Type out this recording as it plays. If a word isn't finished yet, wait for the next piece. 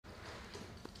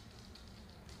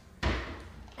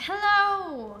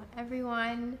Hello,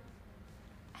 everyone.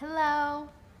 Hello.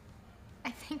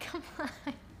 I think I'm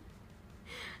live.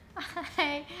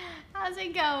 Hi. How's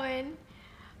it going?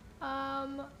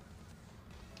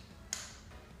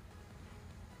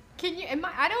 Can you?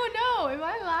 I don't know. Am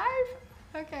I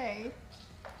live? Okay.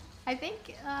 I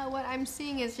think what I'm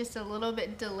seeing is just a little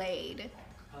bit delayed.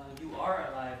 You are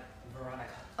alive, Veronica.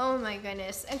 Oh my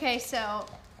goodness. Okay, so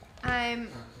I'm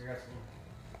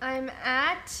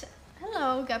at.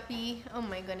 Hello, Guppy. Oh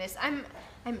my goodness. I'm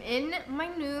in my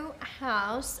new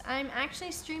house. I'm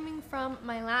actually streaming from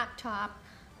my laptop,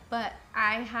 but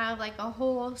I have like a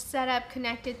whole setup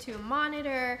connected to a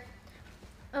monitor.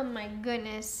 Oh my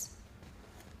goodness.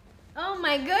 Oh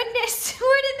my goodness.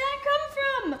 Where did that come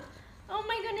from? Oh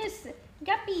my goodness.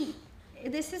 Guppy.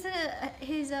 This is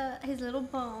his little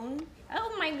bone.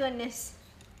 Oh my goodness.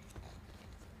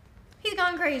 He's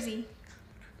gone crazy.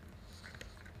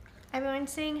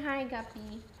 Everyone's saying hi,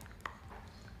 Guppy.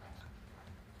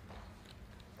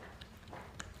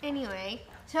 Anyway,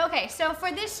 so for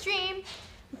this stream,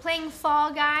 I'm playing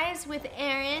Fall Guys with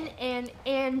Aaron and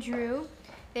Andrew.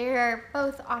 They are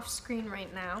both off screen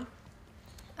right now.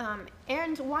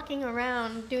 Aaron's walking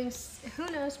around doing who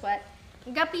knows what.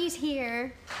 Guppy's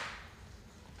here.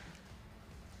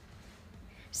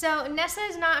 So Nessa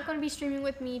is not going to be streaming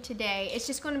with me today. It's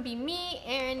just going to be me,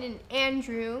 Aaron, and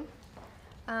Andrew.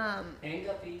 And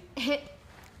Guppy.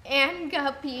 And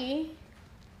Guppy.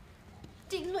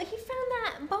 Dude, look, he found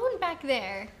that bone back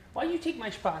there. Why you take my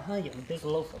spot, huh, you big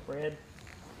loaf of bread?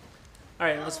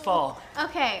 Alright, let's fall.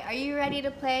 Okay, are you ready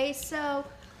to play? So,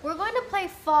 we're going to play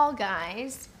Fall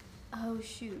Guys. Oh,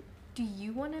 shoot. Do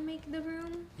you want to make the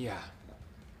room? Yeah.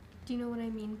 Do you know what I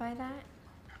mean by that?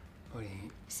 What do you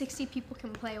mean? 60 people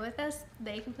can play with us.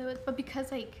 They can play with, but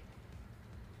because I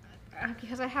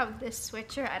have this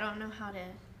switcher, I don't know how to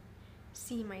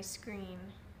see my screen.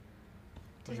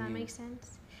 Does that make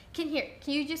sense? Can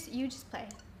you just play?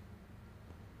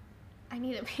 I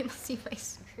need to be able to see my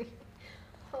screen.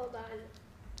 Hold on.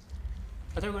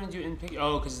 I thought we were going to do it in picture.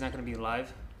 Oh, because it's not going to be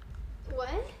live? What?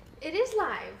 It is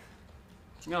live.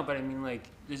 No, but I mean, like,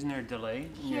 isn't there a delay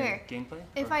in your gameplay?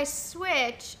 If I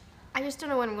switch, I just don't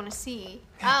know what I'm going to see.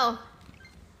 Oh,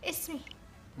 it's me.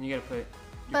 And you got to put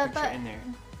your picture in there.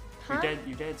 Huh?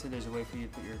 Your dad said there's a way for you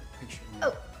to put your picture in there.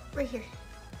 Oh, right here.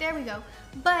 There we go.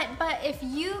 But if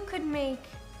you could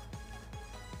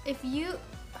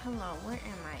hello, where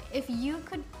am I? If you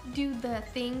could do the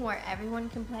thing where everyone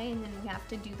can play and then we have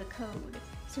to do the code.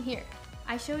 So here,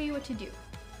 I show you what to do.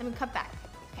 Let me cut back.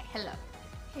 Okay, hello.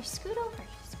 Here, scoot over.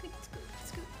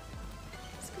 Scoot.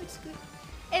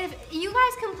 If you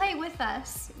guys can play with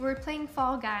us, we're playing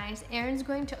Fall Guys. Aaron's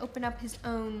going to open up his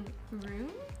own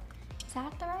room. Is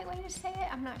that the right way to say it?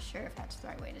 I'm not sure if that's the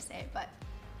right way to say it, but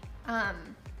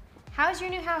how's your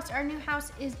new house? Our new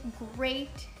house is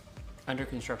great. Under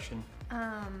construction.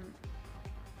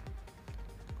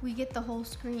 We get the whole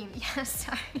screen. Yeah,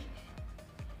 sorry.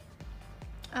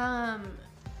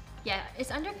 Yeah,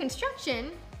 it's under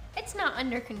construction. It's not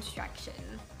under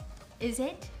construction. Is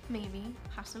it? Maybe,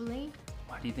 possibly.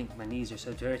 Why do you think my knees are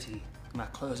so dirty? My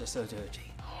clothes are so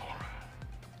dirty.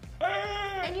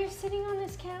 And you're sitting on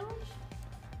this couch?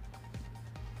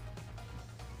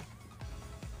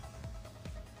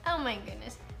 Oh my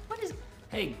goodness. What is...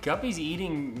 Hey, Guppy's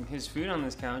eating his food on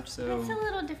this couch, so... That's a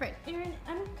little different. Aaron,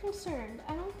 I'm concerned.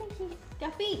 I don't think he...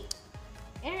 Guppy!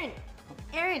 Aaron!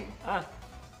 Ah.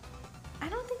 I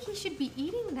don't think he should be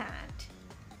eating that.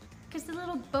 Because the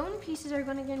little bone pieces are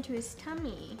going to get into his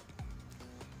tummy.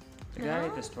 The guy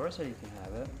at the store said you can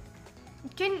have it.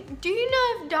 Do you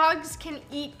know if dogs can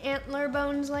eat antler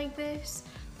bones like this?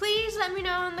 Please let me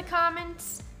know in the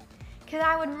comments. Because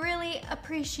I would really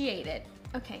appreciate it.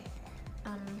 Okay.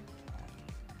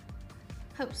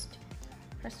 Host.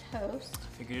 Press host.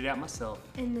 I figured it out myself.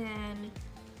 And then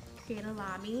create a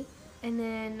lobby. And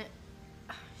then,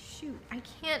 shoot, I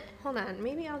can't, hold on.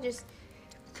 Maybe I'll just.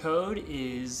 Code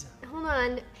is. Hold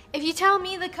on. If you tell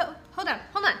me the code, hold on.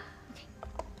 Okay.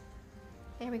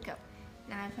 There we go.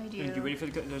 Now if I do. Are you ready for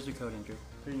the code? There's the code, Andrew.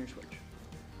 Put it in your switch.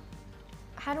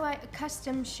 How do I,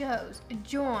 custom shows,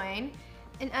 join.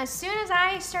 And as soon as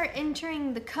I start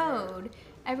entering the code,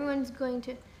 everyone's going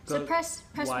to, so press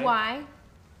Y.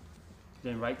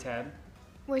 Then right tab.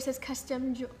 Where it says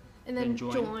custom, and then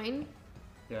join.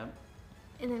 Yeah.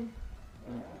 And then,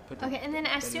 okay, and then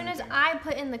as soon as I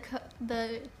put in the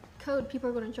code, people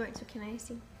are going to join. So can I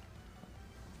see?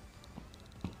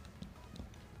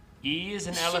 E is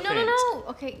an elephant. No.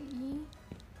 Okay, E.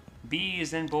 B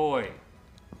is in boy.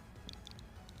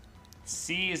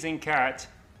 C is in cat.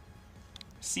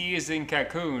 C is in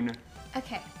cocoon.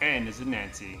 Okay. N is in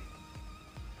Nancy.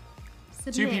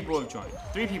 Submit. 2 people have joined.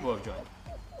 3 people have joined.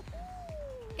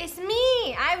 It's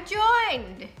me. I've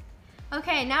joined.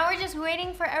 Okay, now we're just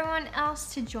waiting for everyone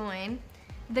else to join.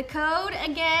 The code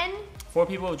again. 4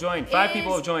 people have joined. 5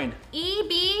 people have joined.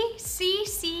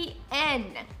 EBCCN.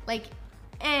 Like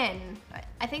N.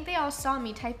 I think they all saw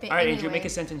me type it. All right, anyway. Andrew, make a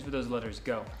sentence with those letters.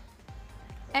 Go.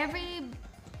 Every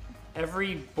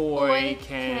boy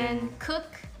can cook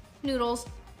noodles.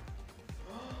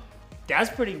 That's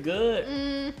pretty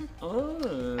good.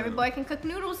 Oh. Every boy can cook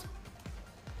noodles.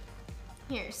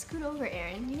 Here, scoot over,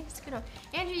 Aaron. You need to scoot over.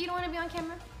 Andrew, you don't want to be on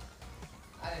camera?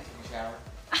 I didn't take a shower.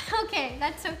 Okay,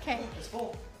 that's okay. It's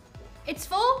full. It's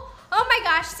full? Oh my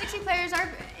gosh, 60 players are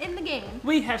in the game.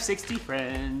 We have 60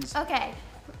 friends. Okay.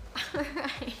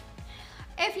 Alright.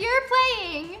 If you're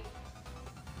playing,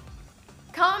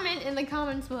 comment in the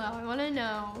comments below. I want to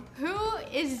know who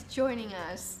is joining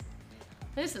us.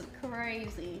 This is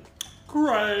crazy.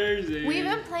 Crazy. We've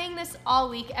been playing this all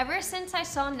week. Ever since I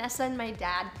saw Nessa and my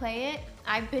dad play it,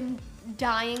 I've been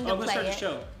dying to I'm gonna play start it. the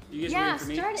show. You guys Yeah, waiting for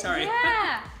me? start it. Sorry.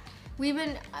 Yeah. We've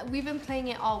been playing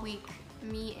it all week.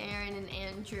 Me, Aaron, and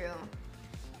Andrew.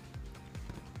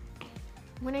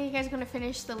 When are you guys gonna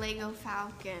finish the Lego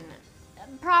Falcon?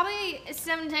 Probably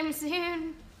sometime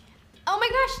soon. Oh my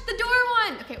gosh, the door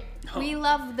one! Okay, we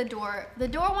love the door. The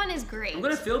door one is great. I'm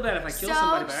gonna feel bad if I kill so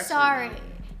somebody by accident. sorry.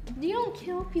 You don't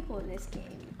kill people in this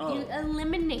game. Oh. You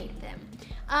eliminate them.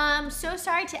 So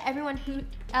sorry to everyone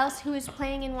else who is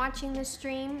playing and watching this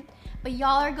stream, but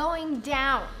y'all are going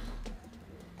down.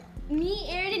 Me,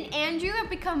 Aaron, and Andrew have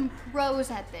become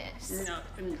pros at this.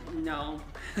 No.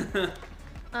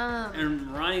 And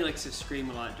Roni likes to scream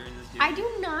a lot during this game. I do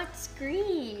not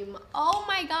scream. Oh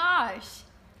my gosh.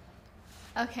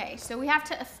 Okay, so we have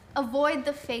to avoid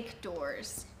the fake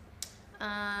doors.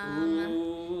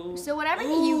 So whatever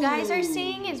you guys are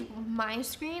seeing is my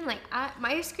screen. Like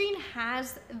my screen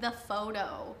has the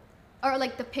photo or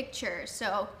like the picture.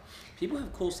 So people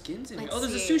have cool skins in here. Let's Oh,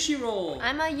 there's see. a sushi roll.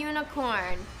 I'm a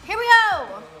unicorn. Here we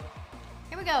go.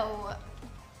 Here we go.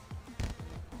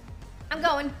 I'm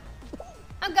going.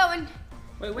 I'm going.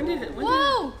 Wait, when did it? Whoa!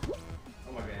 Oh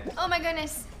my goodness. Oh my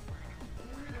goodness.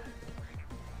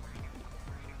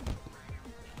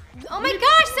 Oh my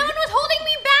gosh, someone was holding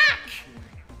me back!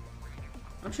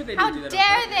 I'm sure they How didn't do that.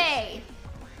 dare they?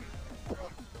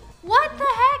 What the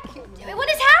heck? What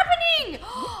is happening?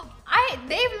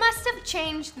 They must have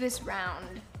changed this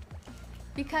round.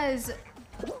 Because,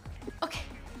 okay.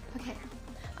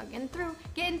 I'm getting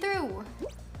through.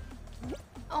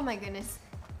 Oh my goodness.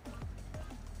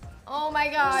 Oh my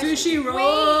gosh. Sushi roll!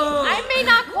 Wait, I may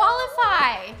not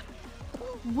qualify.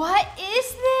 What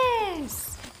is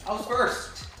this? I was first.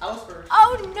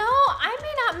 Oh no, I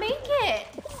may not make it.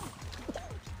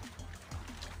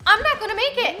 I'm not gonna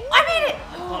make it. I made it.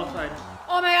 Qualified.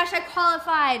 Oh my gosh, I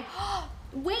qualified.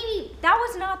 Wait, that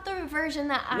was not the version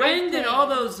that I When did played. all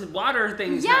those water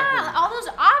things Yeah, happen? all those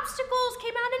obstacles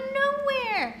came out of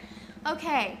nowhere.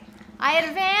 Okay, I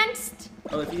advanced.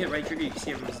 Oh, if you hit right trigger, you can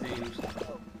see everyone's names.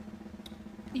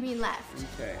 You mean left?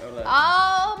 Okay, oh, left.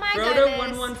 Oh my goodness.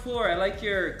 Frodo114, I like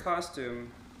your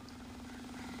costume.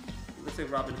 Looks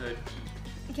like Robin Hood.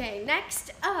 Okay,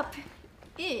 next up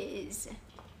is.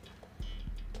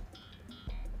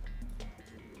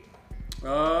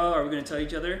 Oh, are we gonna tell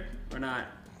each other or not?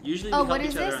 Usually we Oh, help what each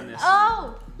is other this? on this.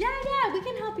 Oh, yeah, we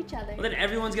can help each other. Well, then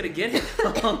everyone's gonna get it.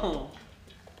 Oh,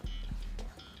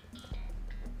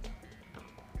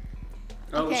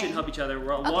 we Okay. shouldn't help each other.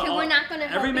 We're not gonna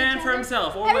help Every man each for other?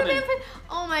 himself, or Every women. man for.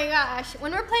 Oh my gosh!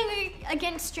 When we're playing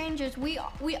against strangers, we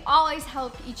always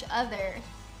help each other,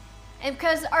 and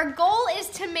because our goal is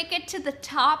to make it to the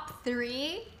top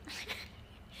 3,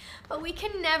 but we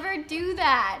can never do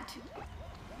that.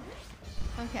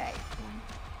 Okay.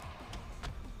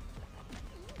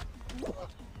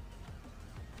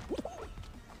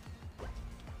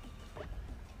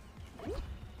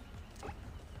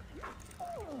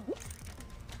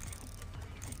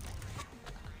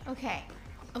 Okay,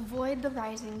 avoid the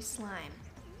rising slime.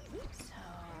 So,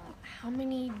 how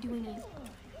many do we need?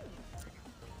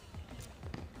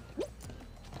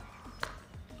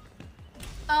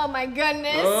 Oh my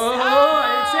goodness! Oh, I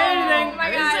didn't say anything. Oh my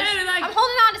I didn't say gosh. anything. I'm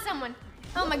holding on to someone.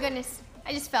 Oh my goodness!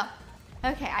 I just fell.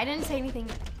 Okay, I didn't say anything.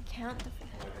 Count the.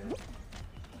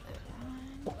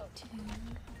 1, 2, 3.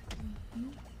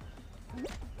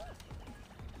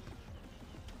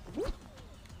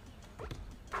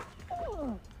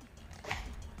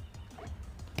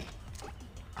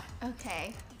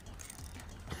 Okay.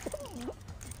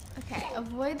 Okay,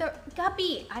 avoid the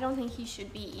guppy. I don't think he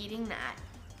should be eating that.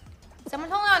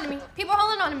 Someone hold on to me. People are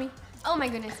holding on to me. Oh my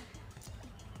goodness.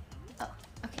 Oh,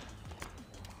 okay.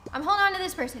 I'm holding on to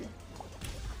this person.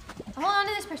 I'm holding on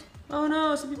to this person. Oh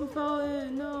no, some people fell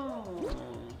in. No.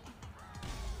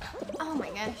 Oh my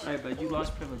gosh. All right, but you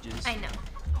lost privileges. I know.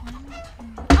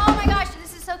 Oh my gosh,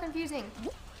 this is so confusing.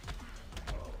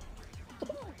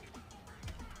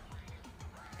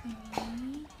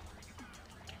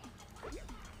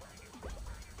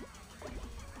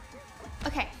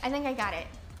 Okay, I think I got it.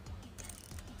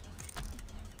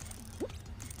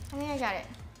 I think I got it.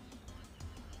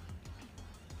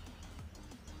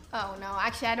 Oh no,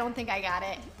 actually I don't think I got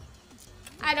it.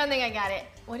 I don't think I got it.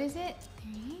 What is it?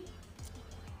 3?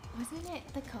 Wasn't it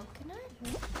the coconut?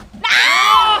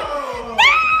 No!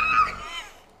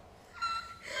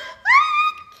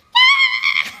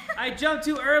 I jumped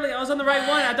too early. I was on the right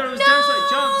one. I thought it was done, so I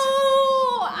jumped.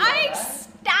 I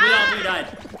stopped. We all 3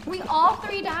 died. We all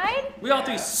 3 died? We all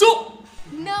 3 so.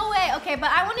 No way. Okay,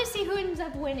 but I want to see who ends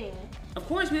up winning. Of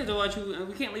course we have to watch who.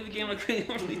 We can't leave the game like we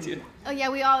normally do. Oh yeah,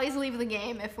 we always leave the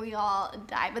game if we all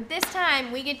die. But this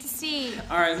time we get to see.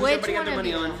 All right, who's which everybody got one their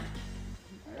money of you. on?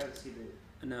 I gotta see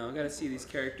the. No, I gotta see these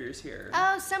characters here.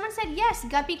 Oh, someone said yes.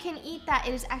 Guppy can eat that.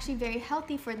 It is actually very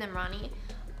healthy for them, Ronnie.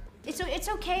 It's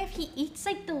okay if he eats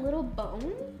like the little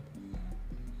bone,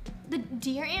 the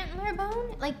deer antler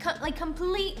bone, like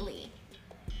completely.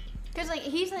 Cause like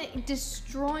he's like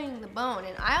destroying the bone,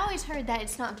 and I always heard that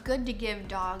it's not good to give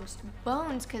dogs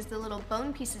bones because the little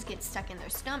bone pieces get stuck in their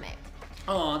stomach.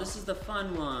 Oh, this is the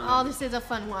fun one. Oh, this is a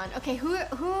fun one. Okay,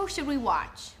 who should we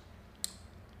watch?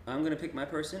 I'm gonna pick my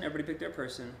person. Everybody pick their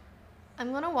person.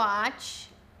 I'm gonna watch.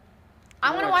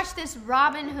 I'm gonna watch this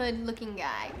Robin Hood looking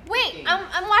guy. Wait,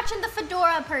 I'm watching the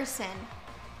fedora person.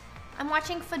 I'm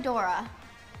watching Fedora.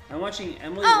 I'm watching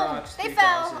Emily Oh, Rocks. they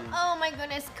fell. 3000. Oh my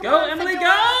goodness. Come Go, on, Emily,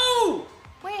 Fedora. go!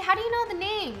 Wait, how do you know the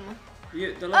name?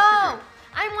 The left Oh, trigger.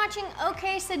 I'm watching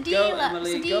OK Sadila. Go,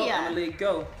 Emily, go, Sadilla. Emily,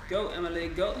 go. Go, Emily,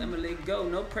 go, Emily, go.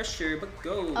 No pressure, but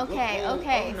go. Okay, go, go.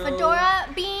 okay. Oh, no. Fedora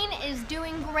Bean is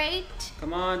doing great.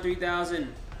 Come on, 3000.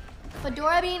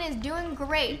 Fedora Bean is doing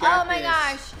great. You got Oh my this.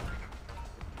 gosh.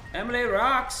 Emily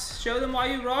rocks. Show them why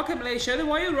you rock, Emily. Show them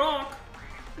why you rock.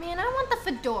 Man, I want the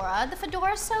fedora. The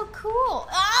fedora's so cool.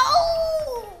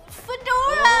 Oh! Fedora,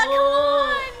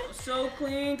 Oh, come on! so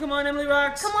clean. Come on, Emily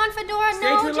rocks. Come on, Fedora. Stay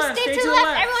No, to the just left, stay stay to to the the left.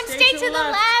 left, Everyone stay stay to to the the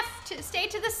left. Stay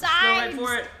to the Go sides. right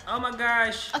for it. Oh my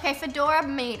gosh. Okay, Fedora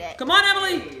made it. Come on,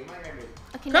 Emily. Hey, my memory.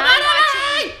 Okay, Come now on, I'm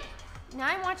watching. Emily. Now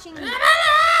I'm watching.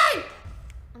 Emily!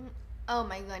 Oh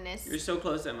my goodness. You're so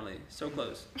close, Emily. So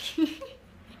close.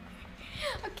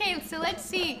 Okay, so let's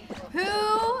see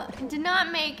who did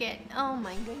not make it. Oh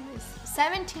my goodness.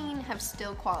 17 have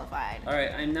still qualified. All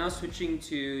right, I'm now switching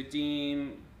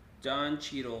to Don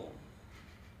Cheadle.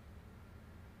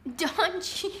 Don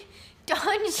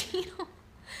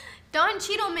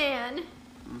Cheadle Man.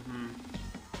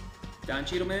 Don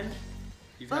Cheadleman?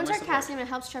 You've had Bones my are support. calcium and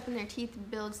helps sharpen their teeth,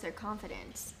 builds their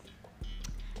confidence.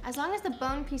 As long as the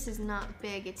bone piece is not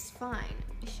big, it's fine.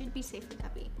 It should be safe for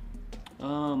Guppy.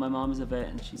 Oh, my mom is a vet,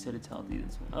 and she said it's healthy.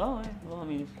 This one. Oh, yeah. Well, I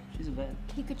mean, she's a vet.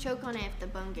 He could choke on it if the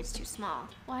bone gets too small.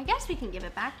 Well, I guess we can give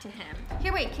it back to him.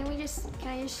 Here, wait, can I just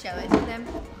show it to them?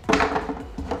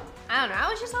 I don't know, I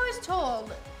was just always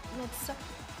told. That's so,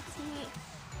 see,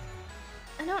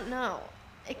 I don't know.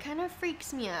 It kind of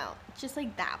freaks me out. Just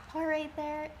like that part right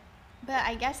there. But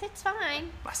I guess it's fine.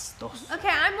 Bastos. Okay,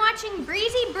 I'm watching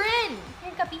Breezy Bryn.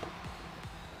 Here, Guppy.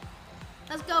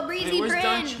 Let's go, Breezy Hey, where's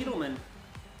Don Bryn. Cheadleman?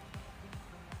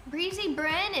 Breezy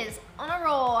Bryn is on a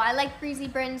roll. I like Breezy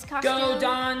Bryn's costume. Go,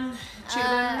 Don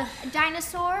Cheadleman.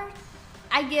 Dinosaur,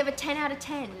 I give a 10 out of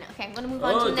 10. Okay, I'm gonna move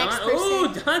on to the next person.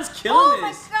 Oh, Don's killing Oh my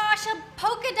this. gosh, a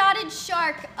polka dotted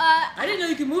shark. I didn't know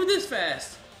you could move this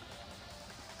fast.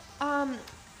 10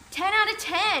 out of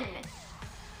 10.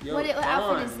 Yo, What outfit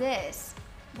Don. is this?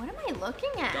 What am I looking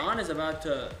at? Don is about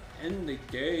to end the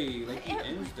day. Like he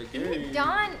ends the game.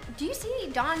 Don, do you see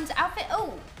Don's outfit?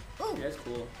 Oh, ooh, Yeah, that's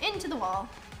cool. into the wall.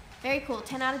 Very cool,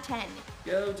 10 out of 10.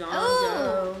 Go, Don,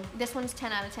 Oh, go. this one's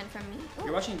 10 out of 10 from me. Ooh.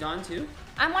 You're watching Don too?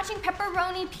 I'm watching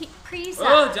Pepperoni Pizza.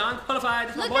 Oh, Don qualified.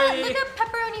 That's my Look boy. at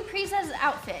Pepperoni Pizza's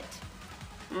outfit.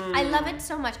 Mm. I love it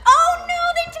so much. Oh no,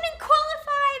 they didn't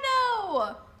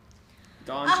qualify though.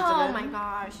 Don Oh Cheadleman. my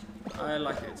gosh. I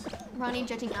like it. Ronnie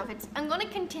judging outfits. I'm gonna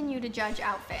continue to judge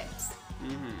outfits.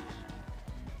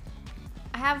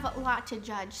 I have a lot to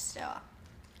judge still.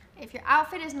 If your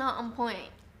outfit is not on point,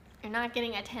 you're not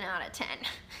getting a 10 out of 10.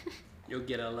 You'll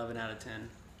get an 11 out of 10.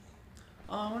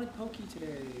 Oh, I wanted Pokey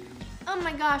today. Oh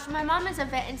my gosh, my mom is a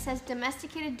vet and says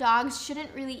domesticated dogs shouldn't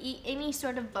really eat any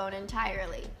sort of bone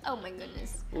entirely. Oh my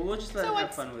goodness. Well, we'll just let So him have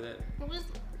what's- fun with it.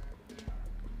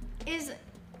 Is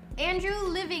Andrew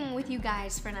living with you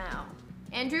guys for now?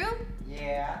 Andrew?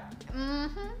 Yeah.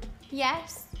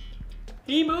 Yes.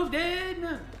 He moved in.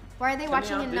 Why are they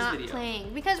watching and not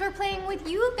playing? Because we're playing with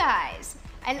you guys.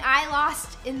 And I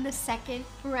lost in the second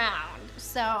round.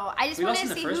 So I just want to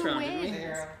see who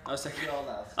wins. Oh, second. We all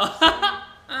lost.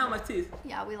 Oh, my teeth.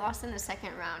 Yeah, we lost in the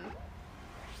second round.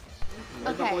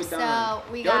 Where's the Okay, boy so Don?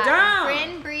 we Go got down!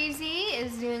 Bryn Breezy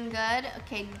is doing good.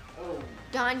 Okay, Oh.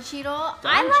 Don Cheadle.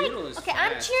 Don Cheadle is I'm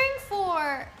fast. cheering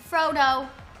for Frodo.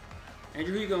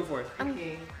 Andrew, who you going for?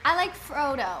 I like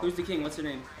Frodo. Who's the king? What's her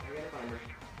name? I gotta find her.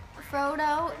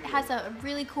 Frodo has a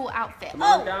really cool outfit. Come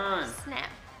on, Don. Snap.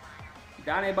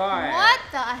 Donnie boy. What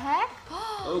the heck?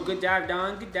 Oh, good dive,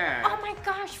 Don. Good dive. Oh my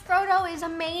gosh, Frodo is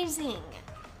amazing.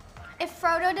 If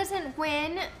Frodo doesn't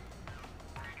win,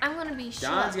 I'm gonna be shook.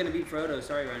 Don's gonna beat Frodo.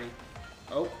 Sorry, Roni.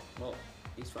 Oh, well,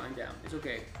 he's flying down. It's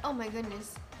okay. Oh my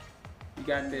goodness. You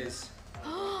got this.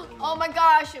 Oh my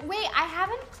gosh. Wait, I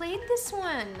haven't played this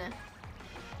one.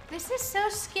 This is so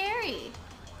scary.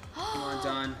 Come on,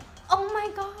 Don. Oh my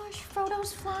gosh,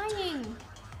 Frodo's flying.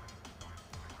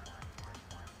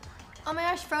 Oh my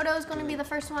gosh, Frodo's gonna be the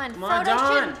first one. Come on, Frodo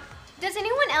Don. Does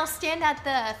anyone else stand at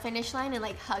the finish line and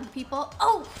like hug people?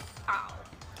 Oh, ow.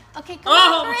 Okay, come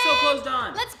Oh, on, we're Bryn. so close,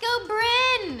 Don. Let's go,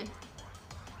 Bryn.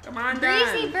 Come on,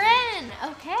 Breezy Don. Bryn.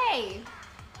 Okay.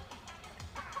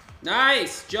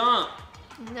 Nice jump.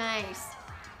 Nice.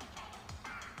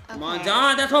 Come on, Okay.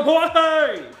 Don. That's my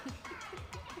boy.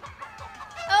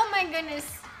 Oh my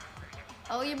goodness.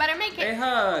 Oh, you better make They it.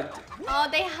 hugged. Oh,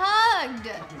 they hugged.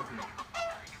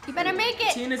 You better make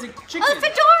it. Tina's a chicken. Oh,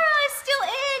 Fedora is still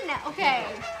in. Okay.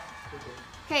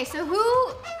 Okay, so who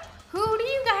do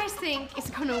you guys think is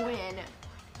gonna win?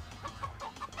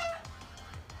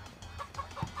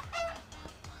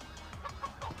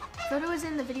 Frodo was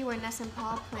in the video where Ness and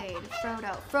Paul played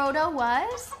Frodo. Frodo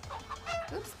was?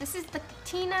 Oops, this is the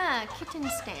Tina kitten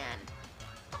stand.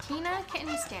 Tina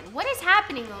kitten stand. What is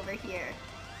happening over here?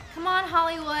 Come on,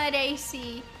 Hollywood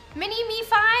AC. Mini Me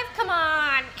 5, come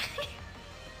on.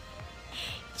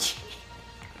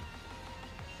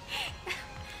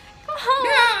 Come on.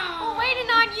 No. We're waiting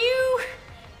on you.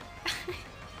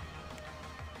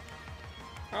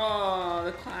 Oh,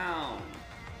 the clown.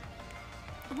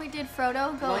 Wait, did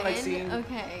Frodo go Come on, in? Lexine.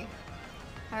 Okay.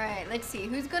 All right, let's see.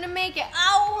 Who's going to make it?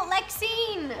 Oh,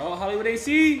 Lexine. Oh, Hollywood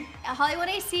AC. Hollywood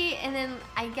AC, and then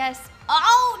I guess.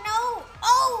 Oh, no.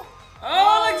 Oh.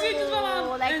 Oh, Lexine just went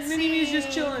on. And Lexine. Mini-Me's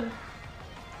just chilling.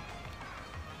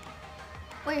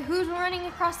 Wait, who's running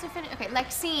across the finish? Okay,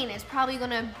 Lexine is probably going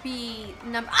to be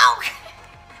number. Oh.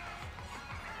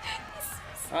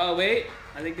 Oh, wait.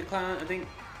 I think the clown, Chimi.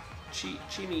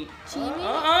 Chimi?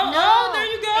 Oh, there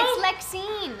you go. It's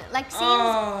Lexine.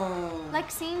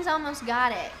 Lexine's almost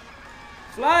got it.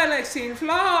 Fly, Lexine,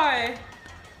 fly.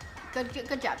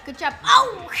 Good job. Good job.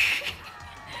 Oh!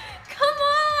 Come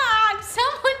on!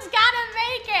 Someone's gotta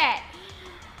make it!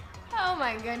 Oh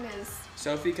my goodness.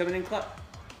 Sophie coming in clutch.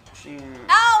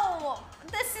 Oh!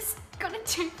 This is gonna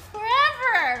take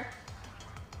forever!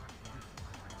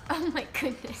 Oh my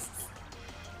goodness.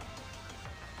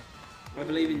 I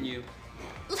believe in you.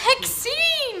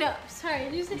 Lexine! Sorry,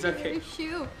 I just hit It's okay. your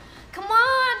shoe. Come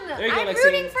on! There you go, I'm Lexine.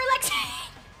 rooting for Lexine!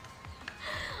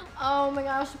 Oh my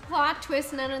gosh, plot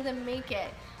twist, none of them make it.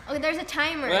 Okay, there's a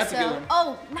timer, Well, that's a so. good one.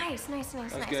 Oh, nice. That's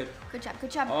good. Good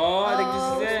job. Oh, I think this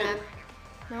is it. snap.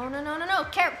 No.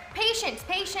 Patience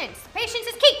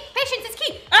is key. Patience is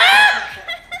key. Ah!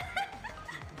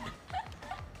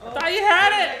 I thought you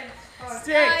had it. 6,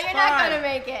 No, you're not 5, gonna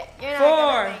make it. You're not 4.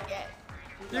 gonna make it.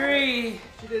 3,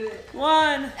 She did it.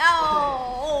 1.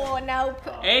 Oh, no.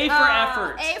 A for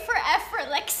effort. A for effort,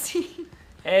 Lexi.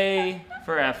 A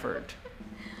for effort.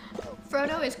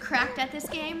 Frodo is cracked at this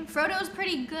game. Frodo's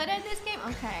pretty good at this game.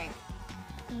 Okay.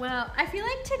 Well, I feel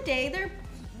like today they're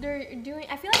doing.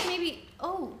 I feel like maybe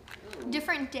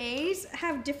different days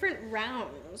have different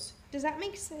rounds. Does that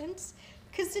make sense?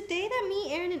 Because today that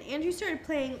me, Aaron, and Andrew started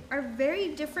playing are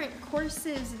very different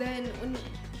courses than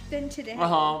today.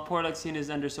 Poor Lexine is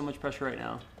under so much pressure right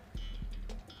now.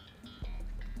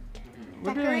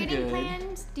 We're doing Decorating good.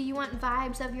 plans. Do you want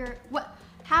vibes of your what?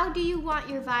 How do you want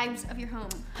your vibes of your home?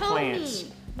 Plants.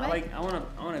 Homey. What? I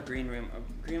want a green room.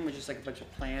 A green with just like a bunch of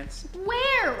plants.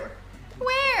 Where?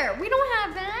 We don't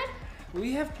have that.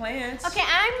 We have plants. Okay,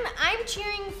 I'm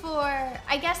cheering for.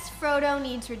 I guess Frodo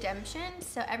needs redemption,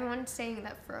 so everyone's saying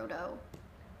that Frodo,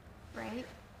 right?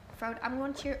 Frodo. I'm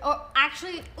going to cheer. Oh,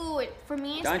 actually, for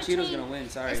me, it's Don between. Cheadle's gonna win.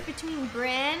 Sorry. It's between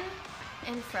Bryn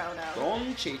and Frodo.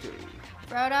 Don Cheadle.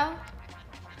 Frodo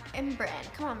and Bryn.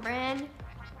 Come on, Bryn.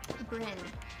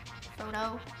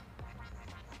 Frodo.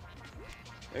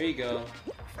 There you go.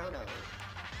 Frodo.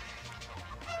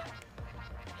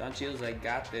 Don Cheadle's like,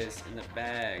 got this in the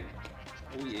bag.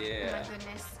 Oh yeah. Oh my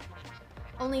goodness.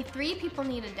 Only 3 people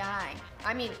need to die.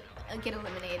 I mean, get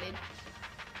eliminated.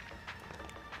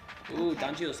 Ooh, Okay.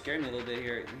 Don Cheadle scared me a little bit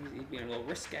here. He's being a little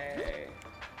risque.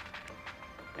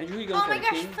 Andrew, who you going Oh for? my gosh,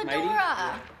 King? Fedora!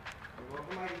 Mighty? I'm going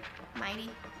for Mighty. Mighty.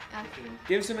 Okay.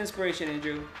 Give him some inspiration,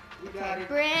 Andrew. You got Okay, it.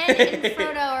 Bryn and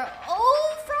Frodo are.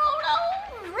 Oh,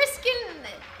 Frodo!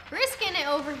 Risking it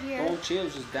over here. Oh,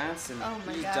 Cheadle's just dancing. Oh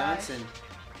my He's just gosh. dancing.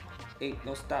 Hey,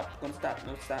 no stop, don't stop,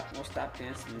 no stop, no stop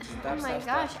dancing. Just stop, Oh my stop,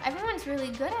 gosh, stop. everyone's really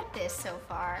good at this so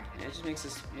far. Yeah, it just makes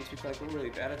me feel like we're really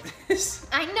bad at this.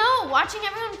 I know, watching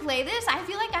everyone play this, I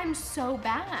feel like I'm so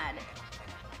bad.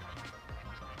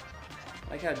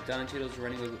 I like how Don Cheadle's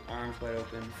running with arms wide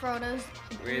open. Frodo's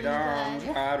With doing arms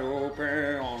good. wide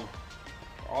open,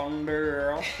 under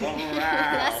a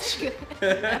That's sunrise.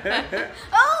 good.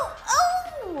 Oh!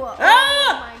 Oh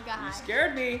Ah! my god. You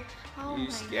scared me. Oh You my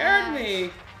scared gosh. me.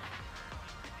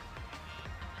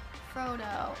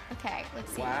 Frodo. Okay,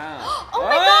 let's see. Wow. Oh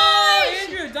my gosh!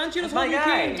 Andrew, Don Cheadle's That's my holding the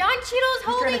guy. key. Don Cheadle's He's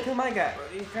trying holding. to kill my guy.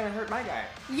 He's trying to hurt my guy.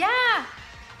 Yeah.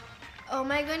 Oh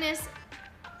my goodness.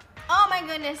 Oh my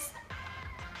goodness.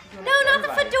 He's No, gonna not hurt the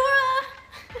everybody.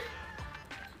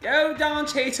 fedora. Go, Don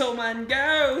Cheadle, man,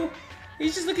 go.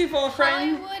 He's just looking for a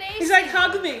friend. Hollywood He's AC. like,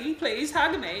 hug me, please,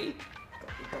 hug me.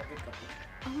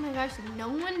 Oh my gosh, no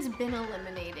one's been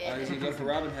eliminated. Oh, he's gonna go for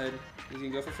Robin Hood. He's gonna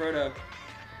go for Frodo.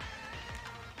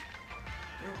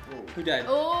 Who died?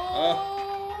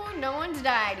 Oh, no one's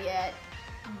died yet.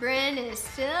 Bryn is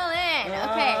still in.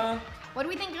 Okay, what do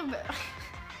we think of?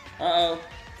 Uh-oh.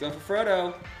 Going for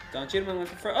Frodo. Don Cheadle went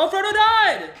for Frodo. Oh, Frodo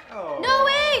died! Oh. No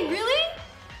way, really?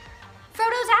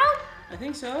 Frodo's out? I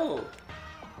think so.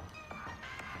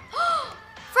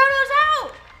 Frodo's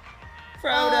out!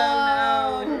 Frodo,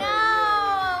 Oh, no.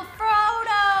 no,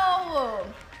 Frodo! I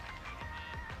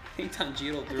think Don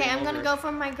Cheadle threw Okay, him I'm gonna over. go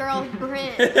for my girl,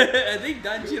 Bryn. I think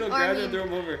Don Cheadle Or I grabbed him and mean- threw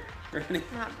him over. Roni.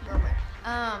 Not Roman.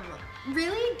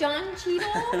 Really? Don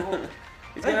Cheadle?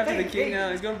 He's going after the Hey, king hey. now.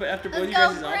 He's going after both Let's you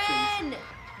guys' go, options. Bryn!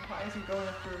 Why is he going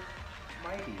after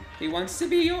Mighty? He wants to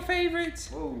be your favorite.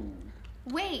 Whoa.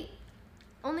 Wait,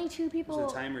 only 2 people.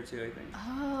 There's a timer too, I think.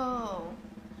 Oh.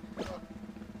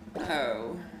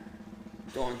 Oh.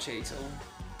 Don Cheadle.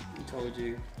 I told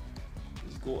you.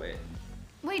 He's got it.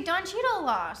 Wait, Don Cheadle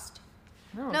lost.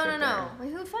 No, No.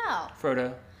 Wait, who fell?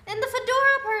 Frodo. And the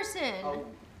fedora person. Oh.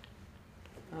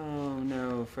 Oh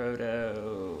no,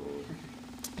 Frodo.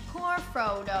 Poor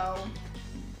Frodo.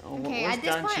 Oh, Okay, where's at this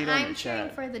Don point, Cheadle in I'm the cheering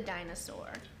chat? for the dinosaur.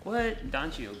 What?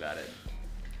 Don Cheadle got it.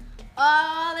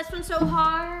 Oh, this one's so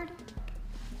hard.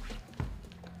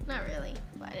 Not really,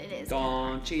 but it is.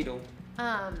 Don Cheadle.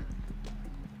 I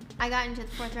got into the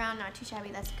 4th round, not too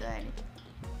shabby, that's good.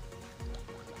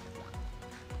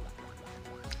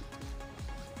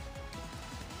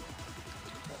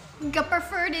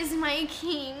 Gupperford is my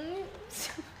king.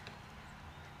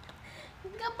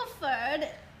 Gupperford.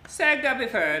 Sir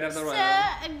Guppyford of the Royal. Sir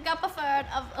Gupperford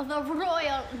of the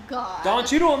Royal Guard. Don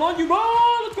Cheadle, I'm on you,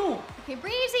 ball. Let's go. Okay,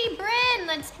 Breezy Bryn,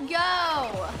 let's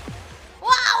go.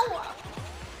 Wow!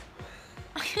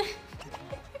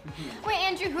 Wait,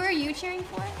 Andrew, who are you cheering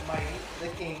for? Mighty, the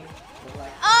king. The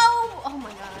black. Oh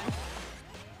my gosh.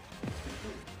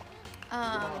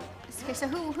 Okay, so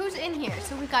who's in here?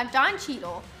 So we got Don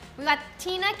Cheadle, we got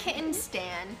Tina Kitten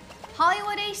Stan,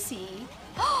 Hollywood AC.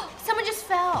 Someone just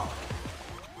fell.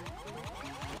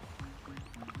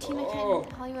 Tina Oh.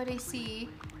 Kitten, Hollywood AC,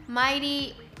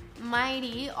 Mighty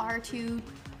R2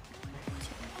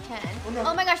 10. no.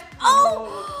 Oh my gosh.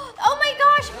 Oh my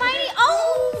gosh, Mighty. I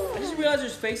Oh! just realized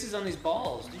there's faces on these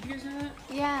balls. Did you guys know that?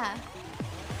 Yeah.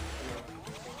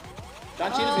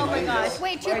 Don Cheadle's Oh gonna my win gosh. this.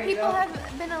 Wait, 2 Mighty people go.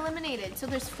 have been eliminated, so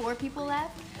there's 4 people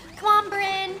left. Come on,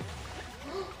 Bryn.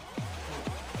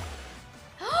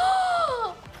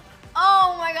 Oh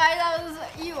my god, that was,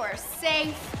 you are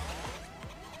safe.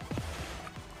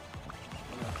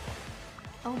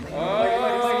 Oh my god.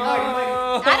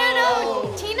 Oh. I don't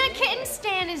know. Tina Kitten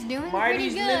Stan is doing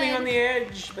Marty's pretty good. living on the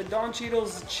edge, but Don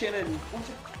Cheadle's chilling.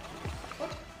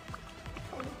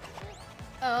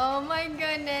 Oh my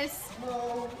goodness.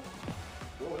 No.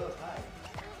 Oh, that was high.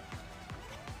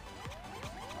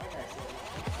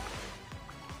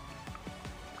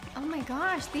 Oh my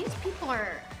gosh, these people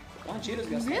are Don Cheadle's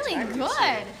got some really tactics good.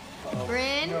 here.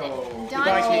 Bryn, No. Don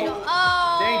Goodbye, Cheadle. King.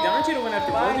 Oh. Dang, Don Cheadle went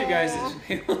after both you guys.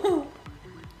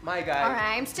 My guy. All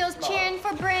right, I'm still cheering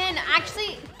for Bryn.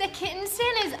 Actually, the kitten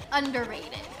stand is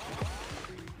underrated.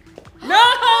 No, Don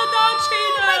Oh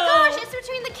Cheadle! my gosh, it's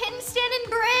between the kitten stand and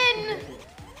Bryn.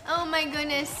 Oh my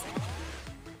goodness.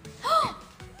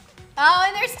 Oh,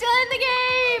 and they're still in the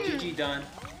game. GG, Don.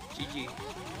 GG.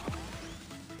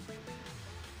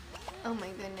 Oh my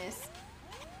goodness.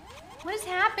 What is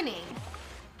happening?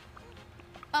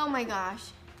 Oh my gosh.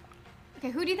 Okay,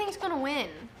 who do you think is gonna win?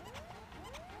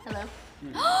 Hello?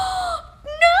 No!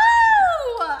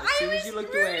 As soon as you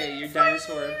looked away, your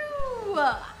dinosaur.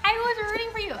 I was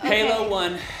rooting for you. Okay. Halo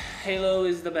won. Halo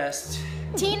is the best.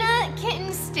 Tina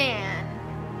Kitten Stan.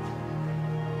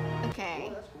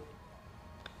 Okay.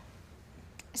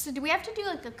 So do we have to do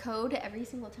like a code every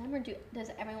single time, or does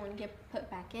everyone get put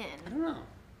back in? I don't know.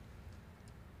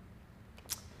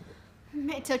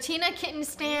 So Tina Kitten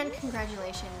Stan,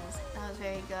 congratulations. That was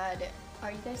very good.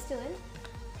 Are you guys still in?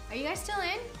 Are you guys still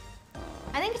in?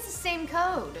 I think it's the same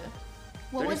code.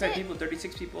 What was 35 it? people,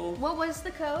 36 people. What was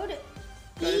the code?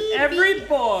 Every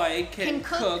boy can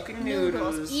cook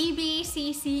noodles.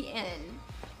 EBCCN.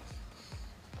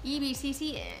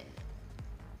 EBCCN.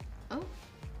 Oh.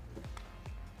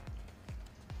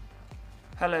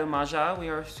 Hello, Maja. We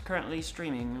are currently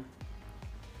streaming.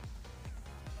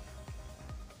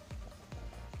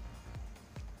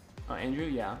 Oh, Andrew?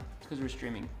 Yeah. It's because we're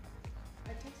streaming. I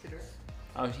texted her.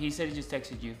 Oh, he said he just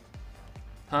texted you.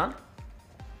 Huh?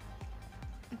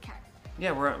 Okay.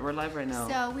 Yeah, we're live right now.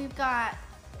 So we've got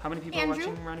How many people Andrew. are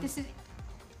watching, Roni? This is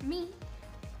me.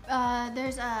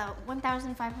 There's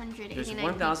 1,589 There's people.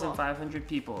 1,500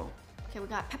 people Okay, we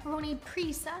got Pepperoni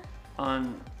Prisa.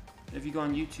 on. If you go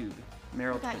on YouTube,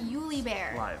 Merrell We got Twins Yuli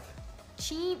Bear. live.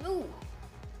 Chi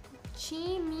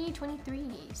Me 23.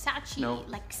 Sachi. No.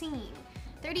 Lexine.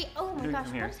 30. Oh my Doing gosh,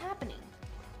 from here. what is happening?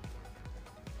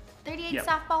 38 Yep.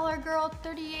 softballer girl.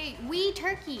 38 Wee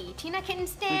Turkey. Tina Kitten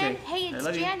Stan. Okay. Hey, I it's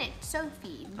love you. Janet.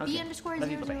 Sophie. Okay.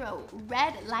 Love you, bye-bye. B_00.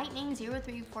 Red Lightning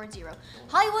 0340.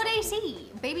 Hollywood AC.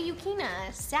 Baby Yukina.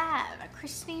 Sav.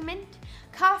 Christy Mint.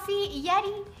 Coffee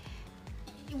Yeti.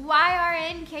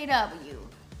 YRNKW.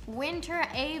 Winter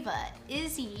Ava.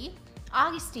 Izzy.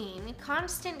 Augustine.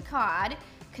 Constant Cod.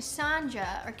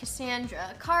 Cassandra.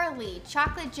 Carly.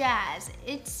 Chocolate Jazz.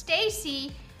 It's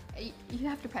Stacy. You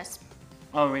have to press.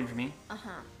 Oh, waiting for me?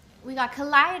 We got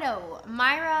Kaleido,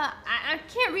 Myra. I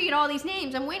can't read all these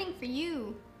names. I'm waiting for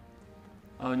you.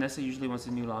 Oh, Nessa usually wants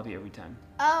a new lobby every time.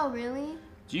 Oh, really?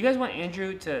 Do you guys want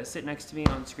Andrew to sit next to me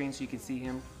on screen so you can see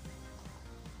him?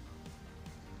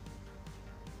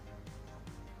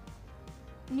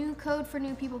 New code for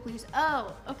new people, please.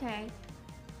 Oh, okay.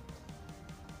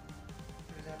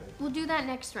 We'll do that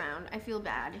next round. I feel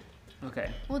bad.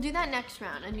 Okay. We'll do that next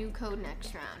round. A new code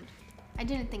next round. I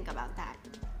didn't think about that.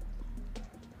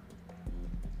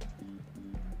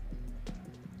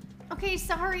 Okay,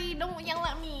 sorry. Don't yell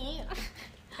at me.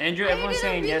 Andrew, I everyone's didn't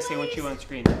saying yes, they want realize. you on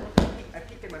screen. I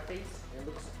kicked in my face and it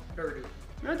looks dirty.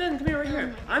 No, it doesn't. Come here, right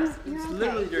here. It's You're okay.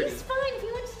 literally dirty. He's fine. If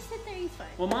he wants to sit there, he's fine.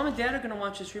 Well, Mom and Dad are gonna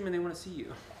watch the stream and they want to see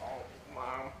you. Oh,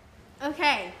 Mom.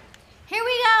 Okay, here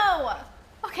we go.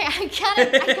 Okay, I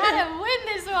gotta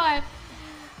win this one.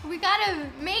 We gotta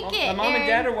make it. My mom and Aaron.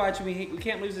 Dad are watching. We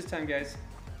can't lose this time, guys.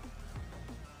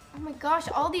 Oh my gosh,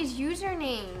 all these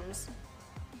usernames.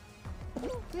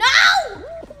 No! No!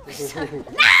 No!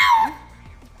 No!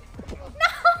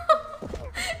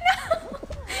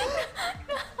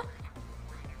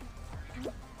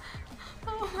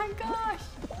 Oh my gosh.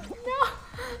 No!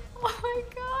 Oh my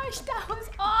gosh, that was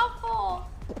awful.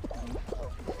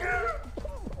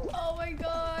 Oh my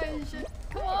gosh.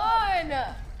 Come on.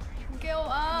 Go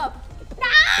up. No!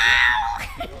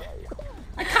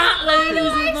 I can't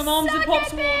lose I if my mom's and suck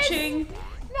pops at this. watching.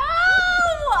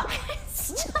 No!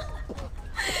 Stop.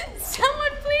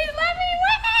 Someone please let me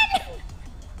win!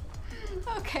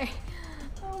 Okay.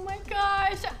 Oh my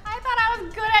gosh. I thought I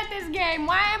was good at this game.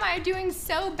 Why am I doing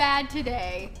so bad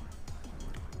today?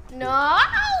 No!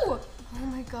 Oh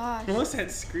my gosh. I almost had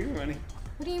scream running.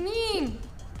 What do you mean?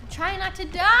 I'm trying not to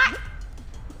die.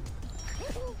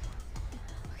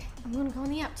 Okay, I'm gonna go on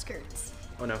the outskirts.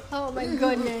 Oh no. Oh my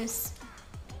goodness.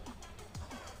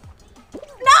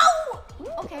 No!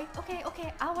 Okay.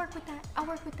 I'll work with that.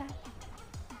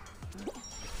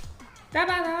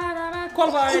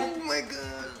 Qualified. Oh my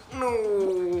god.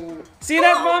 No. See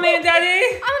that, Mommy and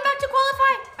Daddy? I'm about to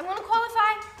qualify. I want to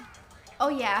qualify. Oh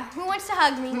yeah. Who wants to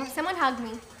hug me? Someone hug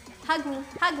me. Hug me.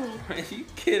 You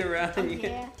kid around. Oh,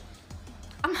 yeah.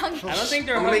 I'm hugging. I don't think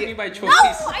they're I'm hugging gonna- me by choice.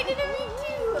 No, I didn't mean to.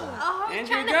 Oh, I'm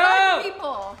Andrew, trying to go! hug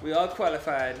people. We all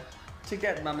qualified. Take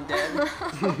that, Mom and Dad.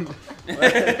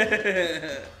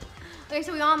 Okay,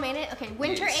 so we all made it. Okay,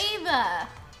 Winter Yes. Ava.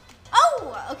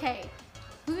 Oh, okay.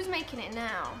 Who's making it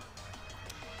now?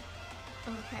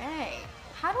 Okay.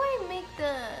 How do I make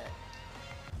the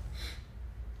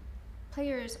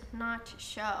players not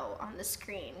show on the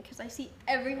screen? Because I see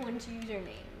everyone's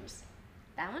usernames.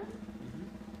 That one?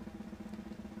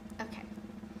 Okay.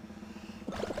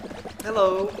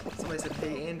 Hello. Somebody said,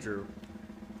 "Hey, Andrew."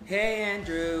 Hey,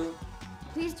 Andrew.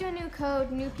 Please do a new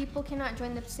code. New people cannot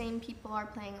join the same people are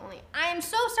playing only. I am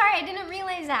so sorry. I didn't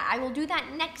realize that. I will do that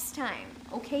next time.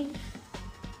 Okay?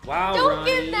 Wow, Don't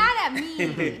Ronnie. get mad at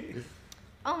me.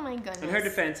 Oh my goodness. In her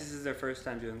defense, this is their first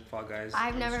time doing Fall Guys.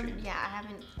 I've on never. stream. Yeah, I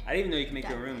haven't. I didn't even know you can make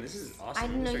done your own room. This is awesome. I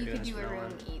didn't know you could do do a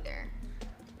room either.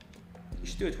 You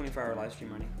should do a 24-hour live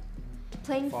stream, Ronnie.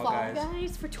 Playing Fall Fall Guys.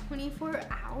 Guys for 24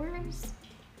 hours?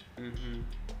 Mm-hmm.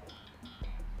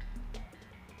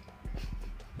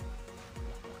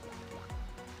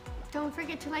 Don't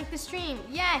forget to like the stream.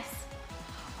 Yes.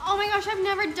 Oh my gosh, I've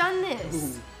never done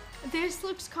this. This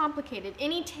looks complicated.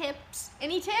 Any tips?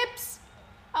 Any tips?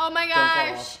 Oh my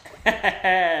gosh.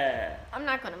 I'm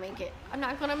not gonna make it. I'm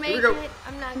not gonna make we go. it.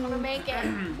 I'm not gonna make it.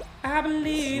 I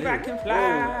believe I can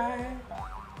fly.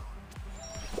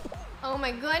 Oh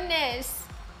my goodness.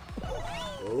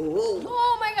 Oh.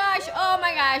 Oh my gosh. Oh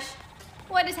my gosh.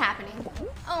 What is happening?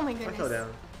 Oh my I fell goodness.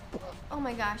 down. Oh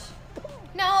my gosh.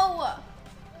 No.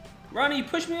 Ronnie, you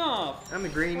pushed me off. I'm the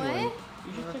green What? one. You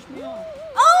just pushed me off.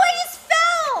 Oh, I just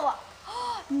fell!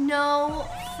 No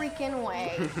freaking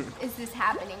way is this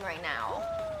happening right now.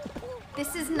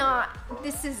 This is not,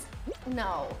 this is,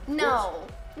 no,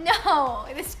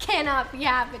 this cannot be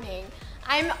happening.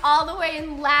 I'm all the way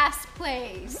in last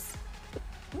place.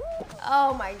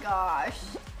 Oh my gosh.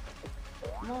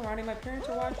 Come on, Ronnie, my parents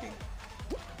are watching.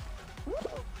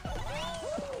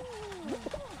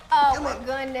 Oh my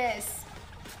goodness.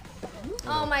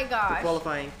 Oh my gosh.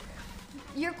 Qualifying.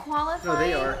 You're qualifying? No,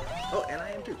 they are. Oh, and I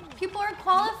am too. People are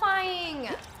qualifying.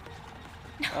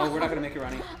 Oh, we're not gonna make it,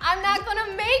 Ronnie. I'm not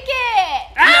gonna make it.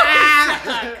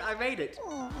 I made it.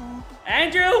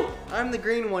 Andrew! I'm the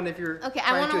green one if you're Okay,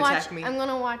 trying to watch. attack me. I'm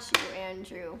gonna watch you,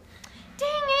 Andrew. Dang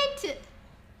it!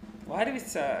 Why do we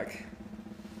suck?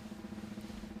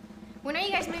 When are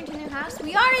you guys moving to the new house?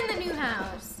 We are in the new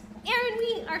house. Aaron,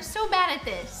 we are so bad at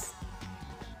this.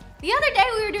 The other day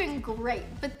we were doing great,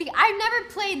 but I've never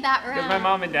played that round. Because my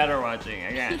mom and dad are watching.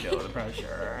 I can't deal with the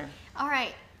pressure. All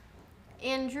right,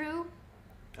 Andrew.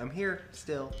 I'm here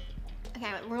still.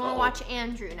 Okay, we're gonna watch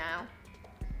Andrew now.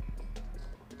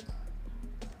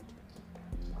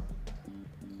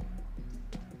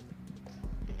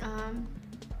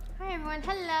 Hi everyone,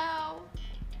 hello.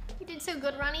 You did so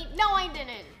good, Ronnie. No, I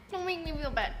didn't. Don't make me feel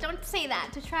bad. Don't say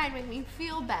that to try and make me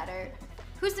feel better.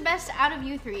 Who's the best out of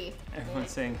you three?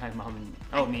 Everyone's saying hi, mom. And,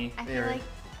 oh, me. I feel Aaron. like,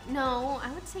 no,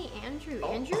 I would say Andrew.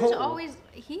 Oh. Andrew's always,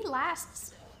 he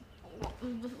lasts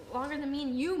longer than me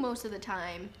and you most of the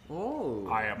time. Oh.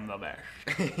 I am the best.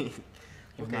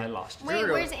 Even I lost. Wait, we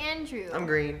go. where's Andrew? I'm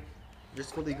green.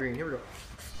 Just fully green. Here we go.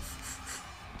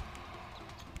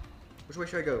 Which way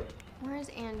should I go? Where's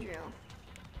Andrew?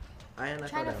 I Try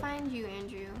fell to down. find you,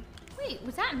 Andrew. Wait,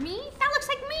 was that me? That looks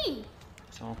like me.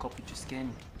 Someone copied your skin.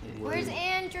 Idiot. Where's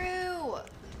Andrew?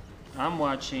 I'm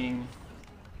watching.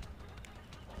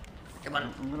 Come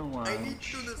on. I'm gonna watch. I need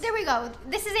to do this. There we go.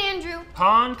 This is Andrew.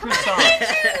 Pawn Croissant.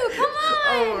 Andrew, come on.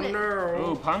 Oh Ooh,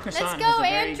 no. Pawn Croissant go, has a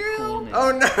very Andrew. cool name.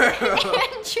 Oh no.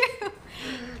 Andrew.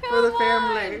 For the come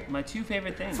family. My two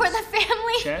favorite things. On. For the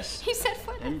family. Chess He said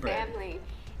for the and bread. family.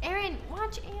 Aaron,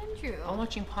 watch Andrew. I'm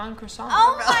watching Pawn Croissant.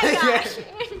 Oh my Yeah. gosh,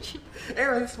 Andrew.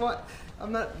 Aaron, that's what.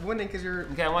 I'm not winning because you're.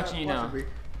 Okay, I'm watching not you now. watching me.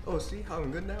 Oh, see how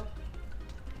I'm good now?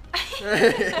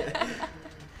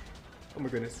 Oh my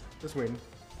goodness. Let's win.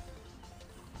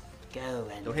 Go,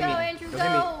 Andrew. Don't hit Go, me. Andrew, Don't go.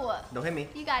 hit me. Don't hit me.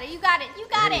 You got it, you got it, you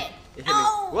got Don't it. hit me. It hit me.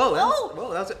 Oh, Whoa, that oh. was.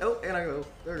 Whoa, that was. Oh, and I go.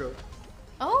 There we go.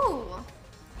 Oh.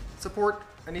 Support.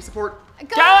 I need support.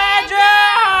 Go,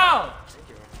 Andrew! Thank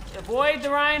you. Avoid the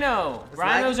rhino. It's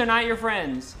Rhinos lagging. are not your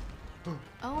friends.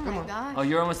 Oh my Come on. gosh. Oh,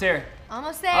 you're almost there.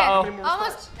 Almost there. Uh-oh. How many more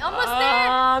Almost, spots? almost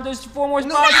there. There's 4 more No.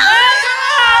 spots.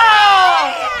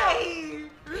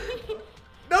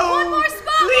 No! One more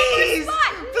spot, Please! one more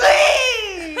spot.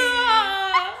 Please!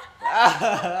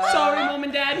 Sorry, mom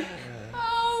and dad.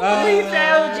 Oh. We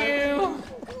failed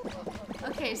you.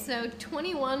 Okay, so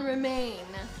 21 remain.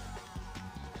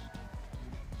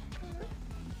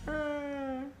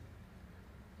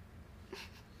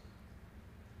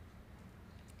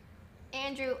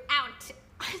 Andrew out.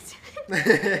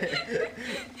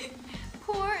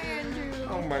 Poor Andrew.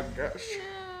 Oh my gosh.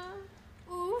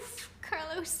 Yeah. Oof.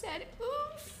 Carlos said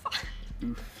oof.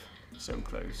 Oof. So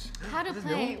close. How to Is this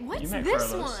play. new? What's You met this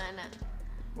Carlos. one?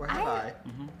 Where have I?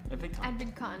 A big time. At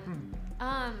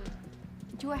VidCon.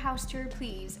 Do a house tour,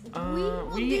 please. Uh, we will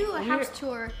we- do a we- house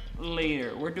tour,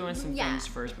 Later. We're doing some Yeah. things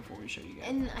first before we show you guys.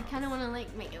 and I kind of want to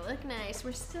like make it look nice.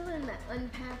 We're still in the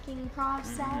unpacking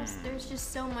process. There's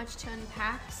just so much to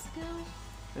unpack still.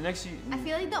 The next, I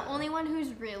feel like the only one who's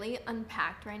really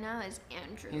unpacked right now is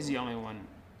Andrew. he's the only one.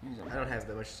 I don't have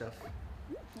that much stuff.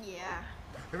 Yeah.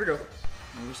 Here we go.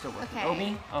 We're still working. Okay. Oh,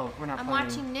 me? Oh, we're not I'm playing.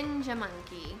 watching Ninja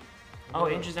Monkey. Oh,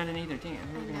 Andrew's not in either. Dang it.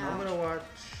 I know. I'm gonna watch.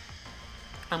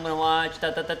 I'm gonna watch.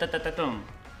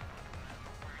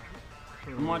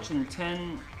 I'm watching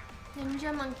 10.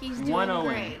 Ninja Monkey's doing 1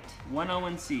 great.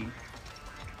 1 C.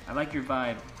 I like your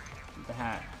vibe with the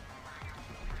hat.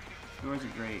 Yours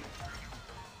are great.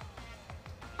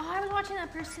 Oh, I was watching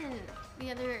that person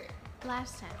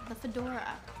last time. The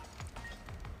fedora.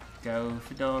 Go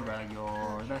Fedora,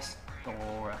 you're the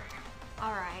Fedora.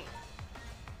 All right.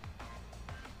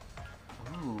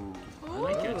 Ooh, I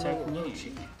like your Oh, technique.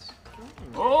 cheats.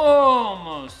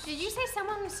 Almost. Did you say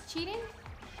someone was cheating?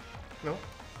 No.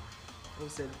 I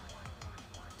said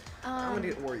I'm gonna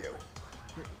get Oreo.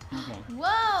 Okay.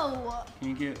 Whoa! Can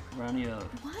you get Roni a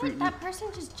What? fruit That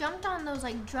person just jumped on those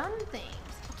like drum things.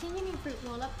 Can you give me fruit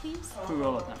roll up, please? fruit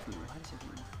roll up, not fruit roll. How do you say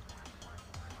fruit roll?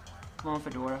 Come on,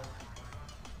 Fedora.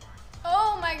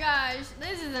 Oh my gosh,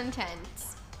 this is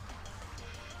intense.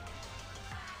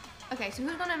 Okay, so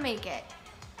who's gonna make it?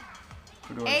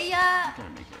 Fedora's Aya. gonna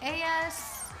make it.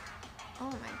 Aya's. Oh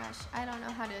my gosh, I don't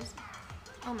know how to.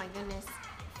 Oh my goodness.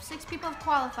 6 people have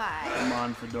qualified. Come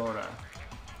on, Fedora.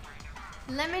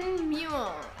 Lemon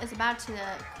Mule is about to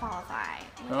qualify.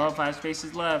 Oh, 5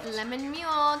 spaces left. Lemon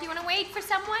Mule. Do you want to wait for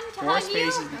someone to 4 hug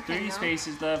spaces, you? 3 no.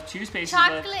 spaces left, 2 spaces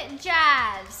left. Chocolate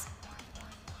Jazz.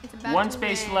 It's about 1 to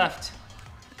space win. left.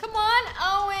 Come on,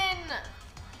 Owen.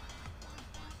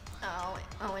 Oh,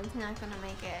 Owen's not gonna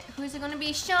make it. Who's it gonna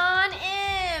be? Sean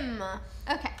M.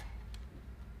 Okay.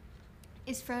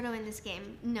 Is Frodo in this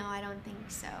game? No, I don't think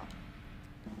so.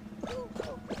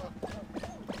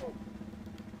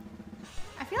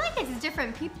 I feel like it's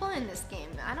different people in this game.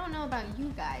 I don't know about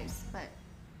you guys, but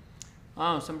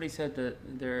Oh, somebody said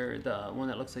that they're the one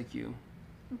that looks like you.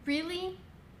 really?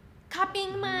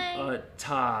 Copying my...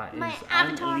 Ta is my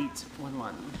avatar. Elite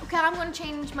 1-1. Okay, I'm gonna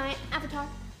change my avatar.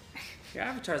 Your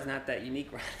avatar's not that unique,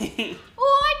 Ronnie.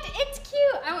 What? It's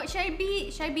cute. Should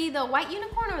I be the white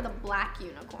unicorn or the black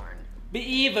unicorn? Be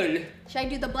evil. Should I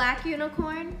do the black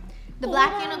unicorn? The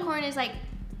black unicorn is like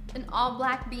an all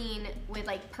black bean with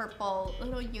like purple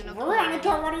little unicorn. Veronica,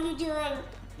 what are you doing?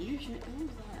 You should aim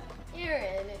that.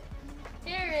 Aaron.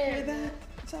 Aaron.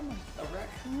 It's on a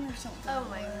raccoon or something. Oh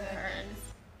my goodness.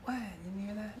 What? Didn't you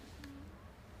hear that?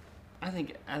 I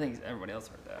think everybody else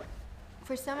heard that.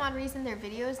 For some odd reason, their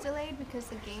video is delayed because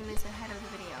the game is ahead of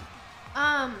the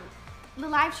video. The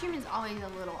live stream is always a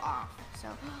little off. So,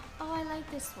 oh, I like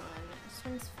this one. This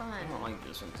one's fun. I don't like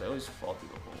this one because I always fall through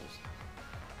the holes.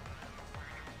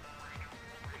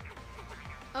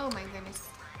 Oh my goodness.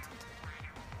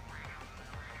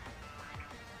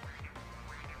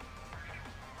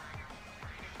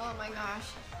 Oh my gosh.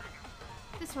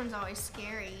 This one's always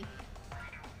scary.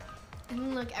 And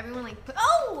then look, everyone like,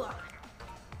 oh!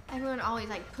 Everyone always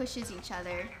like pushes each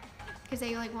other because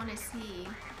they like want to see.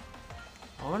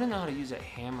 I want to know how to use a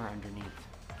hammer underneath.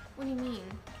 What do you mean?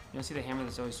 You don't see the hammer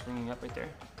that's always swinging up right there?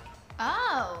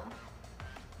 Oh.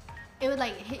 It would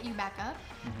like hit you back up?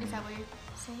 Is that what you're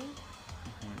saying?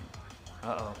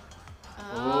 Uh-oh.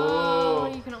 Oh,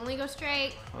 Oh. you can only go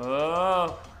straight.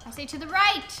 Oh. I say to the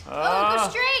right. Oh, Ah. go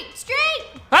straight,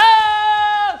 straight.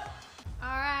 Ah!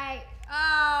 All right.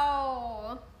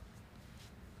 Oh.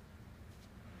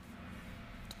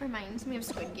 Reminds me of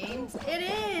Squid Games. It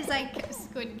is like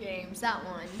Squid Games, that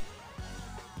one.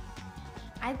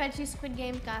 I bet you Squid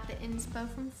Games got the inspo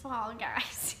from Fall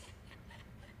Guys.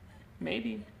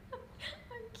 Maybe. I'm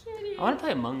kidding. I want to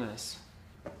play Among Us.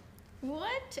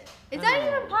 What? Is that Oh.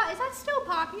 even is that still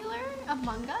popular?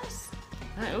 Among Us?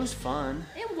 It was fun.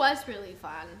 It was really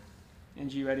fun.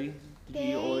 Angie, you ready? Did you eat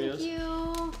your Oreos? Thank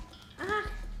you. Ah,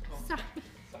 sorry.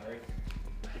 Sorry.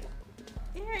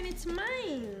 Aaron, it's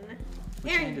mine.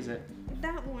 Which Aaron, hand is it?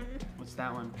 that one. What's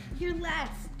that one? Your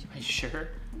left. Are you sure?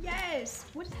 Yes.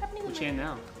 What is happening Which with my... hand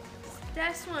now?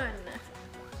 This one.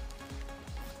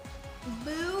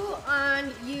 Boo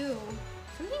on you.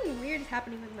 Something weird is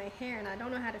happening with my hair and I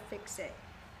don't know how to fix it.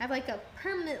 I have like a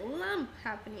permanent lump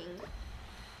happening.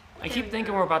 I keep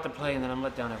thinking we're about to play and then I'm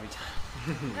let down every time.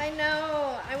 I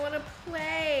know. I want to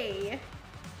play.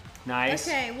 Nice.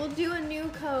 Okay, we'll do a new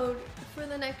code for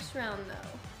the next round though.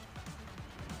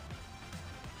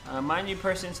 My new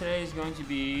person today is going to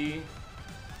be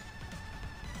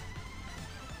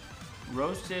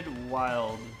Roasted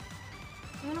Wild.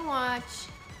 I'm gonna watch.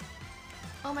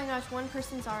 Oh my gosh, one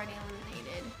person's already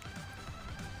eliminated.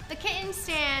 The kitten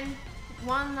stand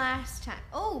one last time.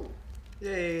 Oh,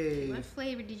 Yay. what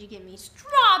flavor did you give me?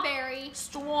 Strawberry.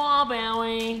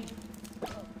 Strawberry.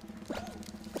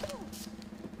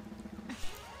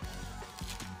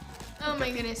 Oh Oh my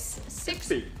goodness.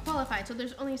 6 qualified, so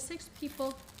there's only 6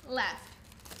 people left.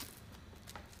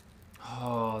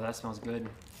 Oh, that smells good.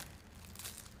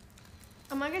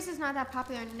 Among Us is not that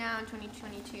popular now in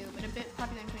 2022, but a bit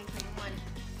popular in 2021.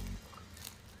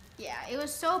 Yeah, it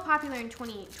was so popular in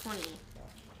 2020.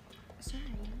 Sorry.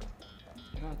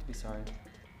 You don't have to be sorry.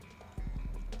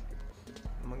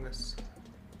 Among Us.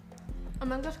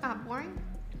 Among Us got boring?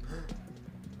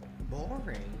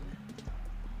 Boring.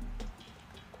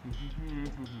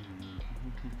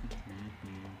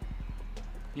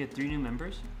 You had 3 new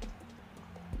members?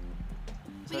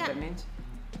 Is that what that means?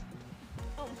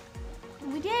 Oh,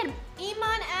 we did.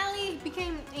 Iman Ali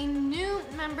became a new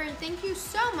member. Thank you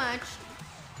so much.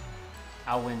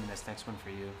 I'll win this next one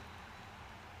for you.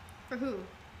 For who?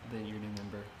 Then your new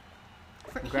member.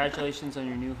 For Congratulations on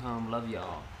your new home. Love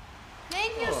y'all.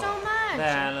 Thank you so much.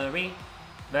 Valerie.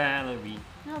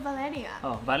 No, Valeria.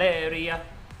 Oh, Valeria.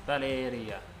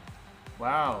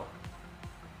 Wow.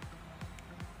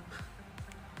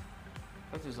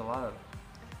 But there's a lot of.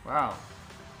 Wow.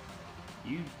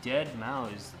 You dead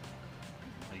mouse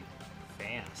like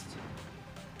fast.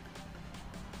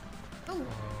 Oh. Oh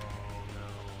no.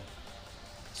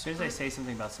 As soon as I say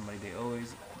something about somebody, they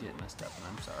always get messed up, and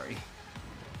I'm sorry.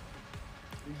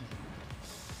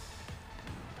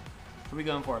 What are we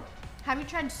going for? Have you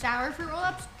tried sour fruit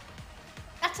roll-ups?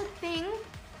 That's a thing.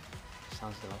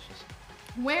 Sounds delicious.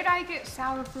 Where do I get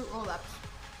sour fruit roll-ups?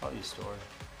 Probably store.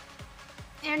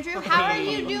 Andrew, how are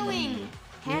you doing?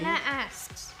 Hannah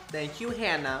asks. Thank you,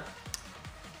 Hannah.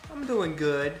 I'm doing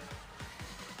good.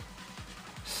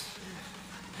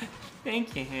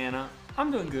 Thank you, Hannah.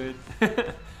 I'm doing good. I think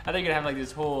you're gonna have like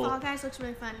this whole. Fall Guys looks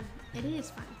really fun. It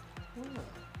is fun.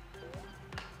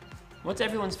 What's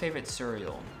everyone's favorite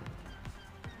cereal?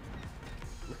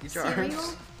 Lucky Cereal?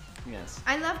 Charms. Yes.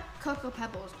 I love Cocoa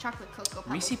Pebbles, chocolate Cocoa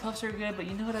Pebbles. Reese Puffs are good, but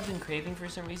you know what I've been craving for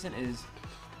some reason is,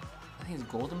 I think it's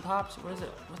Golden Pops. What is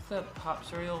it? What's the pop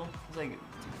cereal? It's like,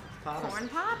 Pops. Corn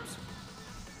Pops?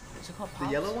 what's it called? The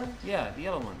Pops? yellow one? Yeah, the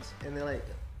yellow ones. And they're like,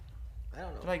 I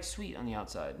don't know. They're like sweet on the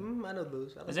outside. I know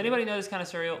those. Does anybody know this kind of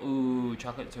cereal? Ooh,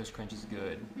 chocolate toast crunch is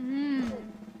good. Mmm.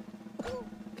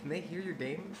 Can they hear your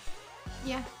game?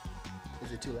 Yeah.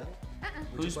 Is it too loud?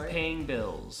 Who's paying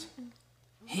bills?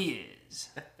 He is.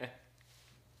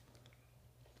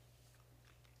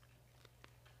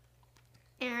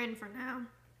 Aaron for now.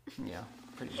 Yeah,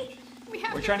 pretty much. We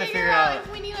have We're to trying to figure figure out out-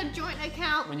 if we need a joint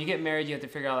account. When you get married, you have to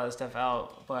figure all that stuff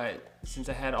out. But since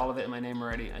I had all of it in my name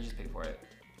already, I just paid for it.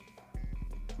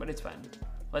 But it's fine.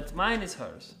 But mine is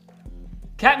hers.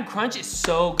 Captain Crunch is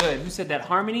so good. Who said that?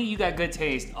 Harmony, you got good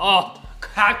taste. Oh,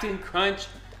 Captain Crunch.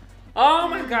 Oh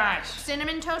my gosh.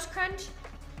 Cinnamon Toast Crunch?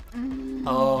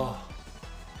 Oh.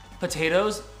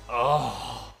 Potatoes.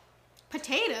 Oh.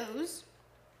 Potatoes?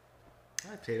 I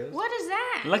like potatoes. What is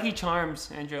that? Lucky Charms,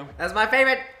 Andrew. That's my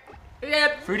favorite.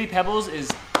 Yeah. Fruity Pebbles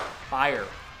is fire.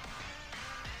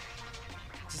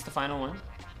 Is this the final one?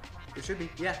 It should be.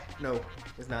 Yeah. No,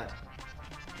 it's not.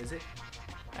 Is it?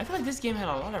 I feel like this game had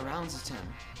a lot of rounds this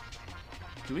time.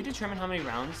 Do we determine how many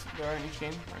rounds there are in each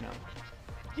game or no?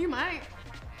 You might.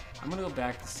 I'm gonna go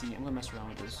back to see. I'm gonna mess around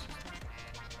with this.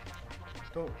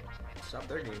 Don't stop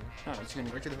their game. No, it's gonna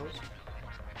Aren't you the host?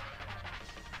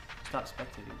 stop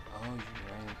spectating. Oh, you're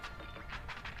right.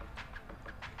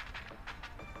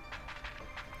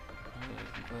 Alright,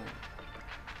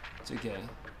 but it's okay.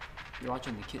 You're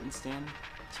watching the kitten stand?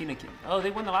 Tina Kitten. Oh,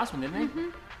 they won the last one, didn't they?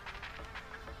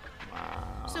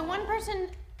 Wow. So one person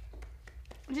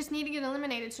just need to get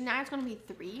eliminated, so now it's gonna be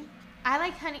 3. I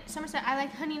like honey. Someone said I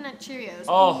like Honey Nut Cheerios.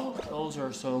 Oh, Ooh. those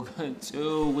are so good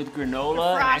too, with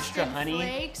granola and extra Frosted honey.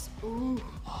 Flakes. Ooh.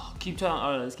 Oh, keep talking.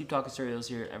 Oh, let's keep talking cereals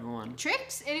here, everyone.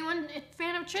 Tricks? Anyone a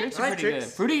fan of Tricks Tricks? are I like pretty Trix.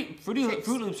 good. Fruit Trix.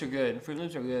 Loops are good. Fruit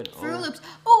Loops are good. Fruit Oh. Loops.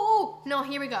 Oh, no,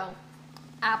 here we go.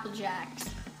 Apple Jacks.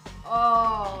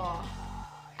 Oh,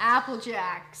 Apple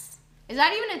Jacks. Is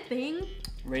that even a thing?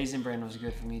 Raisin Bran was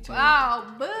good for me too. Oh,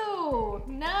 boo.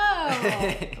 No.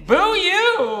 Boo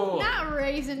you! Not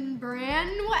Raisin Bran.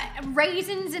 What?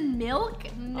 Raisins and milk?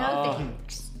 No Oh.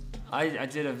 thanks. I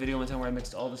did a video one time where I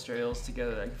mixed all the cereals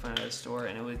together that I could find at a store,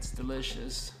 and it was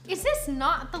delicious. Is this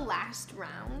not the last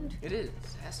round? It is.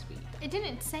 It has to be. It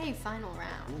didn't say final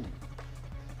round.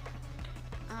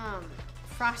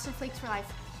 Frosted Flakes for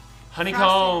life.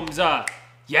 Honeycombs!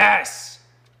 Yes!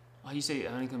 Oh, you say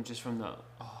honeycomb just from the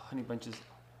honey bunches.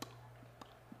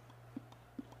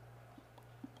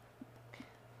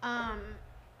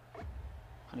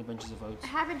 Honey bunches of oats. I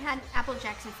haven't had Apple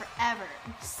Jacks in forever.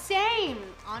 Same,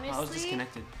 honestly. Oh, I was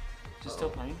disconnected. Is it still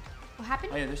playing? What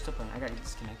happened? Oh yeah, they're still playing. I got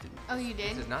disconnected. Oh, you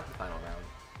did? This is not the final round.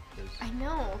 'cause I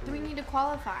know. 3 need to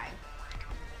qualify.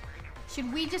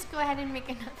 Should we just go ahead and make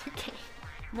another game?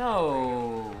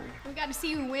 No. We gotta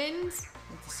see who wins.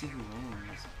 Let's see who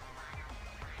wins.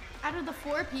 Out of the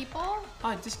 4 people? Oh,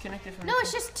 I disconnected from No,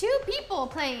 it's just 2 people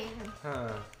playing.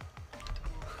 Huh.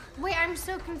 Wait, I'm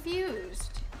so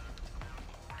confused.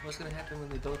 What's gonna happen when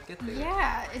they both get there?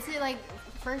 Yeah, is it like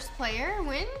first player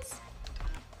wins?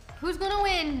 Who's gonna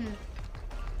win?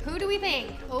 Who do we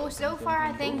think? Oh, so far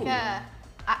I think,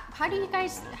 how do you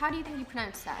think you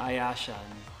pronounce that? Ayashan.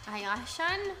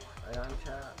 Ayashan?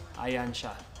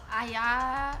 Ayansha.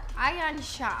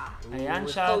 Ayansha.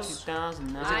 Ayansha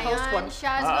 2009. Ayansha's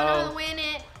gonna win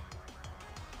it.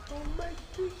 Oh my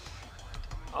gosh.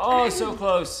 Oh, so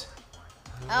close.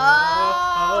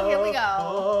 Oh, here we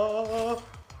go.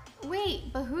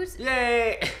 Wait, but who's...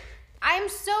 Yay! I'm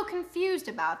so confused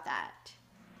about that.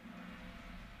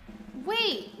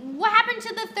 Wait, what happened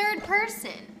to the 3rd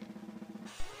person?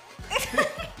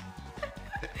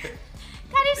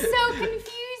 That is so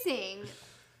confusing.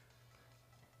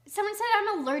 Someone said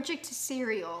I'm allergic to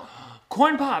cereal.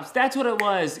 Corn Pops, that's what it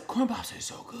was. Corn Pops are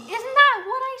so good. Isn't that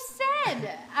what I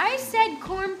said? I said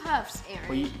corn puffs,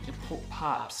 Aaron. Well,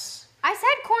 Pops. I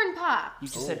said corn pop. You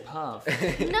just said puff.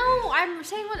 No, I'm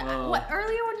saying what Whoa.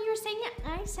 earlier when you were saying it,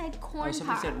 I said corn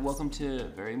Somebody pops. said, welcome to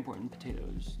very important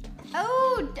potatoes.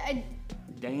 Oh,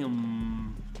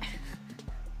 Damn.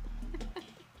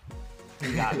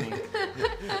 They got me.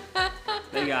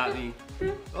 They got me.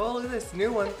 Oh, look at this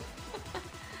new one.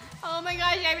 oh my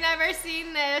gosh, I've never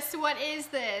seen this. What is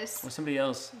this? Or somebody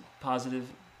else. Positive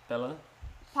Bella.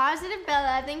 Positive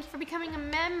Bella, thank you for becoming a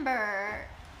member.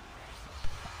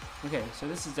 Okay, so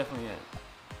this is definitely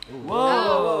it. Ooh.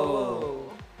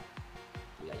 Whoa.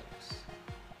 Yikes.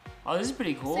 Oh, this is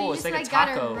pretty cool. So you it's just like a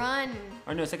gotta taco. run.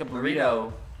 Or no, it's like a Burrito.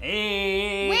 burrito.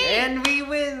 Hey. Wait. And we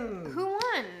win! Who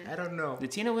won? I don't know.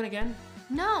 Did Tina win again?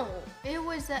 No, it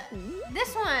was this Look at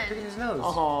one. his nose.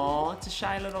 Oh, it's a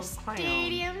shy little clown.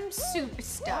 Stadium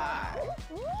Superstar.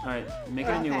 All right, make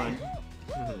it a new Okay. one.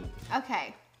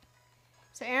 Okay.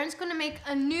 So Aaron's gonna make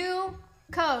a new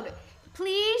code.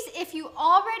 Please, if you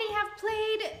already have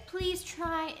played, please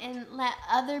try and let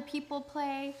other people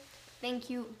play. Thank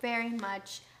you very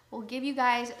much. We'll give you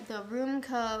guys the room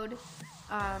code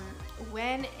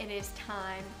when it is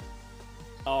time.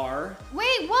 R.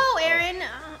 Wait, whoa, Aaron.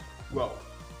 Whoa.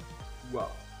 Whoa.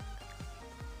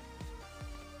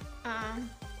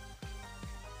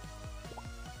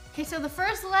 Okay, so the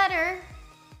first letter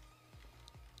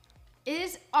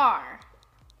is R.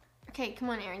 Okay, come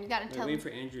on, Aaron. You gotta tell me. Wait for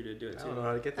Andrew to do it I too. don't know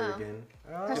how to get there Oh. again.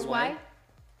 Press Oh. Y.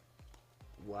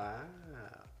 Wow.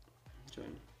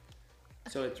 Join.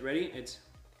 So it's ready. It's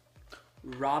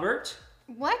Robert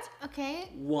What? Okay.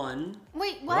 1.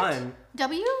 Wait, what? One.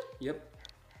 W? Yep.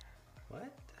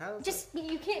 What? How? Just,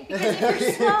 you can't, because if you're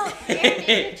slow, Aaron,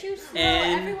 if you're too slow,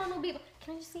 And- everyone will be able.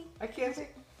 Can I just see? I can't see.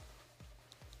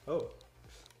 Oh.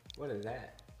 What is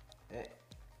that? Yeah.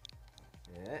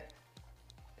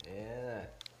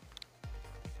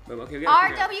 Wait, okay, we gotta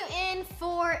figure it out.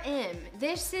 RWN4M.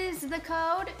 This is the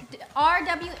code.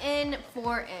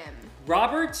 RWN4M.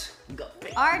 Robert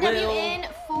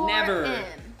RWN4M. never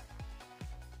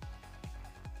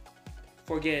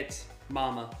forget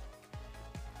Mama.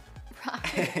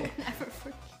 Robert will never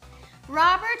forget.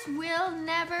 Robert will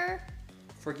never.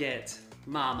 Forget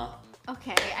Mama.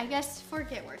 Okay, I guess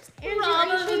forget works. Andrew, are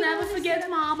you Robert sure will you never don't wanna forget sit up-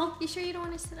 Mama. You sure you don't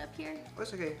want to sit up here? Oh,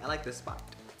 it's okay. I like this spot.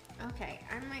 Okay,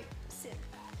 I might sit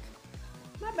back.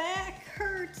 My back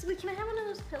hurts. Wait, can I have one of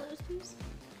those pillows, please?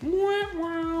 Wow,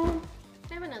 wow.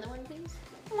 Can I have another one, please?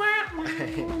 Wow, wow.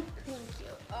 Thank you.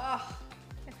 Oh,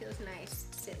 that feels nice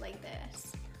to sit like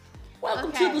this. Welcome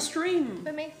Okay. to the stream.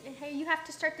 But hey, you have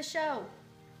to start the show.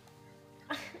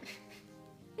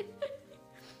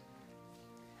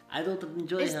 I don't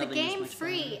enjoy Is the game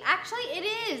free? Actually, it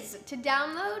is. To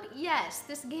download, yes,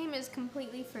 this game is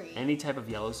completely free. Any type of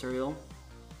yellow cereal?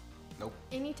 Nope.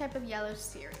 Any type of yellow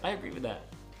cereal. I agree with that.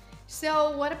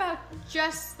 So what about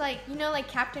just like, you know, like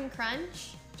Captain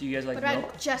Crunch? Do you guys like What about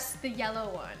milk? just the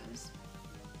yellow ones?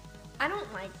 I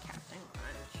don't like Captain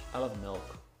Crunch. I love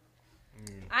milk.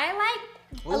 I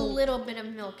like a Ooh. little bit of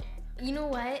milk. You know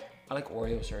what? I like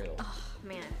Oreo cereal. Oh,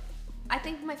 man. I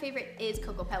think my favorite is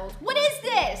Cocoa Pebbles. What is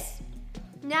this?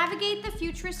 Navigate the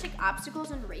futuristic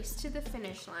obstacles and race to the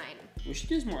finish line. We should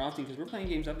do this more often because we're playing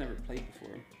games I've never played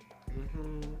before.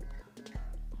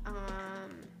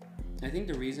 I think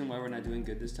the reason why we're not doing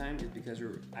good this time is because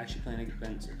we're actually playing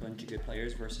against a bunch of good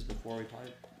players versus before we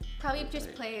Probably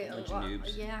just play a a bunch of lot.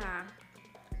 noobs. Yeah.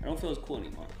 I don't feel as cool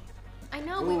anymore. I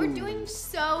know, we were Ooh. doing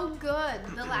so good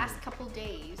the last couple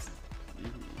days.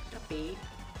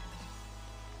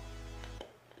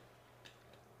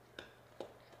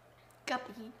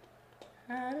 Guppy.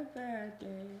 Had a bad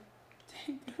day.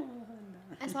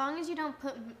 As long as you don't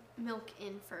put milk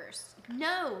in first.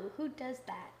 No, who does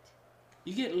that?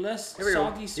 You get less Here we go.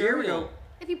 soggy Here we cereal. go.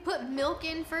 If you put milk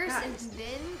in first and Guys.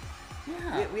 then...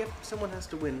 Yeah. We have someone has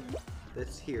to win.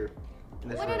 That's here. In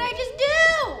this What room. did I just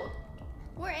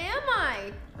do? Where am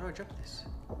I? How do I jump this?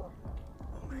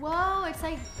 Whoa, it's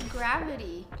like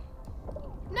gravity.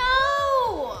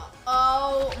 No!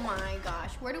 Oh my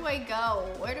gosh, where do I go?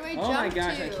 Where do I jump Oh to? my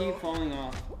gosh, I keep falling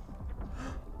off.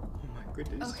 Oh my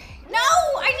goodness. Okay. No,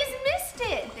 I just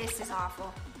missed it. This is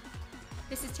awful.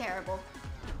 This is terrible.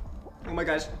 Oh my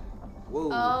gosh. Whoa.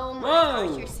 Oh my Whoa.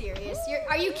 gosh, you're serious?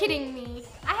 Are you kidding me?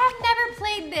 I have never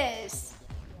played this.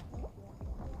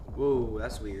 Whoa,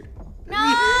 that's weird. No!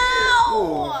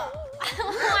 Whoa.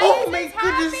 Why Oh is my this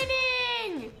goodness.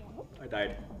 happening? I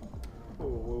died. Whoa,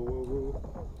 whoa, whoa,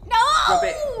 whoa. No! Jump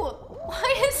it.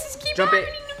 Why does this keep Jump it.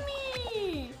 happening to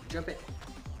me? Jump it.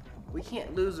 We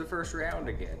can't lose the first round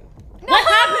again. No! What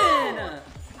happened?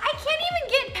 I can't even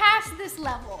get past this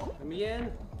level. Let me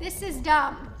in. This is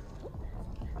dumb.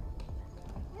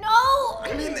 No! Oh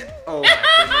my goodness.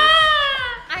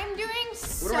 I'm doing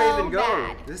so Where do I even go?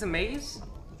 bad. Is this a maze?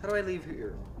 How do I leave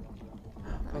here?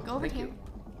 Let me go over thank here.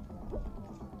 you.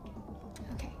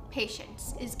 Okay,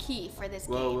 patience is key for this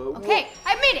Whoa, game. whoa, whoa. Okay,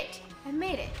 I made it. I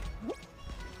made it.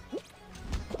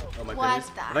 Oh my What goodness.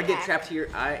 the If I get heck? trapped here,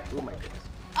 oh my goodness.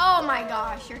 Oh my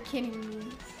gosh, you're kidding me.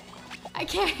 I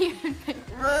can't even.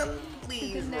 Run,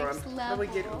 please the run. next How do I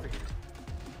get level. over here?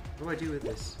 What do I do with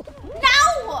this?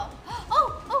 No!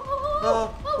 Oh!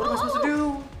 Oh, what am I supposed to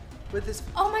do with this?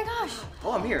 Oh my gosh!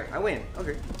 Oh, I'm here. I win.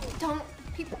 Okay. Don't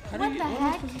people. How What do you, the what am I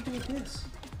heck? supposed to do with this?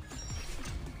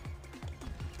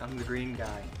 I'm the green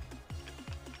guy.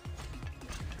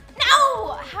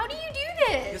 No! How do you do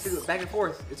You have to this? go back and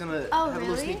forth. It's gonna Oh, have a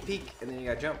little really? sneak peek, and then you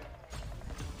gotta jump.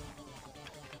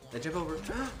 Then jump over.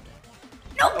 No!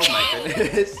 Oh my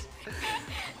goodness.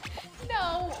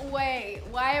 No way.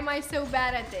 Why am I so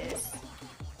bad at this?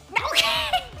 No!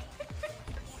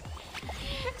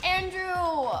 Andrew!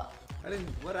 I didn't.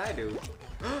 What did I do?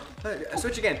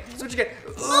 Switch again. Switch again.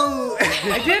 Ooh!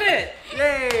 I did it!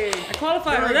 Yay! I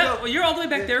qualified. There we That- go. well, you're all the way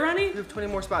back there, We Ronnie? have 20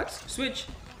 more spots. Switch.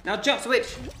 Now jump.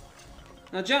 Switch.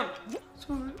 Now jump.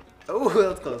 Oh, that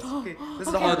was close. Okay, this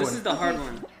is the Oh, hard this one. is the hard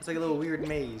one. It's like a little weird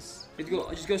maze. You have to go,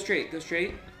 just go straight. Go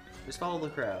straight. Just follow the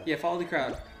crowd. Yeah, follow the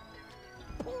crowd.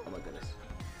 Oh my goodness.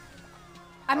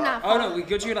 I'm not. Oh no, we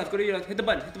go to your left. Go to your left. Hit the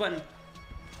button. Hit the button.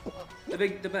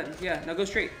 The button. Yeah. Now go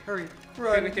straight. Hurry.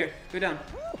 Right, right there. Go down.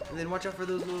 And then watch out for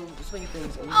those little swinging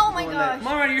things. Oh my Go on gosh. Come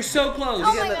on, Ronnie. You're so close.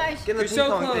 Oh Get my in the, gosh. Get in the You're ping so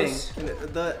pong close. thing. And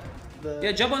the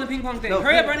Yeah, jump on the ping pong thing. No,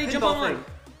 Hurry up, pin- Ronnie. Jump on pinball one. thing.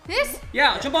 This?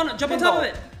 Yeah, jump on top of Pinball.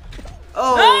 it.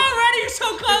 Oh! No, Ronnie, you're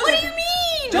so close. What do you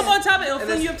mean? Jump on top of it. It'll And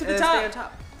fling then- you up to the and then stay on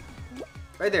top. top.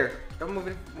 Right there. Don't move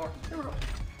it more. There we go.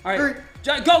 All Hurry. right.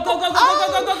 Go, go, go, go, go,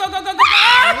 go, go, go, go, go, go.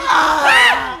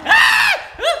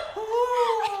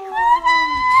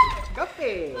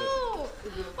 Guppy. Oh,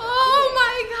 oh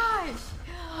my gosh.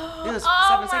 There's Oh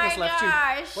 7 my seconds left too.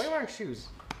 gosh. Why are you wearing shoes?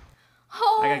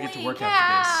 Holy I gotta get to work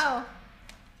after cow.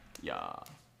 Yeah.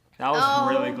 That was Oh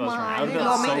really close, my Ronnie. I would have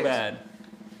gosh. done so Made it. bad.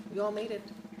 We all made it.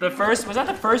 Was that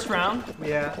the first round?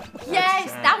 Yeah.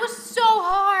 Yes, sad. that was so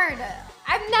hard.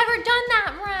 I've never done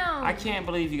that round. I can't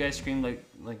believe you guys screamed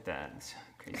like that. It's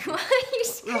crazy. Why are you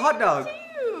There's a hot dog.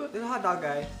 too? There's a hot dog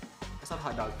guy. That's not a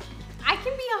hot dog. I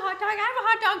can be a hot dog. I have a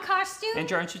hot dog costume.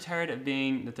 Andrew, aren't you tired of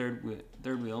being the third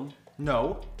wheel?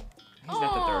 No. He's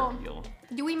not the Oh. third wheel.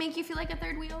 Do we make you feel like a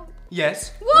third wheel?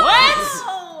 Yes.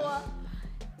 Whoa!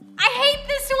 I hate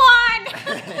this one.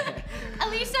 At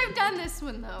least I've done this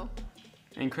one though.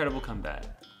 Incredible comeback.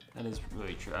 That is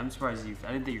really true. I'm surprised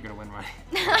I didn't think you were gonna win, Ronnie.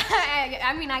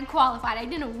 I mean, I qualified. I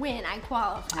didn't win. I Come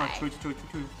on, qualified. twitch.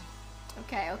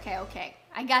 Okay.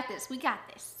 I got this. We got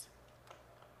this.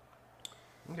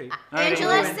 Okay. Alright,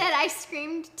 Angela anyway. said I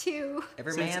screamed too.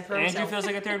 Every Since man for Andrew himself. feels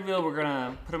like a third wheel, we're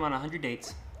gonna put him on 100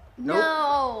 dates. Nope.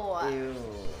 No. Ew.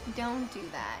 Don't do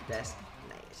that. That's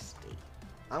nasty.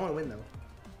 I want to win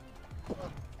though.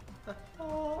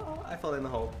 Oh, I fell in the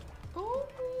hole. Ooh.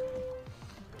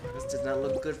 This does not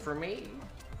look good for me.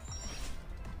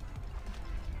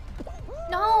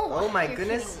 No. Oh my You're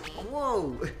goodness. kidding me.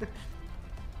 Whoa.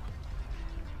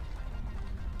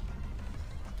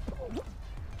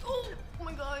 Oh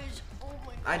my gosh. Oh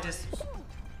my gosh. I just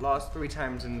lost 3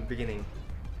 times in the beginning.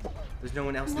 There's no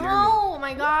one else near me. No. Oh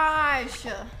my gosh.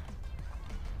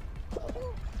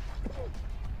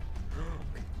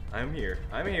 I'm here.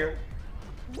 I'm here.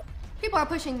 People are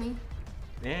pushing me.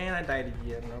 And I died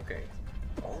again. Okay.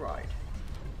 All right.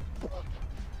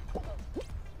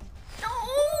 No.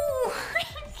 Are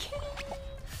you kidding me?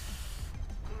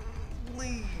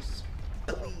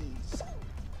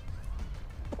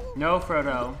 No,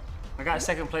 Frodo. I got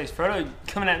second place. Frodo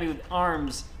coming at me with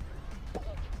arms.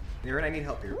 You're right, I need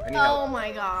help here. I need Oh help.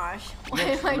 my gosh. Why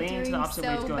Yes, am I lean to the doing opposite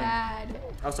way it's so going. bad?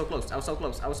 I was so close. I was so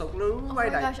close. I was so close. Oh I my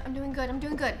died. gosh, I'm doing good. I'm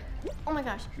doing good. Oh my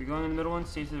gosh. You're going in the middle one,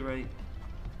 stay to the right.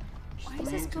 Just Why is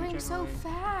lean this to going whichever so way.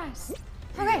 fast?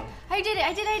 There you Okay, go. I did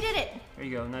it. There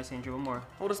you go. Nice, Andrew. One more.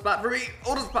 Hold a spot for me.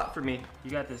 Hold a spot for me.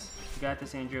 You got this. You got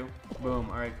this, Andrew. Boom.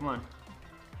 All right, come on.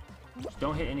 Just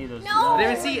don't hit any of those. No! I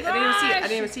didn't even see it. I didn't even see it. I gosh.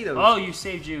 didn't even see those. Oh, you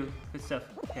saved you. Good stuff.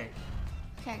 Okay.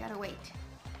 Okay, I gotta wait.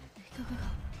 Go, go, go.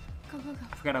 Go, go, go.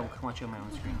 I forgot I can watch you on my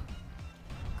own screen.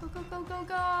 Go, go, go, go,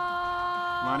 go. Come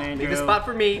on, Andrew. Leave a spot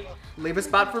for me. Leave a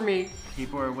spot for me.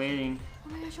 People are waiting. Oh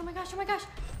my gosh, oh my gosh, oh my gosh.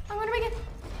 I'm gonna make it.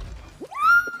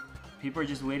 People are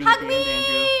just waiting Hug at the me! end,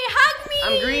 Andrew. Hug me!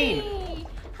 I'm green.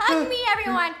 Hug me,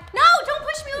 everyone. No, don't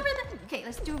push me over the... Okay,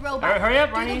 let's do robot. All right, hurry up,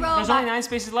 Do the Roni. robot. There's only 9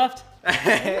 spaces left.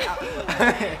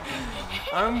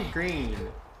 I'm green.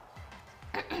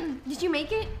 Did you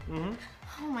make it? Mm-hmm.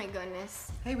 Oh my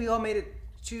goodness. Hey, we all made it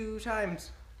 2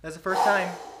 times. That's the first time.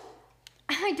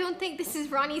 I don't think this is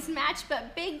Ronnie's match,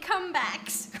 but big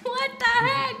comebacks. What the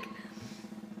heck?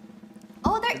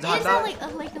 Oh, there Is it hot is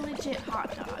dog? like a legit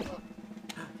hot dog.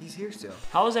 He's here still.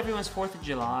 How was everyone's 4th of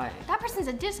July? That person's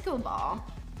a disco ball.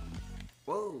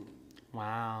 Whoa.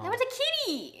 Wow. That was a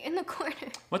kitty in the corner.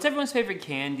 What's everyone's favorite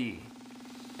candy?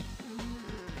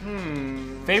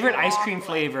 Favorite ice cream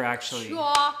flavor, actually.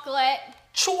 Chocolate.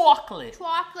 Chocolate.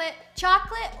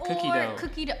 Chocolate or Cookie dough.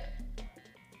 cookie dough.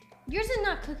 Yours is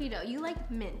not cookie dough. You like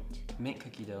mint. Mint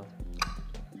cookie dough.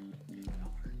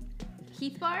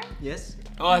 Heath bar? Yes.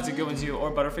 Oh, that's a good one too.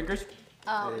 Or Butterfingers.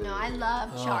 Oh no, I love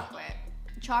Oh. chocolate.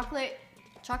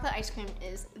 Chocolate ice cream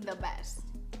is the best.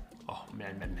 Oh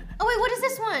man. Oh wait, what is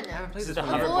this one? I haven't played This is this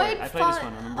the one yet. hoverboard. Avoid I played this fun-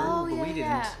 one, remember? Oh But yeah, we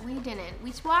yeah. didn't. We didn't.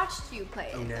 We watched you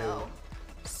play Oh, it no. though.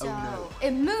 So no.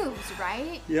 it moves,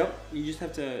 right? Yep. You just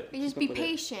have to. You just be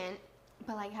patient,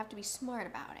 but like you have to be smart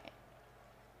about it.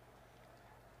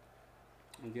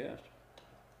 I guess.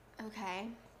 Okay.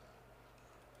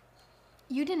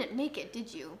 You didn't make it,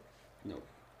 did you? No.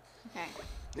 Okay.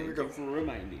 Here we go. for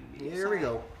reminding me. Here we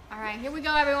go. All right, here we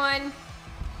go, everyone.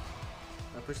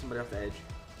 I push somebody off the edge.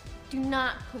 Do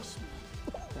not push me.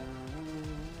 Oh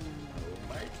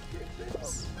my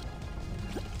goodness.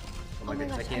 Oh my my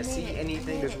goodness, I gosh, can't I made see it. I anything.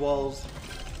 made There's it. walls.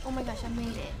 Oh my gosh, I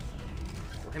made it.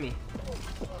 Oh, hit me.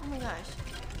 Oh my gosh.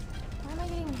 Why am I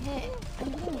getting hit?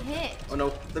 I'm getting hit. Oh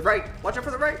no, the right. Watch out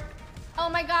for the right. Oh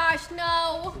my gosh,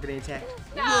 no. We're getting attacked.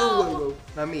 No. Whoa, whoa, whoa.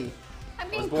 Not me. I'm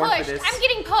was being born for pushed. this. I'm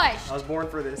getting pushed. I was born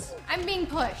for this. I'm being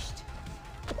pushed.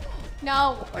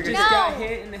 No. I No. just got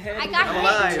hit in the head. I got I'm hit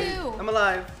alive. too. I'm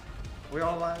alive. Are we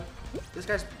all alive? This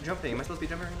guy's jumping. Am I supposed to be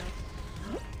jumping right now?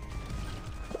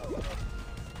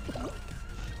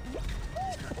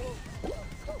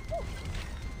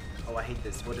 Oh, I hate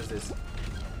this. What is this?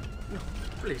 No,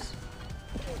 please.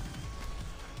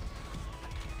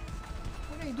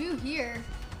 What do I do here?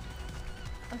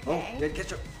 Oh, Okay. yeah,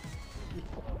 catch up.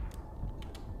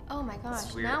 Oh my This gosh.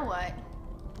 is weird. Now what?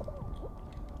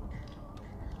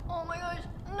 Oh my gosh.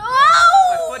 No!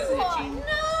 My foot is itchy. No!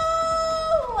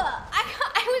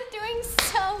 I was doing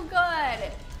so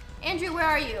good. Andrew, where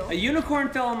are you? A unicorn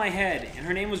fell on my head, and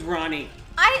her name was Roni.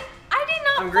 I did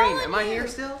not I'm green. follow Am I you. here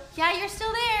still? Yeah, you're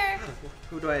still there.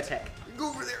 Who do I attack? Go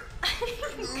over there.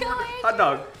 Go, Andrew. Hot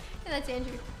dog. Yeah, that's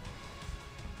Andrew.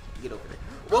 Get over there.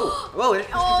 Whoa, whoa. It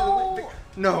just Oh. gets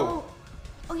to the no. Oh.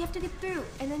 Oh, you have to get through,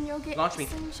 and then you'll get Launch me. a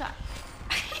slingshot.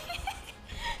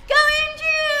 Go,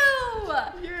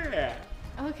 Andrew! Yeah.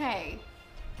 Okay.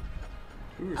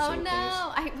 We were Oh so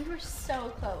no, close. we were so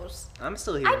close. I'm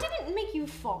still here. I didn't make you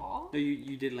fall. No,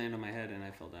 you did land on my head, and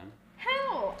I fell down.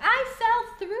 How? I fell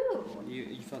through.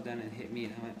 You fell down and hit me,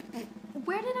 and I went.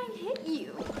 Where did I hit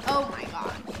you? Oh my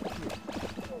gosh.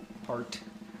 Heart.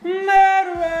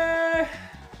 Murderer!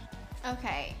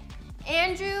 Okay,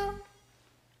 Andrew,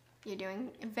 you're doing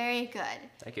very good.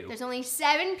 Thank you. There's only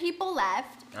 7 people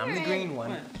left. I'm the Alright. green one.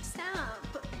 What? Stop.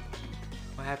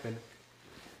 What happened?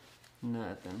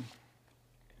 Nothing.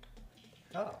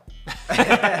 Oh.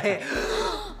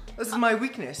 This is my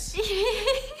weakness.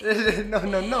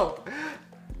 No.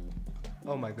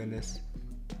 Oh my goodness.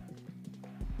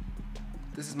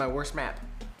 This is my worst map.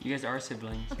 You guys are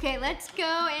siblings. Okay, let's go,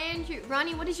 Andrew.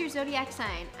 Ronnie, what is your zodiac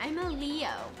sign? I'm a Leo.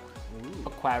 Ooh.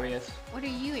 Aquarius. What are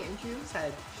you, Andrew?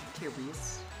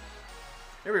 Sagittarius.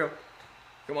 Here we go.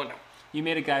 Come on now. You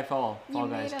made a guy fall. You Fall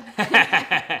made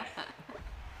guys.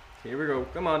 Here we go.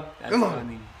 Come on. That's Come on.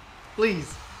 funny.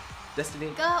 Please.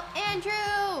 Destiny. Go,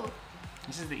 Andrew!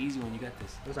 This is the easy one. You got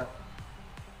this. What's up?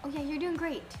 Oh yeah, you're doing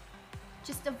great.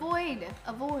 Just avoid.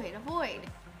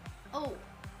 Oh.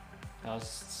 That was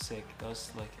sick. That was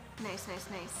slick. Nice, nice,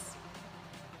 nice.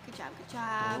 Good job, good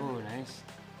job. Oh, nice.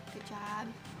 Good job.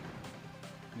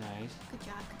 Nice. Good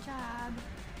job, good job.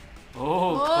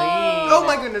 Oh, Whoa. clean. Oh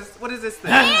my goodness, what is this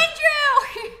thing?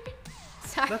 Andrew!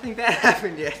 Sorry. Nothing bad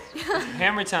happened yet.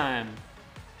 Hammer time.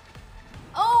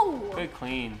 Oh! Good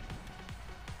clean.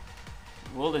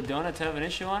 Will the donuts have an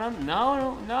issue on them?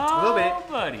 No, no, A little bit.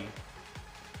 buddy.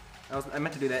 I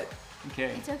meant to do that.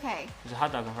 Okay. It's okay. There's a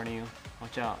hot dog in front of you.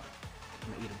 Watch out.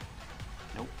 I'm gonna eat him.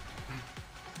 Nope.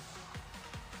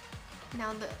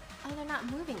 Now they're not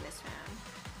moving this round.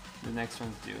 The next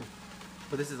one's due.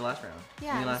 But this is the last round.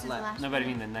 Yeah, I mean, this last is lap. the last No, but I round.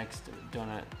 mean the next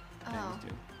donut thing Oh. is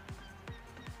due.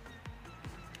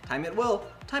 Time it well.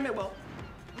 Time it well.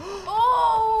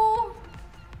 Oh!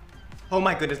 Oh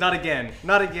my goodness, not again.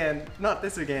 Not again. Not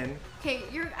this again. Okay,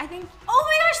 I think, oh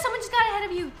my gosh, someone just got ahead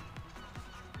of you.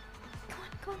 Come on,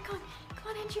 come on, come on. Come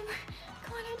on, Andrew.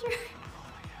 Come on, Andrew.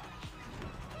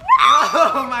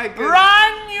 Oh my goodness.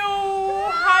 Run, you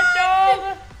hot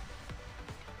dog!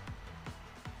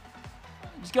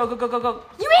 Just go, go, go, go, go.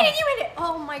 You made it, you made it.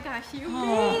 Oh my gosh, you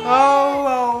made it. Oh,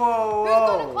 whoa, whoa, Who's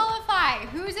whoa. gonna qualify?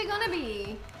 Who's it gonna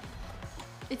be?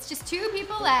 It's just 2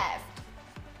 people left.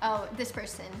 Oh, this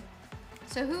person.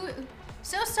 So who?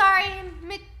 So sorry,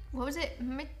 what was it?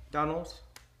 Donald's.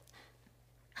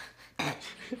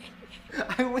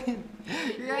 I win.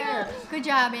 Yeah. Good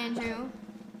job, Andrew.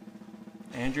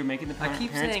 Andrew making the I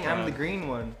keep parents saying proud. I'm the green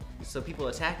one, so people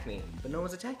attack me, but no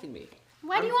one's attacking me.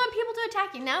 Why do you want people to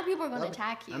attack you? Now people are gonna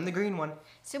attack you. I'm the green one.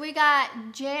 So we got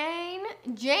Jane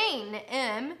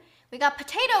M. We got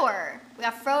Potatoer. We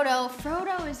got Frodo.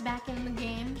 Frodo is back in the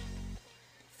game.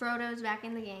 Frodo's back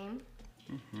in the game.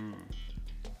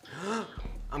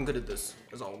 I'm good at this.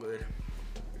 It's all good.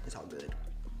 It's all good.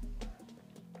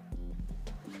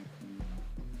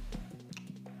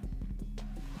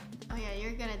 Oh yeah,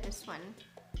 you're good at this one.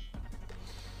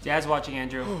 Dad's watching,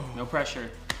 Andrew. No pressure.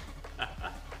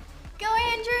 Go,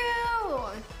 Andrew!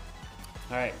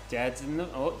 All right, Dad's in the.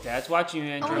 Oh, Dad's watching you,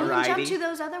 Andrew. Oh, you can jump Alrighty. to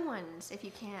those other ones if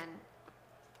you can.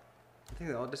 I think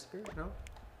they all disappeared, no?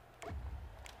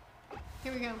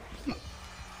 Here we go.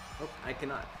 Oh, I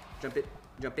cannot. Jump it,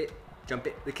 jump it, jump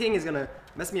it. The king is gonna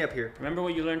mess me up here. Remember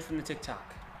what you learned from the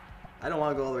TikTok. I don't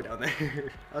want to go all the way down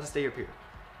there. I'll just stay up here.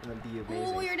 And it'll be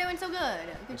amazing. Oh, you're doing so good.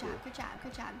 Good job, good job,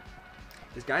 good job.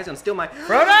 This guy's gonna steal my...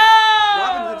 Frodo!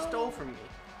 Robin Hood stole from me.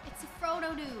 It's a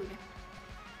Frodo dude.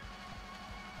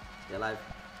 Stay alive.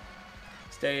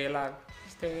 Stay alive.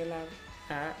 Stay alive.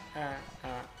 Ah, ah,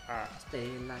 ah, ah. Stay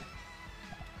alive.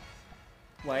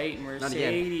 White Not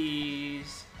again.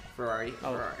 Mercedes. Ferrari.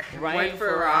 Oh, Ferrari. white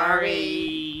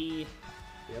Ferrari.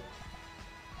 Yep.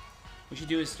 What you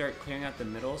do is start clearing out the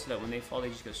middle so that when they fall, they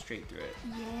just go straight through it.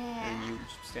 Yeah. And you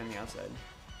just stand on the outside.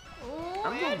 Oh,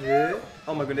 I'm doing Andrew. good.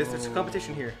 Oh my goodness, there's a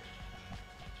competition here.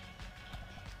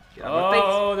 Get out of my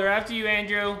Oh, they're after you,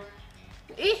 Andrew.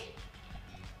 face.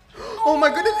 Oh my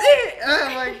goodness. Oh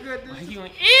my Why are goodness. you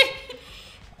going,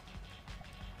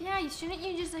 Yeah, shouldn't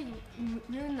you just like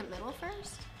ruin the middle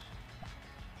first?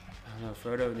 I don't know,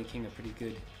 Frodo and the King are pretty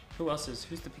good. Who's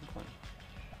the pink one?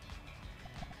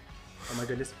 Oh my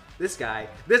goodness. This guy.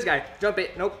 Jump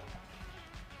it. Nope.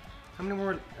 How many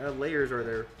more layers are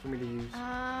there for me to use?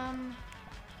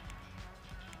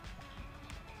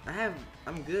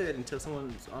 I'm good until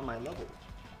someone's on my level.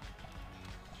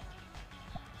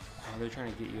 Oh, they're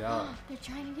trying to get you out. They're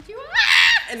trying to get you.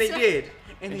 And they did.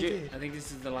 And they Andrew, did. I think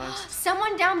this is the last.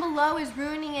 Someone down below is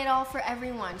ruining it all for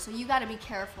everyone, so you gotta be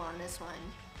careful on this one.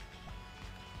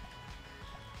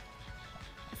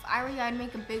 If I were you, I'd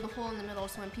make a big hole in the middle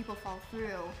so when people fall through.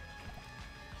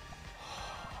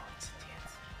 It's a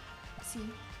dance. See,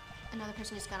 another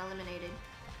person just got eliminated.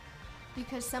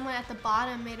 Because someone at the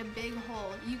bottom made a big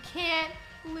hole. You can't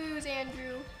lose,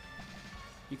 Andrew.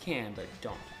 You can, but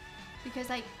don't. Because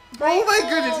like, Oh my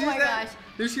goodness. oh Use my that. gosh.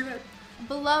 Did you see that?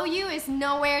 Below you is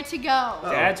nowhere to go.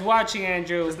 Uh-oh. Dad's watching,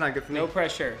 Andrew. That's not good for me. No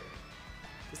pressure.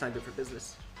 It's not good for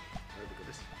business. Oh my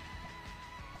goodness.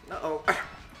 Uh-oh.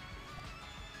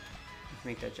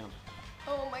 Make that jump.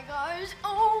 Oh my gosh.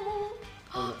 Oh.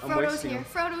 I'm Frodo's wasting here. him.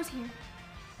 Frodo's here.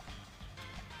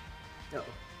 Uh-oh.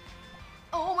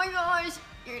 Oh my gosh.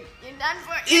 You're done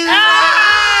for.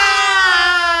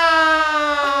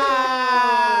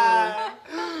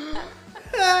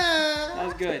 That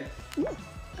was good.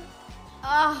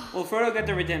 Oh, Well, Frodo got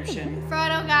the redemption.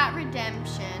 Frodo got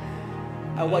redemption.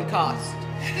 At what cost?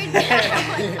 Good job.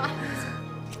 Oh my gosh.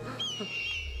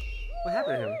 What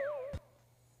happened to him?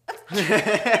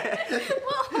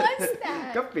 What was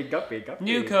that? Guppy.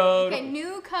 New code. Okay,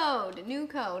 new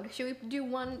code. Should we do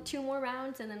 2 more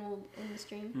rounds and then we'll end the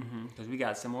stream? Because we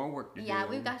got some more work to do. Yeah,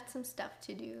 we've got some stuff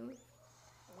to do.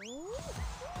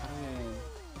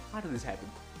 How did this happen?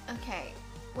 Okay,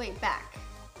 wait, back.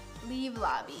 Leave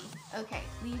lobby. Okay,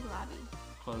 leave lobby.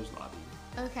 Close lobby.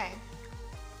 Okay.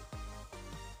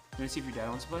 You want to see if your dad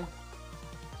wants to play?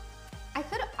 I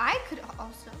could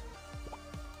also.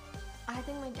 I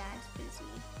think my dad's busy.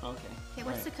 Okay. Okay,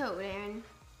 what's the code, Aaron?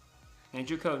 And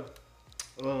your code.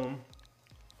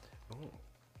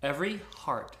 Every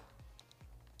heart.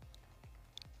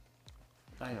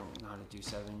 I don't know how to do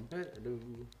 7.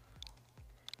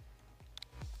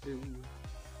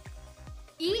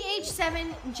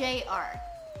 EH7JR.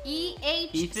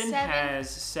 EH7. Ethan has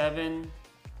 7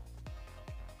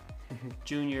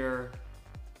 junior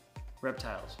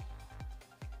reptiles.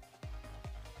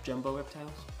 Jumbo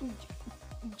reptiles?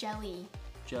 Jelly.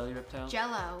 Jelly reptiles?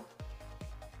 Jello.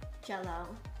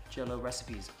 Jello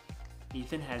recipes.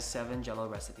 Ethan has 7 Jello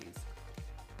recipes.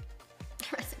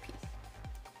 Recipes.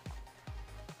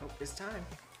 Oh, it's time.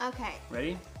 Okay.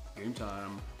 Ready? Game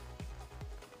time.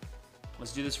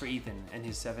 Let's do this for Ethan and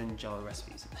his 7 Jello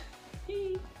recipes.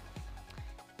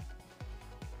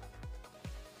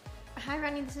 Hi,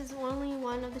 Roni. This is only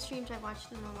one of the streams I've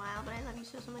watched in a while, but I love you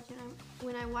so much. And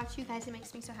when I watch you guys, it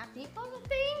makes me so happy. Oh,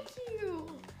 thank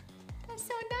you. That's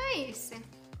so nice.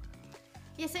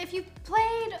 Yes, if you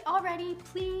played already,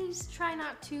 please try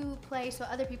not to play so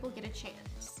other people get a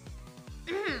chance.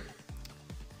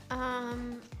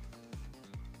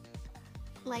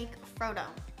 Like Frodo.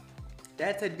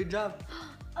 Dad said good job.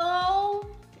 Oh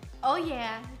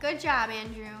yeah. Good job,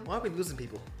 Andrew. Why are we losing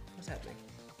people? What's happening?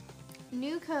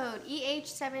 New code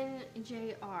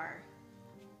EH7JR.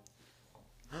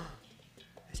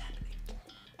 What's happening?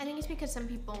 I think it's because some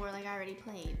people were like, I already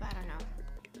played, but I don't know.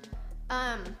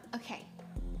 Okay.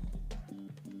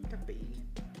 Guppy.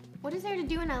 What is there to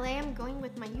do in LA? I'm going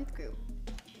with my youth group.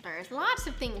 There's lots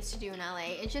of things to do in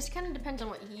LA. It just kind of depends on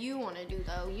what you want to do,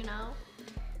 though, you know?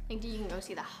 Like, you can go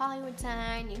see the Hollywood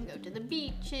sign, you can go to the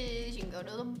beaches, you can go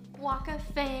to the Walk of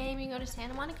Fame, you can go to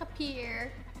Santa Monica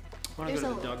Pier. I want to go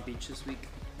to the dog beach this week.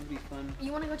 It'd be fun.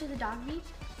 You want to go to the dog beach?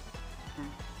 Hmm.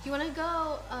 Do you want to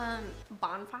go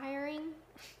bonfiring?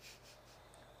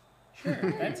 Sure,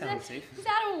 that sounds safe. Is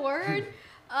that a word?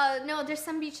 No, there's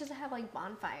some beaches that have like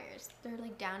bonfires. They're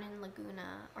like down in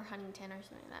Laguna or Huntington or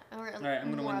something like that. Or All right, I'm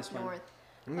gonna win this one. north.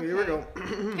 Here we go.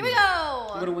 Here we go.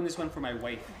 I'm gonna win this one for my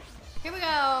wife. Here we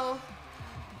go.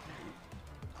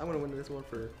 I'm gonna win this one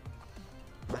for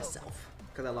myself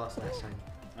because I lost last time.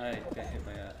 I got hit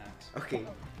by an axe. Okay.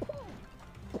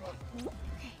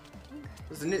 Okay.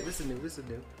 This is new. This is new. This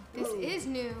is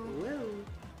new. Whoa.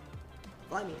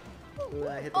 Fly me. Ooh,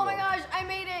 I hit the Oh my wall. gosh, I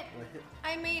made it.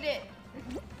 I made it.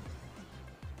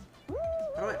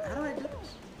 How do I do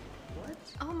this? What?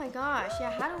 Oh my gosh,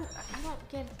 yeah, I don't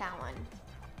get that one.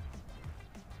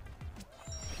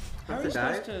 Do I have to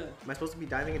dive? Am I supposed to be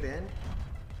diving at the end?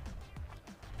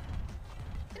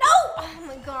 No! Oh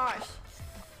my gosh.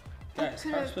 Guys,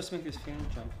 how are we supposed to make this fan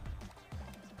jump?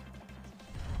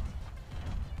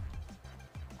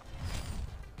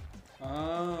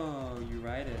 Oh, you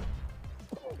ride it.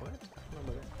 What? I don't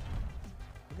know about that.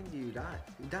 I think you dive.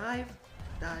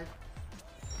 Dive.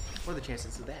 What are the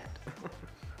chances of that?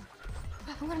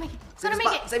 I'm gonna make it.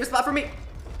 Save a spot for me.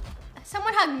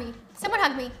 Someone hug me. Someone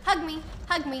hug me. Hug me.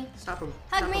 Hug me. Stop him.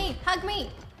 Hug me. Hug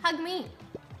me. Hug me.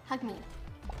 Hug me.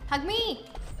 Hug me.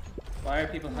 Why are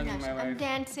people Oh my hugging gosh, my I'm wife?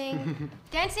 dancing.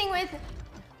 Dancing with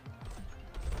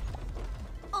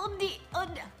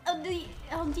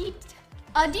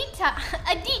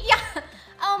Aditya.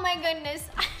 Oh my goodness.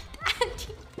 I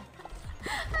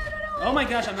don't know. Oh my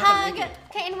gosh, I'm not gonna Hug. make it.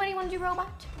 Okay, anybody want to do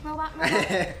robot? Robot. What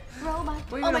are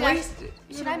Oh you my gonna gosh. waste it?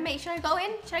 Should I go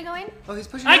in? Should I go in? Oh, he's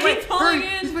pushing I you away. keep falling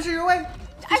Hurry. in. He's pushing you away.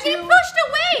 I'm getting pushed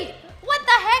away. What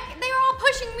the heck? They were all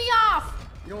pushing me off.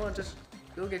 You don't want to just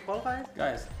go get qualified?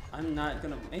 Guys, I'm not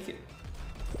gonna make it.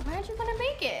 Why aren't you gonna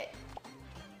make it?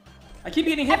 I keep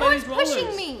getting hit by Everyone's these rollers.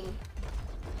 pushing me.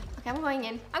 Okay, I'm going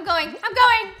in. I'm going.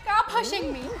 They're all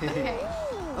pushing me. Okay.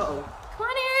 Uh-oh. Come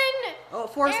on, Aaron. Oh,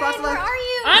 4 Aaron, spots where left. are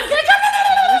you? I'm gonna come.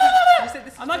 You said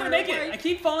this is I'm not gonna far make away. it. I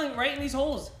keep falling right in these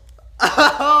holes.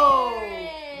 Oh!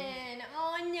 Aaron.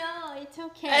 Oh no, it's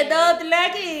okay. I don't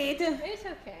like it. It's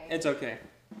okay. It's okay.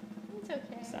 It's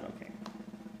okay. It's not okay.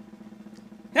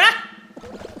 Ah!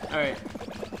 All right.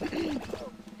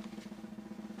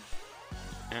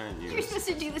 And You're supposed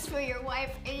to do this for your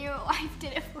wife, and your wife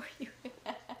did it for you.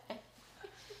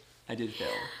 I did fail.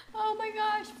 Oh my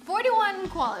gosh. 41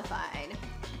 qualified.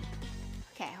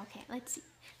 Okay, let's see.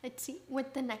 Let's see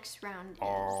what the next round is.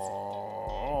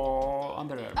 Oh,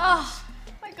 under there. Oh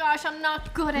my gosh, I'm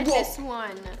not good at this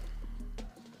one.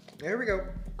 There we go.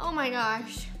 Oh my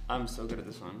gosh. I'm so good at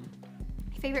this one.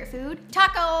 Favorite food?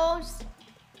 Tacos.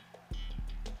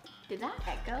 Did that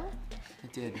echo?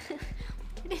 It did.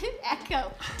 It didn't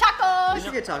echo. Tacos. We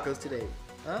should get tacos today.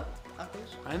 Huh?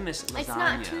 Tacos? I miss lasagna. It's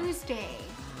not Tuesday.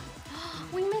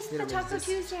 We missed You the don't miss Taco this.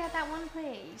 Tuesday at that one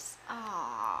place.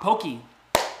 Aww. Pokey.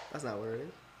 That's not where it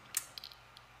is.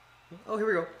 Oh, here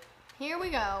we go. Here we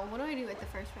go. What do I do with the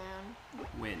first round?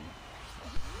 Win.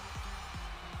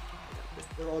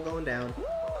 They're all going down.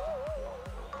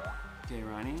 Okay,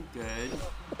 Ronnie. Good.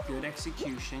 Good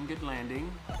execution. Good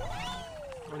landing. I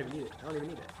don't even need it. I don't even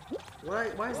need it. Why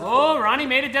is that? Oh, Ronnie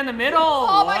made it down the middle.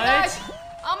 Oh what? my gosh!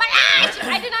 Oh my gosh!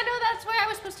 I did not know that's where I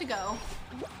was supposed to go.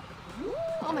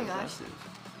 Oh my gosh. Impressive.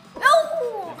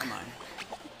 No! Never mind.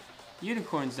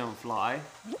 Unicorns don't fly.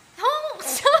 Oh,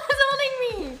 someone's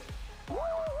holding me!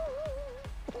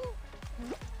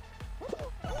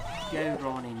 Go,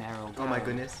 Ronnie, Merrell. Oh my go.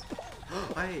 goodness.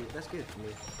 Hey, that's good for me,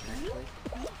 actually.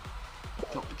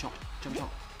 Jump, jump, jump,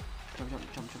 jump. Jump, jump,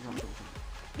 jump, jump, jump, jump,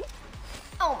 jump.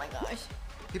 Oh my gosh.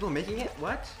 People are making it?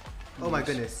 What? Oh my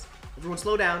goodness. Everyone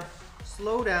slow down.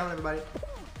 Slow down, everybody.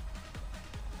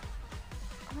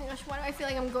 Oh my gosh, why do I feel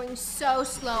like I'm going so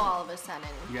slow all of a sudden?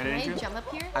 You got it, Can I Andrew? jump up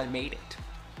here? I made it.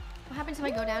 What happens if I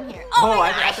go down here? Oh, my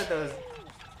I gosh! thought that was...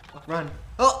 Run.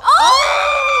 Oh! Oh!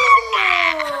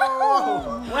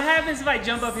 What happens if I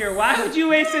jump up here? Why would you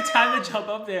waste the time to jump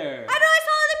up there? I know, I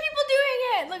saw other people doing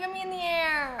it! Look at me in the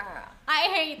air! I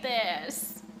hate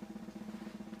this.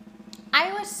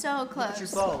 I was so close. What you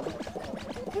saw?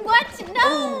 What? No!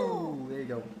 Oh, there you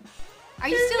go. Are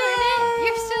you still in it?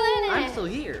 You're still in it. I'm still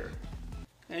here.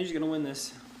 Andrew's gonna win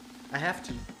this. I have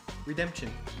to. Redemption.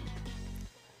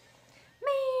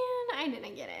 Man, I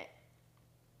didn't get it.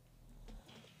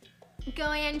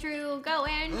 Go, Andrew. Go,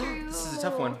 Andrew. This is a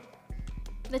tough one.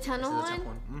 The tunnel This is a tough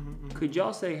one? one. Could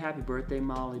y'all say happy birthday,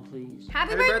 Molly, please?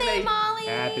 Happy, Happy birthday, birthday. Molly.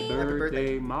 Happy birthday,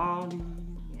 birthday. Molly.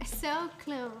 So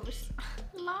close.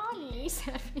 Lonnie.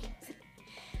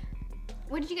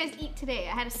 What did you guys eat today?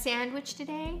 I had a sandwich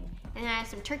today, and I had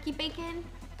some turkey bacon,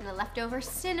 and a leftover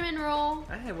cinnamon roll.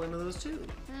 I had one of those too.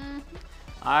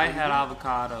 I had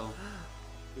avocado.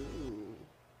 Ooh.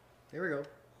 Here we go.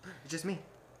 It's just me.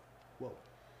 Whoa.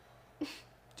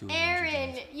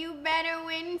 Aaron, you better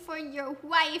win for your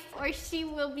wife, or she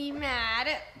will be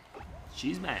mad.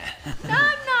 She's mad. No,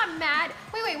 I'm not mad.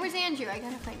 Wait, where's Andrew? I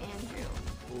gotta find Andrew.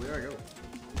 Oh, there I go.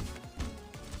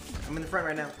 I'm in the front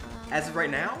right now. As of right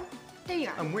now, There you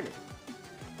are. I'm winning.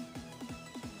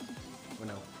 Oh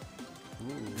no.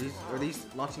 Are these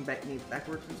launching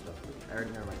backwards and stuff? I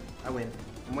already never mind. I win.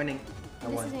 I'm winning. I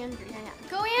This won. is Andrew. Yeah.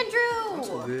 Go, Andrew! I'm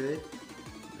so good.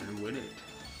 I win it.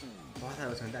 Oh, I thought I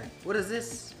was gonna die. What is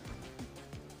this?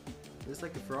 Is this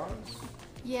like the frogs?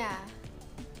 Yeah.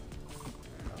 Oh,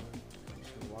 I'm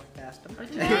just gonna walk past them.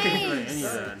 Nice.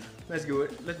 Let's do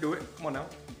it. Let's do it. Come on now.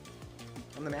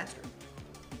 I'm the master.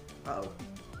 Uh oh.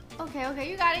 Okay,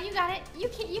 you got it. You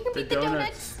can beat the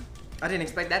donuts. I didn't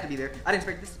expect that to be there. I didn't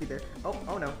expect this to be there.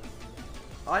 Oh no.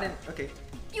 Oh, I didn't. Okay.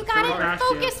 You got it. Fast,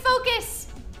 yeah. Focus.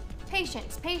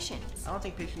 Patience. I don't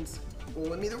think patience will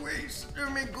let me the ways. Oh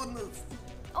my goodness.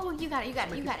 Oh, you got it.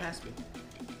 Somebody past me.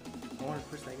 I want to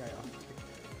push that guy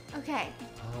off. Okay.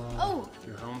 Oh.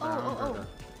 You're homebound.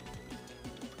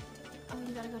 Oh,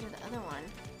 you gotta go to the other one.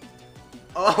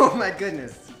 Oh my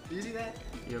goodness. Do you see that?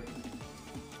 Yep.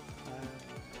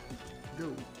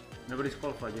 Go. Nobody's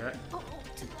qualified yet. Oh,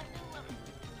 to the left.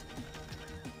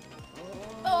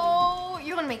 Oh,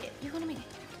 you're gonna make it.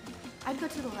 I'd go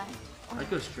to the left. I'd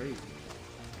go straight.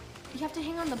 You have to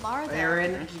hang on the bar though.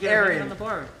 Aaron. Why don't you get a hang on Aaron. the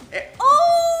bar?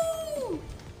 Oh!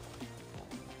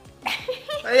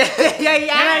 yeah. Can I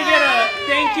get a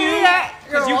thank you? Yeah,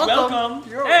 Because you're you're welcome. welcome.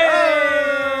 You're-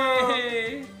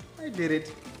 Hey! I did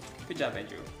it. Good job,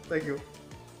 Andrew. Thank you.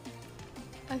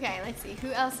 Okay, let's see.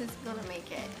 Who else is gonna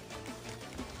make it?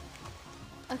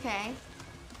 Okay.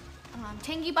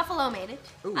 Tangy Buffalo made it.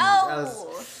 Ooh,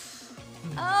 Oh!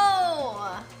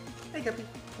 Oh! Hey, Guppy.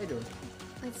 How you doing?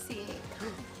 Let's see.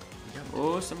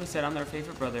 Oh, somebody said I'm their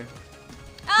favorite brother.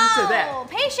 Oh! said that?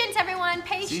 Patience, everyone.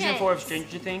 Patience. Season 4 of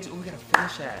Stranger Things. Oh, we gotta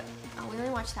finish that. Oh, we only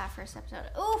watched that first episode.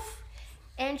 Oof.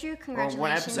 Andrew, We're congratulations.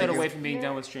 one episode Thank you. away from being You're-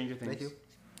 done with Stranger Things. Thank you.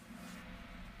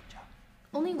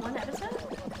 Only one episode?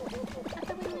 I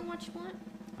thought we only watched one.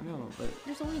 I know, but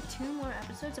There's only 2 more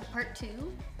episodes of part 2.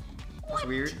 That's What?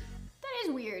 weird. That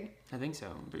is weird. I think so.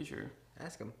 I'm pretty sure.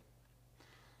 Ask him.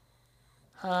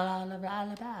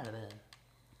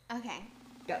 Okay.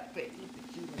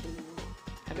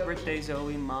 Happy birthday,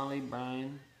 Zoe, Molly,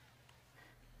 Brian.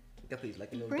 Yeah, please,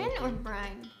 like a little Bryn or donkey.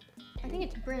 Brine? I think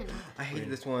it's Bryn. I hate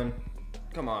this one.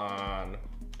 Come on.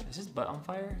 Is his butt on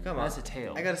fire? Come No, on. that's a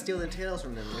tail. I gotta steal the tails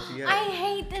from them. If you I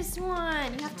hate this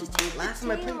one. You have to take Last the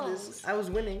time I played tails. this, I was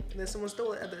winning, and then someone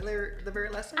stole it at the very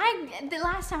last time. The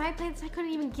last time I played this, I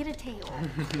couldn't even get a tail.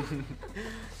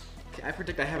 Okay, I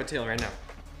predict I have a tail right now.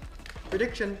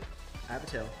 Prediction. I have a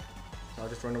tail. So I'll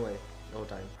just run away the whole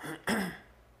time.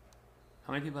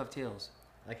 How many people have tails?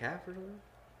 Like half or something?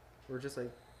 Or just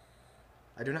like...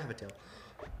 I do not have a tail.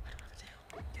 I don't have a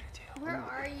tail. Get a tail. Where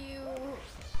are you?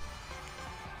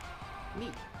 Me.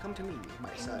 Come to me, my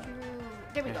son. Andrew.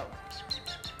 There we Yeah. go.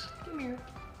 Come here.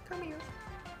 Come here.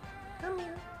 Come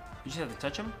here. You just have to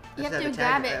touch him? You Just have to a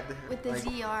grab tag, it I have to- with the like-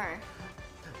 ZR.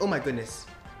 Oh my goodness.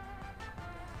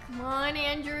 Come on,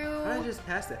 Andrew. How did I just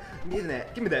pass that? Give me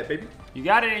that. Give me that, baby. You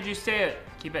got it, Andrew. Stay it.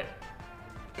 Keep it.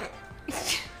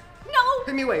 No!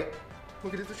 Hit me away.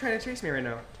 Look at this. They're trying to chase me right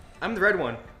now. I'm the red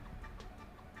one.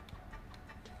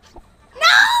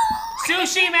 No!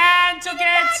 Sushi man took it.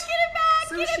 Get it back!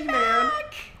 Get Sushi it man.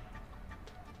 back!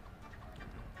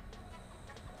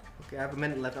 Okay, I have a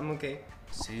minute left. I'm okay.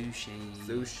 Sushi.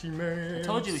 Sushi man. I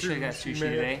told you we should have got sushi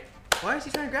today. Why is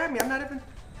he trying to grab me? I'm not even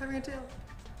having a tail.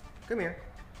 Come here.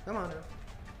 Come on now.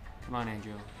 Come on,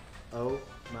 Andrew. Oh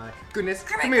my goodness.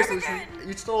 Come Come here, here, come Sushi.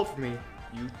 You stole it from me.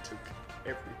 You took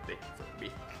everything from me.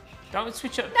 Don't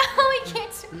switch up. No, we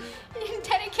can't. You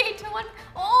dedicate to one.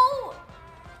 Oh!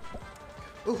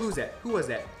 Oh, who's that? Who was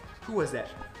that? Who was that?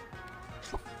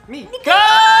 Me.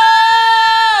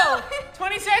 Go!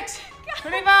 26.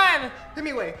 25. Hit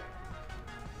me away.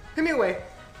 Hit me away.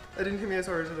 I didn't hit me as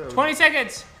hard as those. 20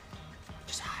 seconds.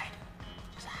 Just hide.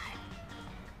 Just hide.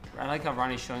 I like how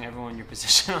Ronnie's showing everyone your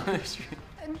position on the screen.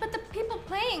 But the people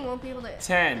playing won't be able to.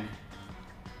 10,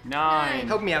 9,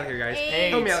 Help me out here, guys. Eight.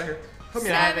 Help me out here. Help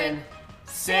me out. 7,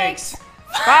 6,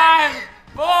 5,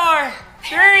 4,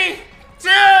 3, 2,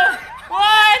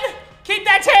 1. Keep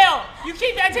that tail. You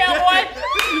keep that tail, boy.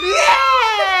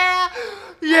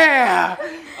 Yeah! Yeah!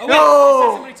 Oh, wait,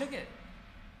 No! somebody took it.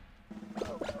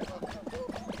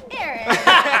 Aaron.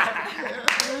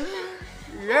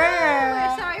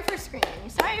 Yeah! Sorry for screaming.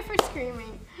 Sorry for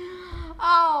screaming.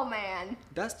 Oh man.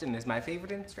 Dustin is my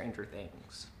favorite in Stranger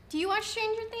Things. Do you watch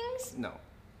Stranger Things? No.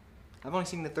 I've only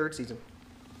seen the 3rd season.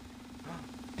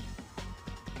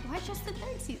 Why just the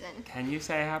 3rd season? Can you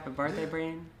say happy birthday,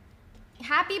 Brian?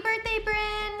 Happy birthday,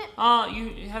 Bryn! Oh,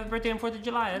 you have a birthday on 4th of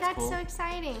July. That's cool. so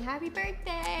exciting. Happy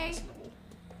birthday.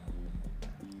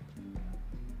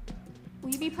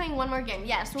 Will you be playing one more game?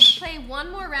 Yes, we'll play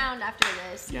one more round after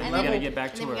this. Yeah, and we then gotta get back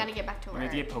and to then work. we gotta get back to We work.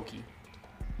 have to get pokey.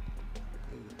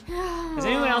 Does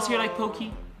anyone else here like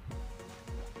pokey?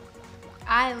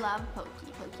 I love Pokey.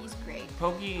 Pokey's great.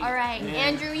 Pokey. All right, man.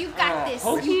 Andrew, you got this.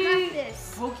 Pokey. You got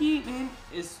this. Pokey, man,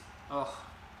 is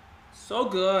so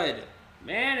good.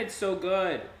 Man, it's so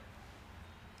good.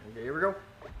 Okay, here we go.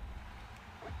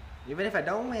 Even if I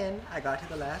don't win, I got to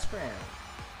the last round.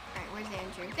 All right, where's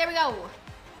Andrew? There we go.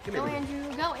 Come Go, here. Andrew.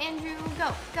 Go, Andrew.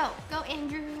 Go, go, go,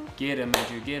 Andrew. Get him,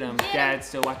 Andrew, get him. Get 'em. Dad's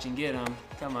still watching, get him.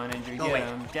 Come on, Andrew, Go get away.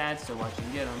 him. Dad's still watching,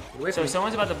 get him. Away So from me.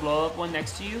 someone's about to blow up one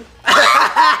next to you.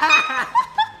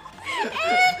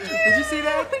 Andrew! Did you see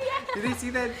that? Yes. Did they see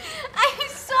that? I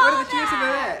saw What are the chances of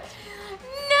that?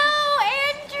 No,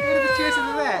 Andrew! What are the chances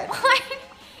of that? What?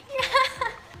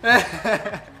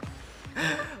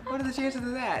 What are the chances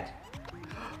of that?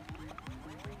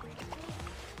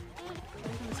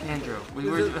 Andrew, we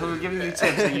were giving you tips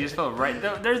and you just fell right.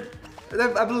 There's,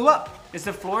 I blew up. is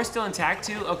the floor still intact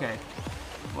too? Okay.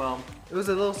 Well, It was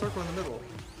a little circle in the middle.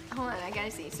 Hold on, I gotta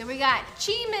see. So we got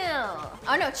Chi-Mill.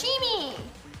 Oh no, Chimi.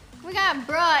 We got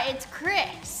Bruh, it's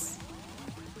Chris.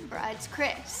 Bruh, it's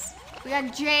Chris. We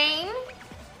got Jane.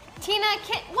 Tina,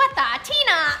 what the?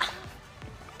 Tina!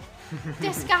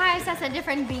 Disguise, that's a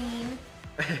different bean.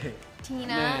 Tina.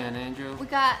 man, Andrew. We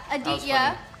got was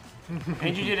Aditya.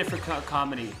 Andrew did it for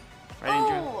comedy, right,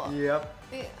 Andrew? Oh. Yep.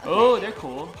 Okay. Oh, they're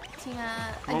cool.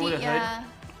 Tina, One with a Aditya.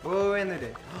 Whoa, and they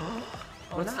did. Oh,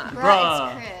 What's- nah. Bruh,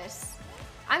 Bruh. it's Chris.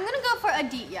 I'm gonna go for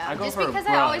Aditya. I go Just for because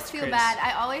I bruh, always it's feel Chris. bad.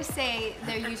 I always say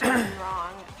their username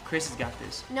wrong. Chris has got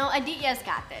this. No, Aditya's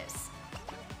got this.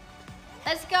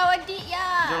 Let's go, Aditya!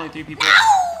 There's only 3 people.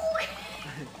 No!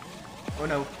 Oh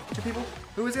no. 2 people?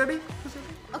 Who is it gonna be? Who's it gonna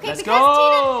be? Okay, Let's because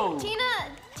go!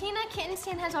 Tina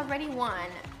Kittenstan has already won.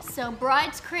 So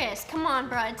Bride's Chris. Come on,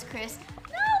 Bride's Chris.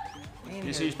 No! Man,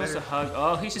 You're supposed to better- hug.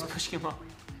 Oh, he's just pushing him off.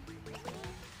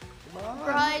 Come on.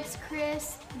 Bride's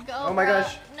Chris. Go. Oh my bruh.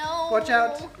 gosh. No. Watch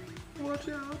out. Watch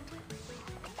out.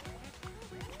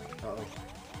 Uh-oh.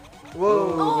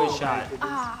 Whoa. Oh, good shot.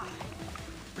 Ah.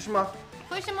 Push him off.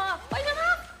 Push him off. Push him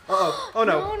off. Uh-oh. Oh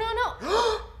no. No, no,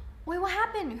 no. Wait, what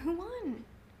happened? Who won?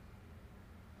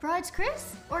 Bro, it's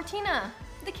Chris or Tina?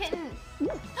 The kitten.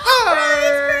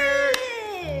 Oh,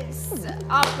 it's Chris!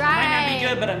 All right. Might not be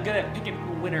good, but I'm good at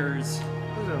picking winners.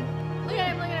 Look at him. Look at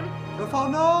him, look at him. Don't fall,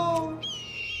 no!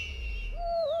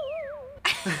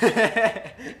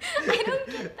 I don't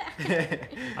get that.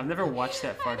 I've never watched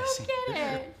that far I to see. don't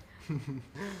get it. Can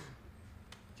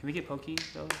we get poke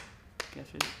though? Guess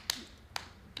it.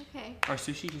 Okay. Or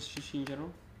sushi, just sushi in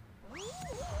general?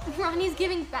 Ronnie's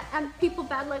giving people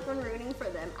bad luck when rooting for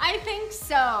them. I think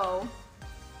so.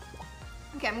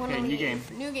 Okay, I'm gonna Okay, new leave. game.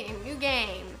 New game, new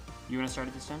game. You wanna start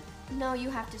it this time? No, you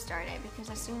have to start it because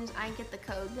as soon as I get the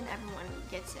code, then everyone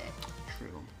gets it.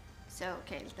 True. So,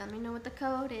 okay, let me know what the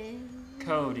code is.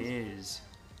 Code is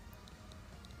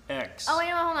X. Oh, wait,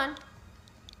 no, hold on.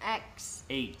 X.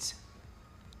 8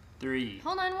 3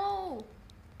 Hold on, whoa.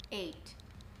 8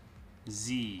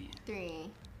 Z 3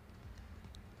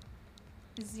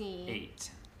 Z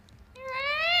 8.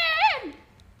 Red!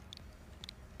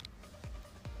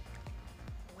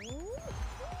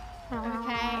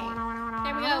 Okay.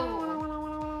 There we go.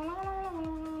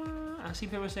 I see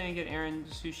people saying get Aaron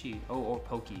sushi. Oh, or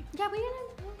pokey. Yeah, we gonna.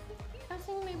 I was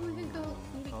thinking maybe we could go.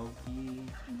 Maybe. Pokey.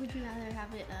 Would you rather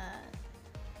have it?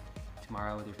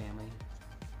 Tomorrow with your family.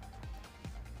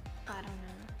 I don't know.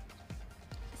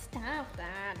 Stop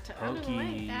that. I don't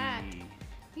like that.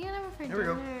 We can have it for There we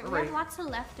go. dinner. We're We ready. have lots of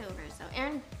leftovers though.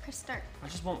 Aaron, Chris, start. I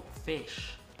just want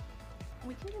fish.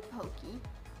 We can do pokey.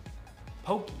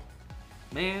 Pokey.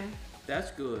 Man,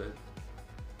 that's good.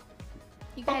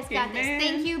 You guys Okay, got this. man.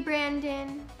 Thank you,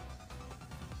 Brandon.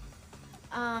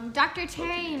 Dr.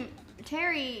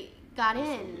 Terry got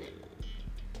in.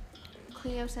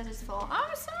 Cleo says it's full.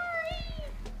 I'm sorry.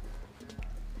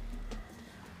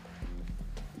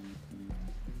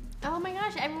 Oh my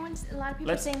gosh, a lot of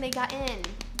people Let's- saying they got in.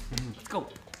 Let's go.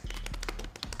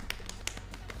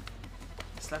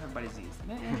 Slap everybody's knees.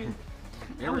 Man, Andrew.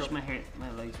 I wish my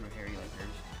legs were hairy like hers.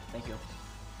 Thank you.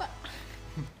 What?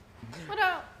 What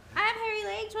about? I have hairy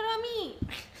legs. What about me?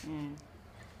 Mm.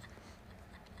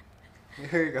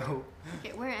 Here you go.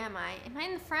 Okay, where am I? Am I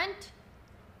in the front?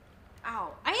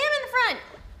 Ow. I am in the front.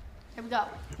 Here we go.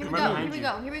 Here we I'm right go. behind Here we you.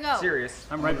 go. Here we go. Serious.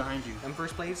 I'm right behind you. I'm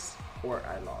first place or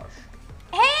I lost.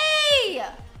 Hey!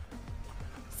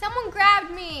 Someone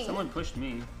grabbed me. Someone pushed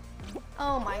me.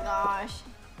 Oh my gosh.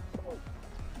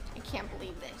 I can't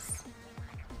believe this.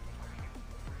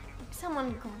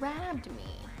 Someone grabbed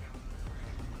me.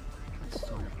 That's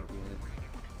so inappropriate.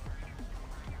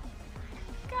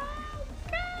 Go!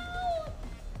 Go!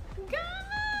 Go!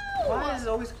 Why does it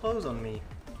always close on me?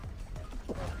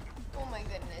 Oh my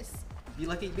goodness. Be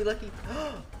lucky, be lucky.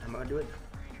 I'm gonna do it.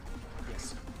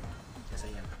 Yes. Yes, I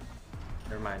am.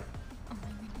 Never mind. Oh my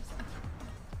goodness.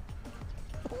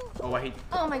 Oh, I hate.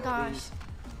 Oh my gosh. Please.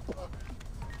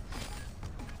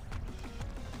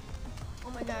 Oh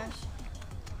my gosh.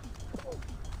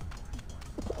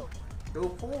 Go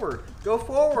forward. Go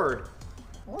forward.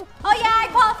 Oh yeah, I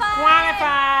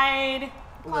qualified! Qualified!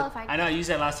 Qualified. I know, I used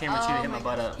that last hammer too to hit my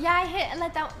butt up. Yeah, I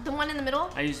let that the one in the middle.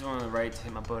 I used the one on the right to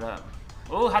hit my butt up.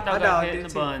 Oh, hot dog Hot got dog hit in did the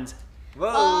too. buns.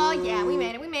 Whoa. Oh yeah, we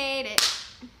made it. We made it.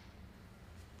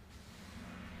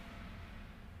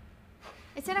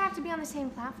 It said I have to be on the same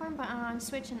platform, but I'm on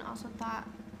Switch and also thought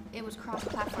it was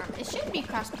cross-platform. It should be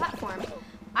cross-platform.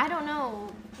 I don't know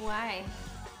why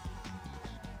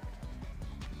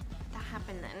that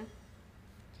happened then.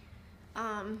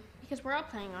 Because we're all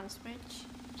playing on Switch.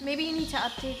 Maybe you need to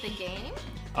update the game.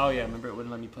 Oh yeah, remember it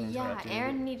wouldn't let me play until Yeah, after.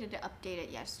 Aaron needed to update it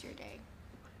yesterday.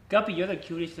 Guppy, you're the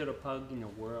cutest little pug in the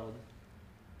world.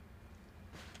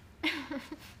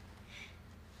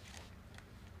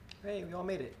 Hey, we all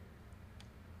made it.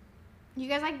 You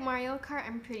guys like Mario Kart?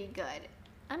 I'm pretty good.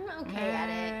 I'm okay at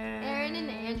it. Aaron and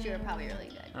Andrew are probably really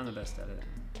good. I'm the best at it.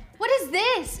 What is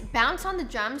this? Bounce on the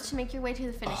drums to make your way to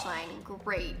the finish line.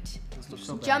 Great. This looks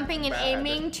so bad. Jumping and bad.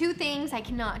 aiming, two things I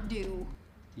cannot do.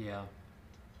 Yeah.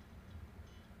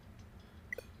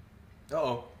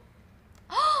 Uh-oh.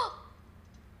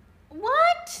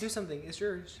 What? Do something. It's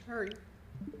yours. Hurry.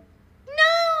 No,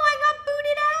 I got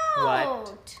booted out.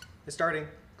 What? It's starting.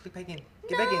 Click back in.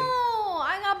 Get No, back in.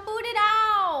 I got booted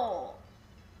out.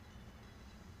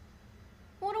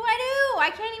 What do I do? I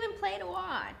can't even play to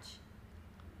watch.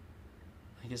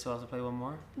 I guess I'll have to play one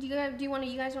more? Do you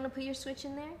guys want to put your Switch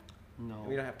in there? No.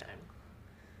 We don't have time.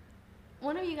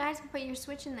 One of you guys can put your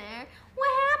Switch in there. What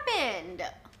happened?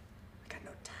 I got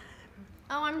no time.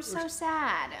 Oh, I'm so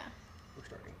sad. We're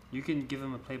starting. You can give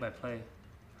him a play-by-play.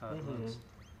 How it Mhm. looks.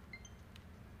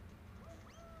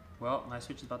 Well, my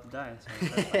Switch is about to die, so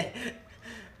that's fine.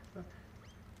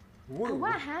 Whoa.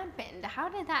 What happened? How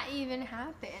did that even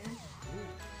happen?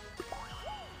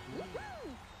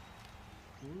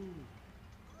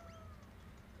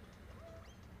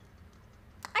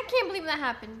 I can't believe that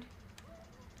happened.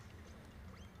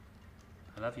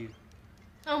 I love you.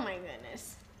 Oh my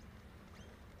goodness.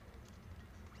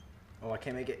 Oh, I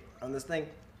can't make it on this thing.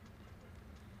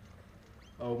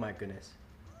 Oh my goodness.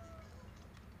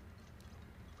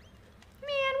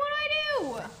 Man, what do I do?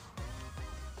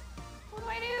 What do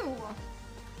I do?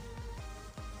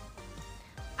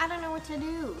 I don't know what to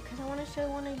do because I want to show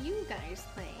one of you guys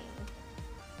playing.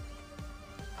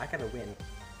 I gotta win.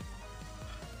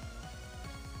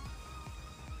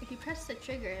 If you press the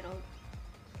trigger, it'll.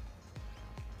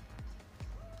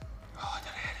 Oh, I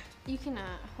thought I had it. You can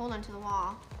hold onto the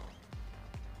wall.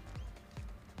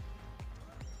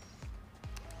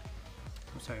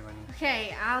 I'm sorry, Roni.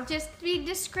 Okay, I'll just be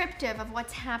descriptive of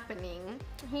what's happening.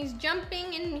 He's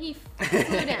jumping and he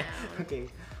flew down. Okay.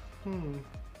 Oh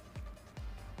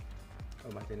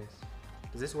my goodness.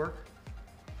 Does this work?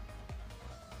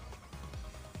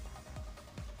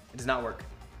 It does not work.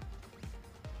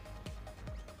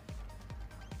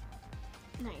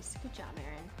 Nice, good job,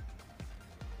 Aaron.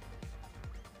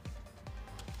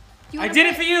 I did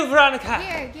it for you, Veronica.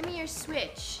 Here, give me your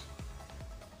Switch.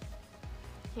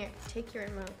 Here, take your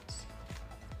remote.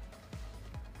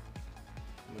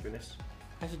 Oh my goodness.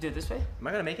 I should do it this way. Am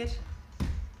I gonna make it?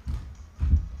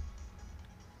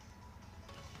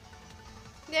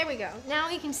 There we go. Now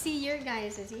we can see your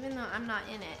guys's, even though I'm not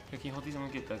in it. Here, can you hold these? I'm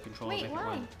gonna get the controller. Wait, make it why?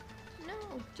 run. No,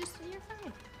 just you're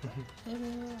fine.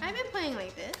 I've been playing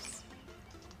like this.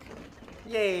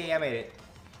 Yay, I made it.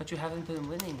 But you haven't been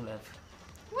winning, Liv.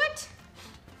 What?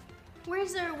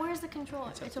 Where's the controller?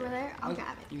 It's up It's over there. there. I'll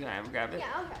grab it. You gotta grab it. Yeah,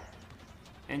 I'll grab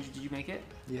it. Andrew, did you make it?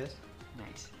 Yes.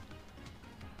 Nice.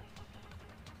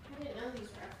 I didn't know these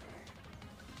were up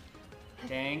there.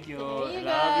 Thank you. There I you love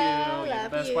go. you. You're the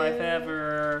Love best you. wife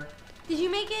ever. Did you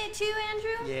make it too,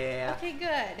 Andrew? Yeah. Okay,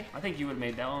 good. I think you would have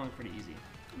made that one pretty easy.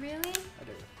 Really? I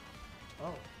did.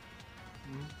 Oh.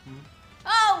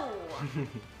 Oh!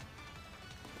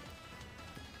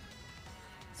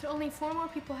 So only 4 more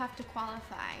people have to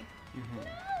qualify. Mm-hmm.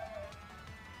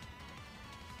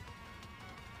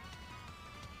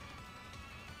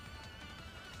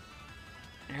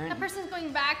 Aaron, That person's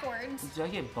going backwards. did I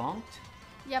get bonked?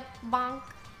 Yep, bonk.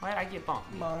 Why did I get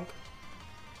bonked? Monk.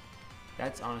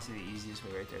 That's honestly the easiest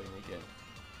way right there to make it.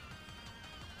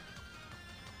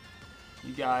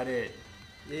 You got it.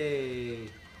 Yay.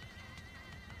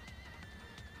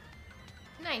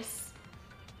 Nice.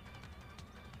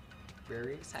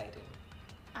 Very exciting.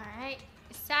 All right,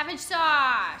 savage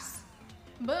sauce.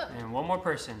 Boom. And one more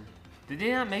person. Did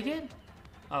they not make it?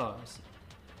 Oh,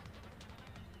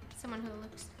 Someone who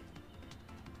looks.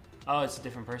 it's a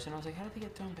different person. I was like, how did they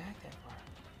get thrown back that far?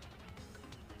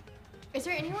 Is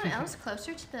there anyone else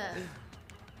closer to the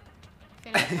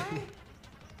finish line?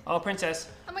 Oh, princess.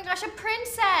 Oh my gosh, a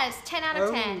princess! 10 out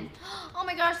of 10. Oh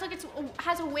my gosh, look, it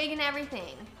has a wig and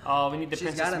everything. Oh, we need the She's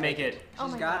princess gotta to make make it. Oh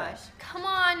She's my got gosh. it. Come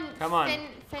on. Come on. Fin,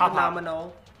 Hop, hop.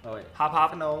 Phenomenal. Oh wait. Hop, hop.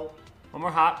 Phenomenal. One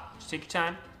more hop. Just take your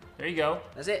time. There you go.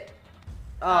 That's it.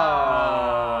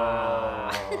 Oh.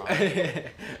 Oh.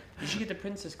 You should get the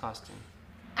princess costume.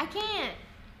 I can't.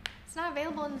 It's not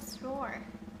available in the store.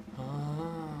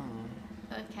 Oh.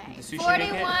 Okay. Did the sushi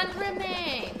make it? 41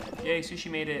 remain. Yay,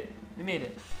 Sushi made it. We made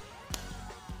it.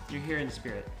 You're here in the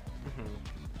spirit.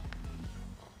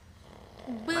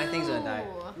 Boo. My thing's gonna die.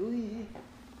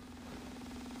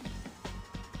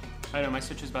 I don't know, my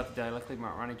Switch was about to die. Luckily, my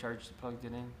Roni charged plugged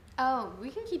it in. Oh, we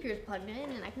can keep yours plugged in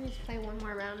and I can just play one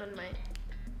more round on my...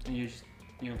 And you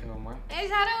want to play one more? Is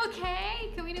that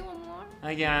okay? Can we do one more?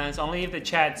 I guess. Only if the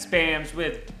chat spams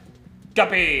with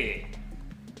Guppy.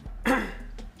 Oh,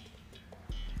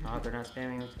 they're not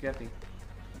spamming with Guppy.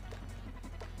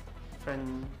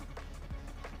 Friend.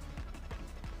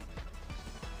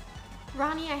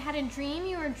 Ronnie, I had a dream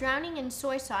you were drowning in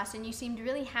soy sauce and you seemed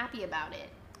really happy about it.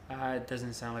 It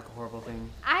doesn't sound like a horrible thing.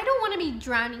 I don't want to be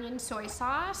drowning in soy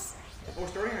sauce. Oh,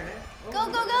 starting right now. Go,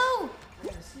 go, go!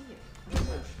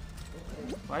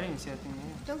 Well, I didn't see that thing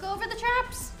there. Don't go over the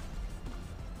traps.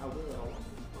 I will.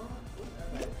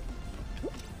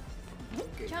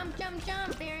 Okay. Jump, jump,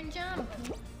 jump, Aaron, jump.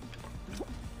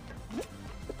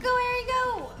 Go, Aaron,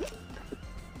 go!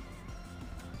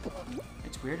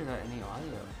 It's weird without any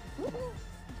audio.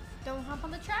 Don't hop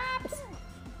on the traps.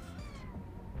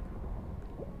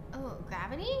 Oh,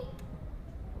 gravity?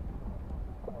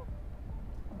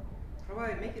 How do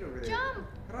I make it over there? Jump!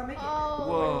 How do I make it? Oh,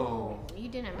 Whoa. you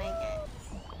didn't make it.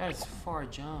 That is far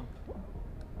jump.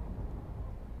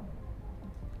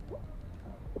 Oh,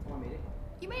 I made it.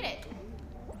 You made it.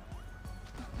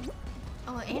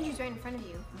 Oh, Andrew's right in front of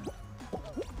you.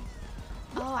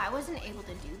 Oh, I wasn't able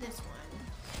to do this one.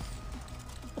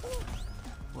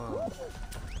 Whoa.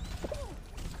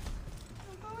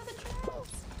 Go over the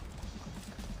traps.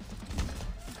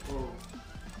 Whoa.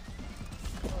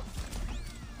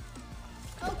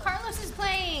 Oh, Carlos is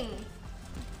playing.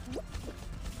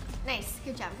 Nice.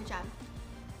 Good job. Good job.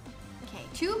 Okay,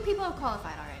 2 people have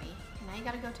qualified already. Now you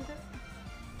gotta go to the...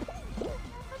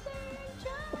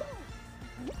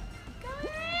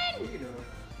 What are you doing?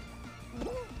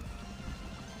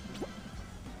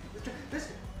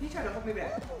 Listen, he tried to hold me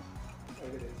back. Oh,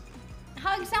 it is.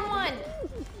 Hug someone.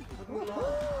 What's going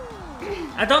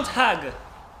on? I don't hug.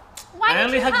 Why I did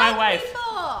only you hug my wife.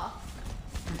 people?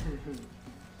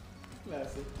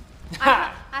 Classic.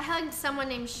 I hugged someone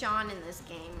named Sean in this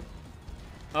game.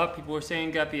 Oh, people were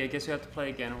saying Guppy. I guess we have to play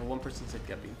again. Well, one person said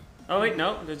Guppy. Oh wait,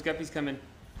 no, there's Guppies coming.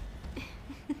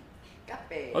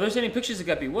 Guppy. Oh, they're sending pictures of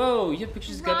Guppy. Whoa, you have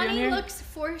pictures of Guppy on Roni here? looks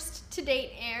forced to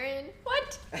date Aaron.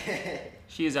 What?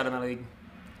 She is out of my league.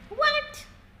 What?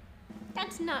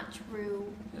 That's not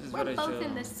true. This is We're what I both show.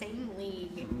 in the same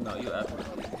league. No, you're out of my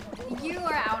league. You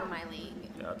are out of my league.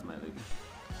 You're out of my league.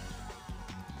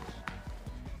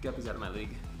 Guppy's out of my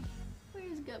league.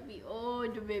 Where's Guppy? Oh,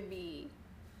 the baby.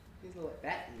 He's a little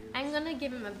fat here. I'm gonna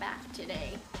give him a bath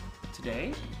today.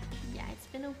 Today? Yeah, it's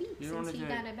been a week You don't since he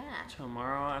wanna got do a bath.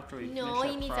 Tomorrow after we No, finish he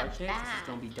our needs a project, bath. it's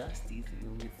gonna be dusty, so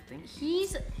you'll get stinky.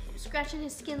 He's scratching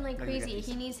his skin like Look at crazy. these.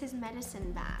 He needs his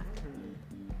medicine bath.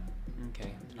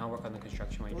 Okay, I'll work on the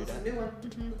construction while you Well, do this is that. a new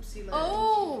one. Oopsie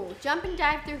Oh, jump and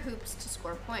dive through hoops to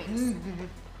score points.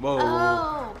 Whoa.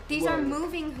 Oh, these are Whoa.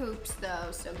 moving hoops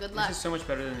though, so good luck. This is so much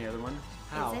better than the other one.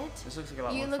 How? Is it? This looks like a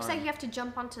lot You more looks fun. like you have to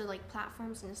jump onto like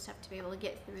platforms and stuff to be able to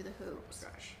get through the hoops.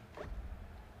 Gosh.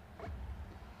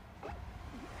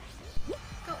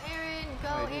 Go Aaron, go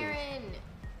How do I do? Aaron.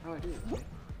 How do I do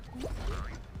it?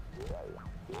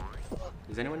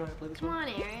 Does anyone know how to play this Come one? on,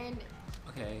 Aaron.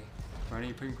 Okay, Roni,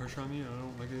 you're putting pressure on me. I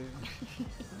don't like it.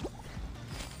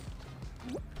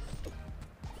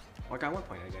 Well, I got 1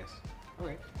 point, I guess.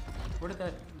 Okay. Where did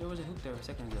that? There was a hoop there a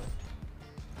second ago.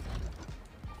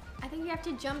 I think you have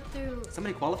to jump through.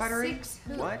 Somebody qualified already? 6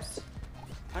 hoops. What?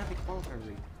 How did they qualify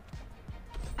already?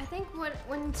 I think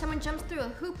when someone jumps through a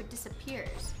hoop, it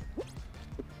disappears.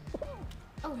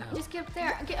 Oh, Ow. just get up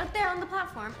there. Get up there on the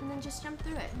platform and then just jump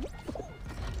through it.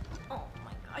 Oh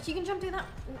my gosh, you can jump through that.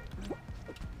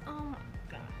 Oh my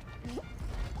god.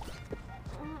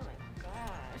 Oh my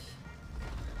gosh.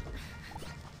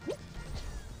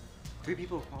 3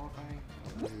 people qualifying?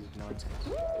 This is nonsense.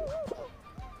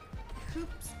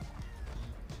 Hoops.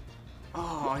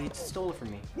 Oh, he stole it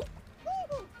from me.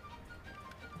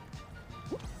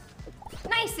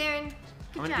 Nice, Aaron. Good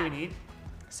How many job. do we need?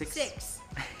 6. 6.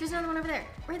 There's another one over there.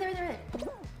 Right there, right there, right there.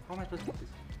 How am I supposed to get this?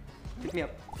 Pick me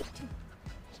up. Over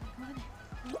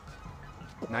there.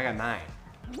 Now I got 9.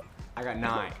 I got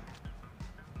 9.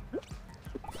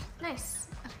 Nice.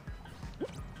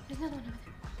 Okay. There's another one over there.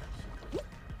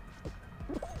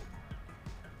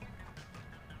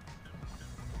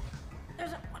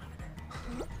 There's one over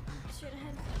there. Straight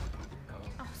ahead.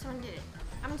 Oh, someone did it.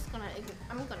 I'm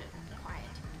gonna be quiet.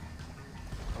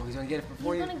 Oh, he's gonna get it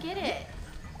before He's you. gonna get it.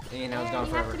 And now it's Aaron, gone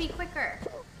you have forever. to be quicker.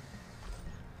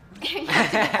 You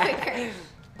have to be quicker.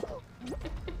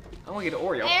 I want to get an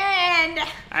Oreo. Aaron!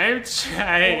 I'm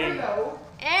trying.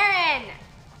 Aaron!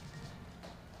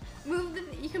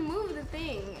 You can move the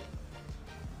thing.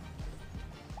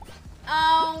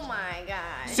 Oh my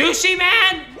gosh. Sushi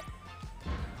man!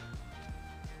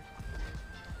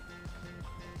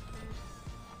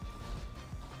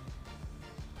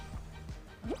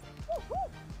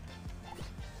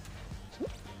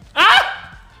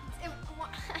 Ah!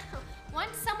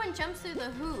 Once someone jumps through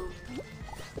the hoop,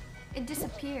 it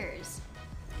disappears.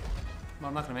 Well,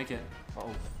 I'm not gonna make it. Oh.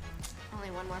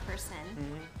 Only one more person.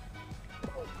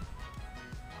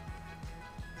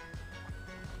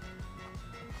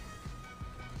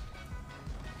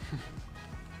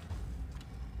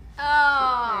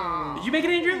 Oh. Did you make it,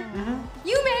 Andrew?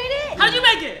 You made it? How'd you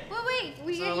make it? Well, wait.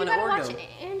 So I You went gotta to watch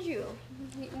Oreo. Andrew.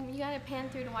 You gotta pan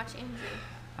through to watch Andrew.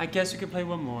 I guess we could play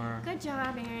one more. Good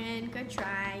job, Aaron. Good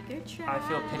try. Good try. I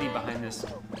feel pity behind this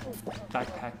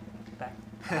backpack.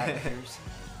 Backpackers.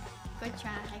 Good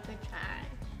try. Good try.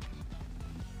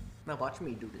 Now watch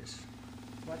me do this.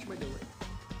 Watch me do it.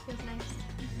 Feels nice.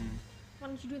 Why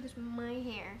don't you do this with my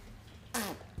hair?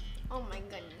 Oh my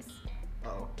goodness.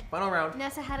 Uh-oh. Final round.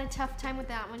 Nessa had a tough time with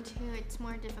that one too. It's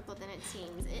more difficult than it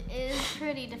seems. It is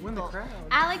pretty difficult. Win the crown.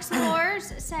 Alex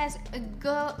Moores says,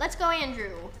 "Go, let's go,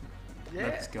 Andrew." Yeah.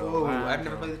 Let's go. Whoa, Wow. I've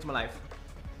never played this in my life.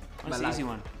 What's the My easy life.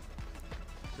 one?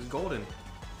 It's golden.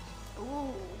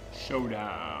 Ooh.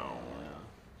 Showdown.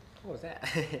 What was that?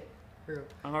 Girl.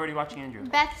 I'm already watching Andrew.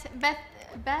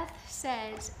 Beth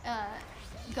says,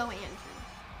 go Andrew.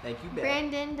 Thank you, Beth.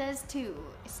 Brandon does too.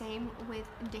 Same with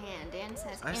Dan. Dan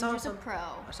says I saw Andrew's a some- pro.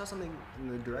 I saw something in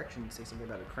the direction say something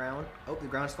about a crown. Oh, the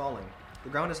ground's falling. The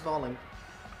ground is falling.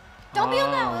 Don't be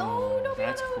on that one. Oh, don't be on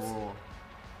That's those. cool.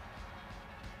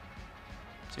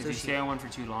 So if So you she- stay on one for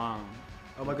too long.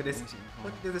 Oh my goodness. Makes it fall.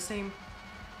 Look, they're the same.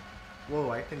 Whoa,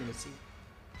 I couldn't even see.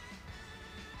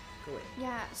 Go away.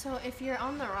 Yeah, so if you're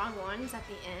on the wrong ones at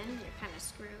the end, you're kind of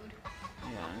screwed.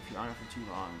 Yeah, and if you're on it for too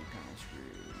long, you're kind of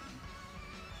screwed.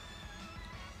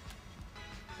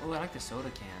 Oh, I like the soda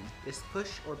can. It's push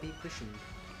or be pushing.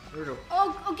 There we go.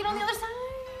 Oh, get on the other side.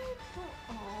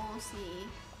 Oh, see.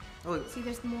 Oh, See,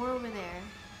 there's more over there.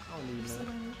 I don't need See to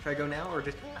what I mean? Should I go now or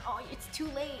just? No, it's too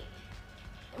late.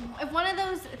 If one of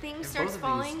those things If starts both of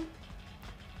falling,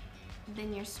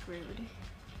 then you're screwed.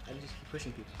 I just keep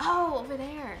pushing people. Oh, over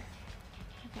there.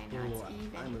 Okay, now Whoa, it's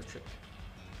even. I almost tripped.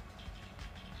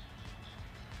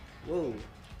 Whoa.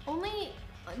 Only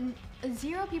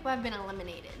 0 people have been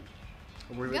eliminated.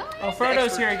 We're Go Oh, ahead. Frodo's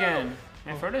expert. here again.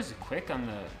 Man, Frodo's quick on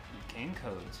the game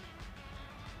codes.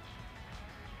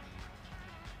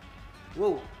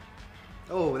 Whoa.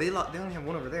 Oh, they only have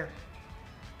one over there.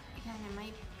 Yeah, it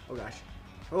might. Oh gosh.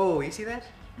 Oh, you see that?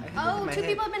 I hit Oh, my 2 head.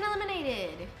 people have been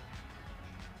eliminated.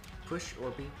 Push or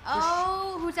be push.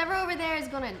 Oh, who's ever over there is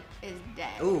dead.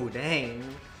 Oh, dang.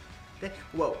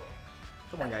 Whoa.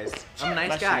 Come on, guys. I'm a nice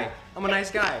Bless guy. you. I'm a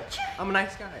nice guy. I'm a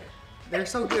nice guy. They're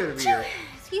so good over here.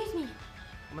 Excuse me.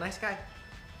 I'm a nice guy.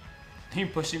 You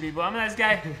pushing people. I'm a nice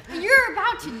guy. You're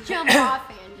about to jump off,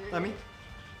 Andrew. Let me.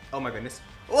 Oh my goodness.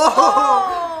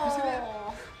 Whoa! You see that?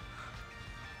 Oh.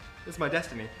 This is my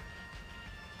destiny.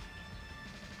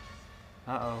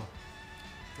 Uh-oh.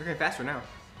 We're getting faster now.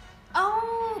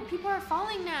 Oh, people are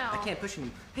falling now. I can't push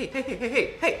him. Hey, hey, hey, hey,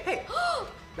 hey, hey, hey.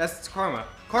 That's karma.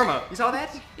 Karma. You saw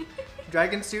that?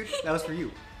 Dragon suit. That was for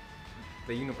you.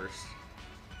 The universe.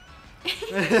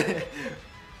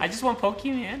 I just want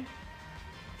Pokemon.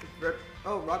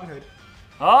 Oh, Robin Hood.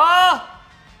 Oh!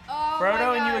 Oh my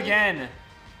Frodo and you God. again.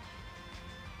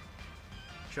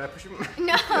 Should I push him?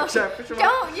 No, Should I push him?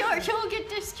 don't. You'll get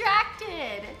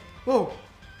distracted. Whoa.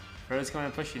 Frodo's coming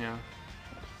to push you now.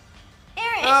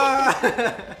 Aaron.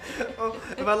 Oh,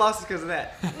 if I lost, it's because of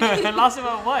that. I lost him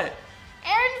on what?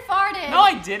 Aaron farted. No,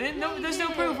 I didn't. Yeah, No, you there's no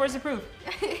did. proof. Where's the proof?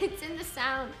 It's in the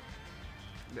sound.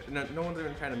 No one's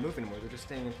even trying to move anymore. They're just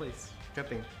staying in place,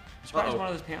 jumping. I'm surprised one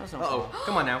of those panels don't Uh-oh. fall.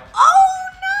 Come on now. Oh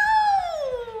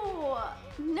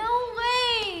no! No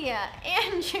way,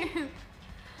 Andrew.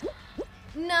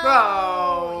 No,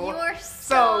 Oh, you're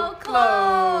so so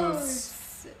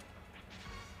close.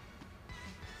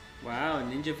 Wow,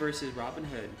 Ninja versus Robin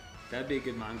Hood. That'd be a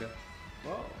good manga.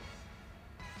 Whoa.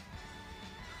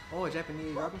 Oh, a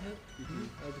Japanese Robin Hood? Mm-hmm.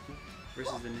 That would be cool.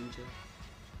 Versus the Ninja.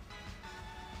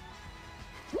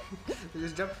 He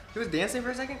just jumped. He was dancing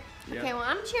for a second? Okay, well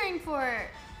I'm cheering for.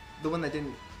 The one that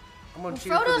didn't. I'm gonna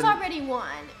cheer Frodo's for the, already won.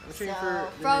 I'm So cheering for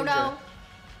the Frodo. ninja.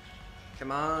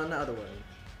 Come on, the other one.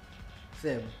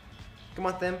 Them. Come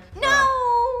on, them. No.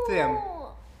 Them.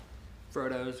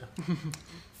 Frodo's. Frodo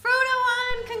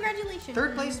won. Congratulations.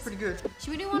 Third place is pretty good. Should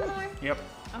we do one more? Yep.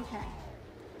 Okay.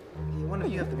 Okay, one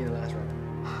of you have to be in the last round.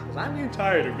 Cause I'm getting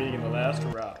tired of being in the last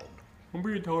round. I'm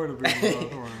being tired of being in the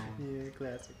last round. Yeah,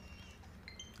 classic.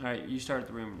 All right, you start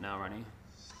the room now, Ronnie.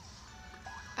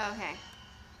 Okay.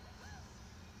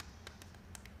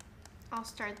 I'll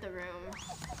start the room.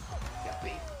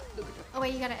 Oh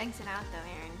wait, you gotta exit out though,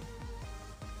 Aaron.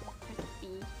 Press B.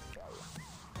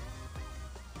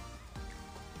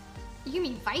 You can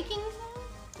be Vikings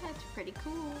now? That's pretty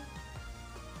cool.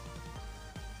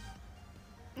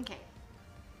 Okay.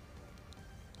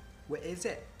 What is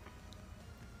it?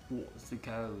 What's the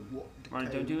code? What the Ronnie,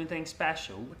 code? don't do anything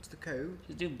special. What's the code?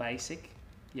 Just do basic.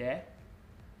 Yeah?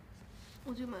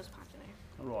 We'll do most popular.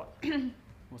 Alright.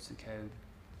 What's the code?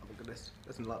 Oh my goodness.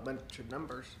 That's a lot bunch of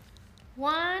numbers.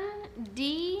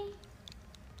 1D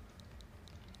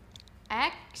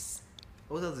X.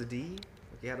 Oh, that was a D?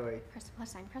 Okay, how do I? Press the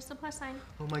plus sign. Press the plus sign.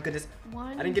 Oh my goodness.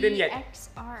 1 I didn't get in yet.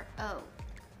 XRO.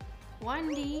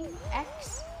 1D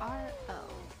XRO.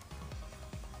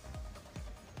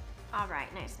 All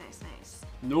right, nice. Nice!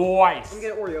 I'm gonna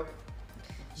get an Oreo.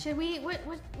 Should we?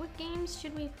 What games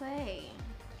should we play?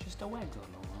 Just a regular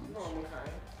one. Normal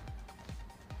kind.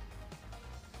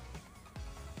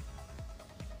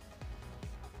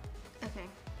 Okay.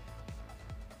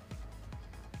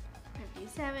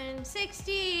 57,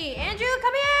 60. Andrew,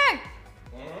 come here.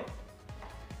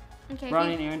 Okay.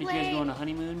 Roni and Aaron, did you guys go on a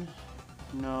honeymoon?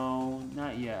 No,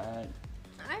 not yet.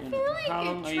 I And feel like how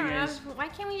long are you guys? Why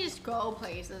can't we just go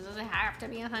places? Does it have to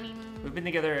be a honeymoon? We've been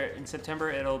together in September.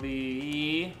 It'll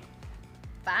be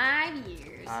 5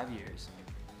 years. 5 years.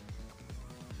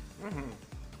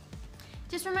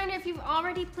 Just a reminder, if you've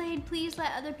already played, please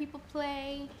let other people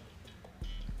play.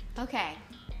 Okay.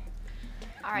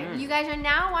 All right, you guys are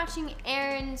now watching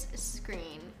Aaron's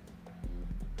screen.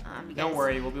 Don't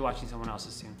worry, we'll be watching someone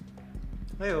else's soon.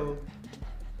 Hey-o.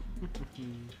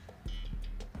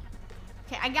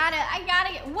 Okay, I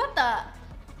gotta get,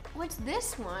 what's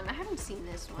this one? I haven't seen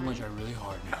this one. I'm gonna try really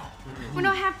hard now. Well,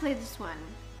 no, I have played this one.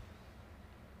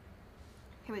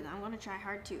 Here we go, I'm gonna try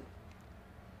hard too.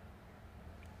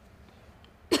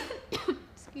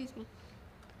 Excuse me.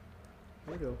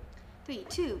 There you go. 3,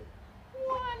 2,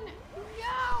 1,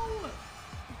 go!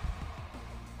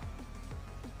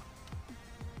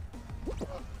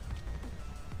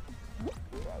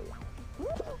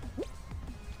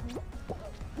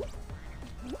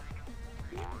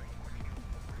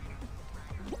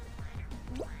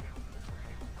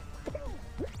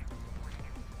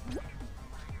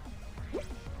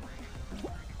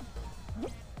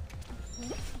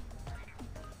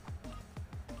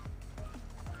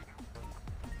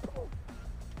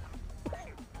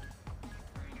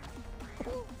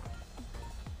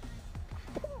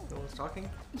 No one's talking?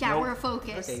 Yeah, Nope. we're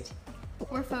focused. Okay.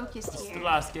 We're focused It's the here.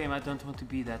 last game. I don't want to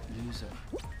be that loser.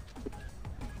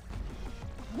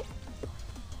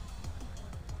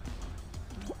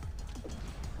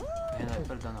 Man, I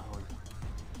fell down a hole.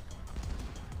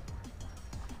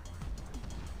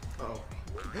 Uh-oh.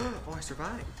 Oh, I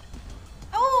survived.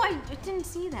 Oh, I didn't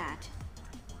see that.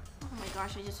 Oh my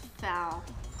gosh, I just fell.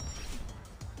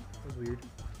 That was weird.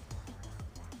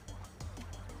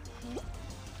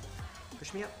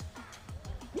 Push me up.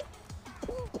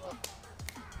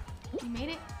 You made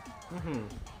it?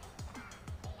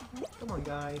 Come on,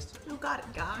 guys. You got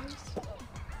it, guys.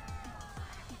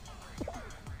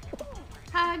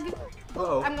 Hug.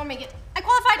 Uh-oh. I'm gonna make it. I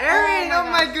qualified. Aaron, oh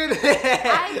my gosh. goodness.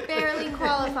 I barely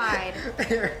qualified.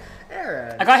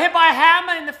 Aaron. I got hit by a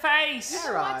hammer in the face!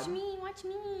 Aaron. Watch me, watch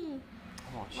me.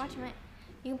 Watch you. my.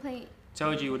 You can play.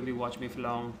 Told you wouldn't be watching me for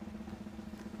long.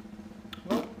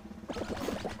 Well,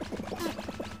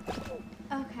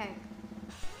 Okay.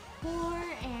 Poor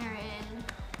Aaron.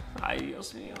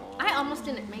 Adios, mío. I almost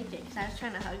didn't make it because I was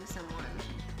trying to hug someone.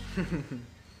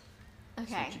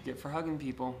 That's Okay. what you get for hugging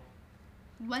people.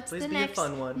 What's Please the be a next?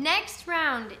 fun one. Next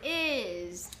round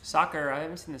is. Soccer. I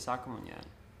haven't seen the soccer one yet.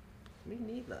 me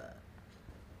neither.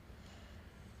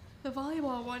 The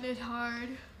volleyball one is hard.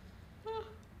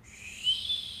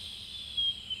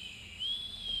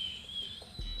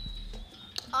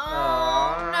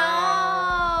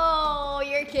 Oh no!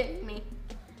 You're kidding me.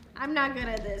 I'm not good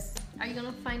at this. Are you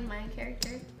gonna find my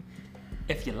character?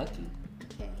 If you're lucky.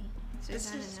 Okay. So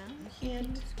This I is- don't know. you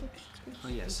can't. Oh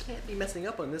yes. You can't be messing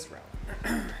up on this round.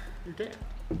 You can't.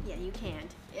 Yeah, you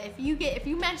can't. If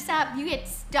you mess up, you get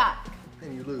stuck.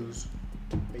 And you lose,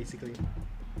 basically.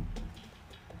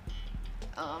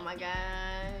 Oh my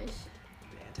gosh.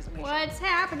 Anticipation. What's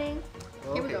happening?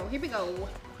 Here we Okay. go. Here we go.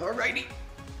 Alrighty.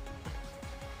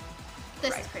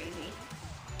 This is crazy.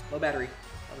 Low battery.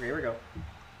 Okay, here we go.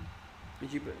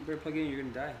 Did you better plug in? You're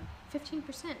gonna die. 15%,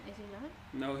 is he not?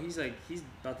 No, he's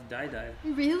about to die.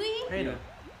 Really? Hey, no.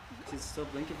 He's still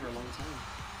blinking for a long time.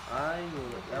 I knew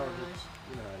it. That was gosh. just,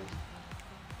 you know how it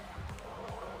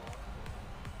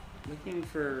is. Looking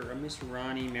for a Miss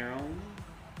Roni Merrell.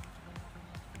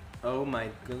 Oh my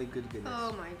goodly good goodness.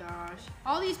 Oh my gosh.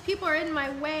 All these people are in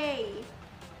my way.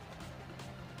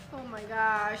 Oh my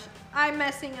gosh. I'm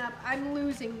messing up. I'm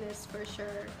losing this for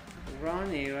sure.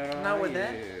 Roni, where are Not with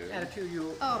that you? attitude,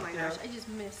 you. Oh my yeah. gosh. I just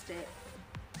missed it.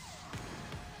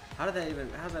 How's that even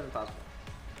possible?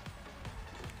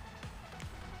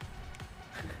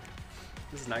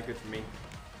 This is not good for me.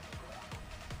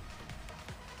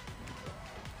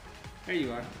 There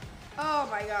you are. Oh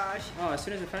my gosh. Oh, as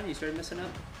soon as I found you, you started messing up.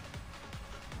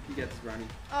 You got this, Roni.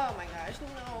 Oh my gosh.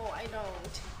 No, I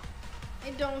don't.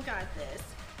 I don't got this.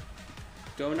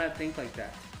 Do not think like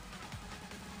that.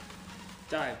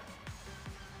 Dive.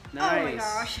 Nice. Oh my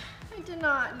gosh. I did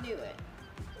not do it.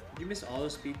 Did you miss all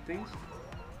those speed things?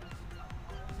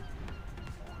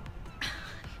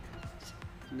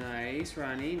 Nice,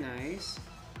 Roni, nice.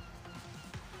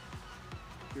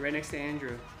 You're right next to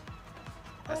Andrew.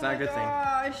 That's Oh not a my good thing.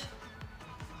 gosh.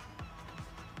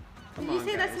 Come Did you on,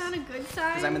 say that's guys. not a good sign?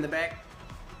 Because I'm in the back.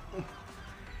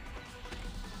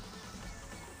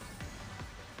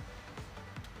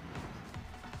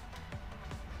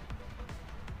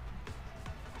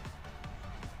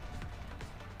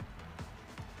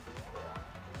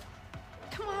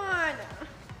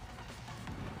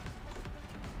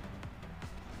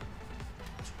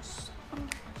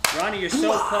 Ronnie, you're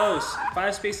so close.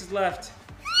 5 spaces left.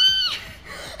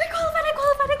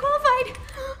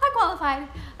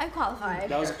 I qualified.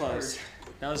 That was close.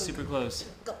 That was super close.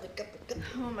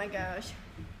 Oh my gosh.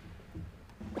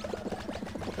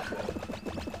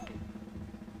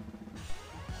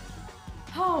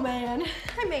 Oh man,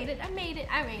 I made it.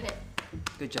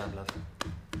 Good job, love.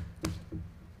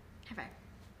 High five.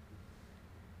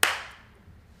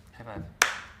 High five.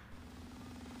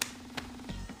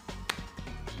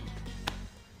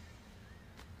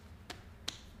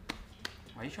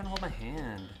 Why are you trying to hold my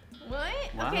hand? What?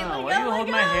 Wow, Okay, let why go, you let hold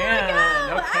go, my hand? let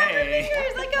go. Okay. Ah, my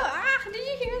fingers, let go. Ah, did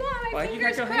you hear that? My Why'd you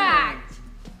fingers crack your cracked.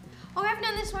 Oh, I've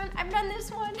done this one.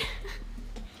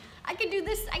 I can do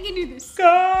this.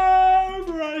 Go,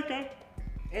 Veronica.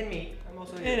 And me. I'm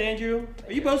also here. And Andrew.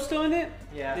 Are you both still in it?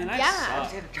 Yeah. And I Yeah. suck.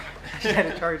 I just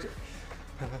had to charge it.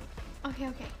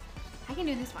 Okay. I can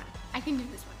do this one.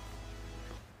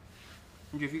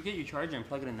 Andrew, if you get your charger and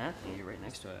plug it in that thing, you're right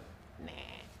next to it. Nah.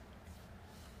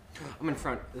 I'm in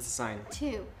front. That's a sign.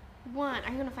 2, 1.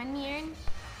 Are you gonna find me, Aaron?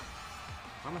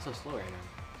 Why am I so slow right now?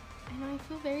 I know I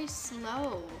feel very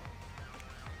slow.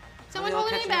 Someone's they all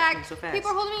holding me catching up to back. me so fast?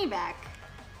 People are holding me back.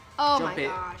 Oh Jump my it.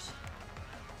 gosh.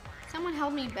 Someone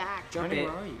held me back. Jump Ronnie, it.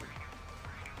 where are you?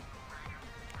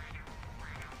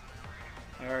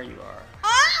 There you are.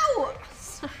 Ow!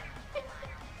 Sorry.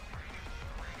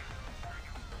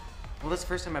 Well, that's the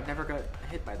first time I've never got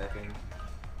hit by that thing.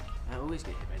 I always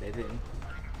get hit by that thing.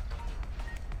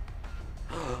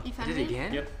 You I found did me? it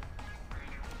again? Yep.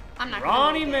 I'm not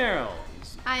Ronnie gonna make it. Merrell.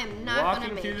 I am not Walking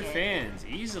gonna make through the it. fans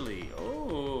easily.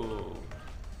 Oh.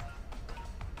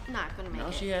 Not gonna make Now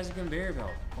it. she has a conveyor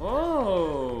belt.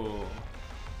 Oh.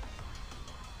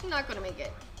 I'm not gonna make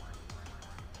it.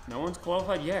 No one's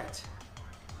qualified yet.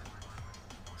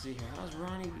 Let's see here. How's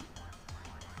Ronnie?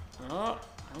 Oh,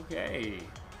 okay.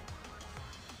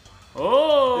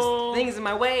 Oh. This thing is in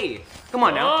my way. Come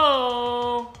on now.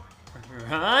 Oh.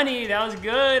 Ronnie, that was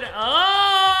good.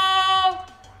 Oh.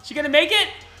 She gonna make it?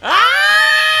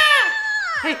 Ah!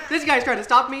 Hey, this guy's trying to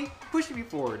stop me, pushing me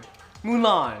forward.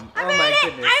 Mulan. I Oh made my it!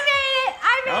 goodness. I made it!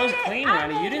 That was clean, I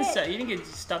Ronnie. You made it. didn't get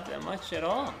stopped that much at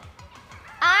all.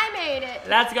 I made it.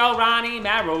 Let's go, Ronnie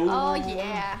Merrell. Oh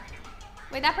yeah.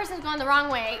 Wait, that person's going the wrong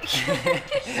way.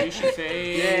 Sushi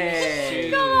face.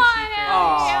 Yay. Come on, Sushi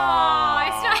Ellie. face. Oh,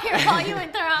 it's not your fault you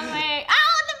went the wrong way.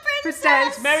 Oh, the princess!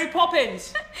 Princess. Mary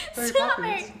Poppins. Mary Stop Poppins.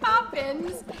 Mary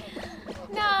Poppins.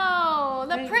 No,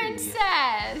 the Hey.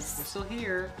 princess. We're still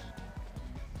here.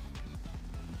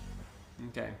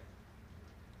 Okay.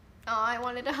 Oh, I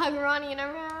wanted to hug Ronnie in a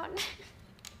round.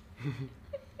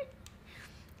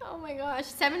 Oh my gosh,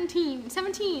 17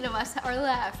 of us are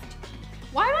left.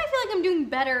 Why do I feel like I'm doing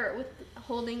better with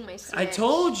holding my Switch? I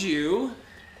told you.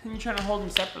 You're trying to hold them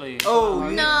separately. Oh, No.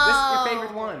 this is your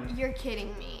favorite one. You're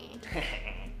kidding me.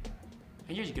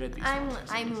 You're usually good at these. I'm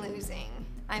ones. losing.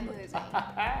 I'm losing.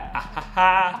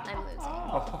 Ha I'm losing.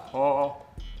 ha.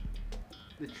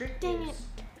 The trick Dang is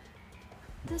it.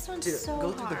 This one's to so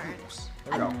go through the hard. hoops.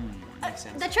 There we go. Makes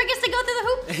sense. The trick is to go through the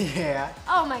hoop. Yeah.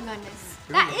 Oh my goodness. Here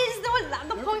we That go. is the one.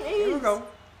 The point is. Here we go.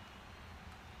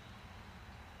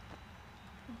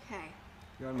 Okay.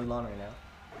 You're on Mulan right now.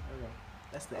 There we go.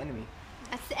 That's the enemy.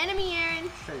 That's the enemy, Aaron.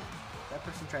 That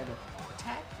person tried to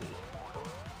attack me.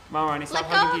 Come on, Ronnie, stop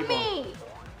Let go hugging of people. me.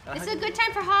 Not It's a hugging. good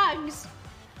time for hugs.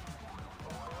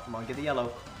 Come on, get the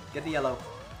yellow. Get the yellow.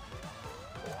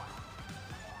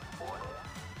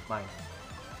 Mine.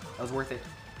 That was worth it.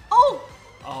 Oh.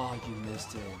 Oh, you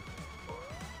missed it.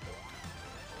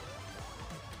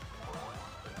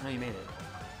 No, you made it.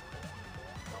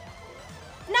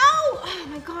 No! Oh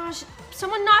my gosh.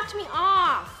 Someone knocked me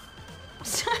off.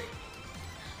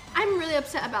 I'm really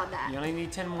upset about that. You only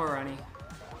need 10 more, Ronnie.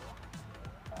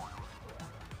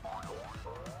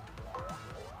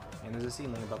 And there's a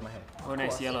ceiling above my head. Oh,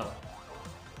 nice, yellow.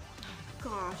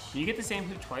 Gosh. Do you get the same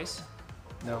hoop twice?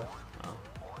 No. Oh.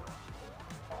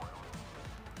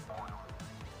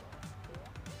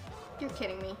 You're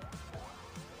kidding me.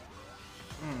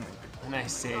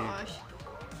 Nice save. Gosh.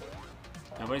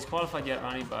 Nobody's qualified yet,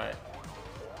 Ronnie, but...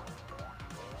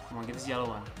 Come on, get this yellow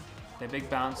one. That big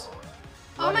bounce.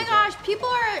 Oh What my is gosh, people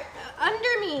are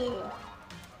under me.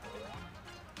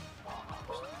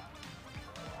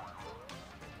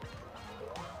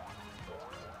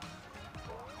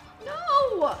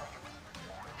 No.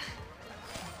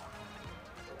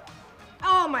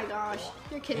 Oh my gosh,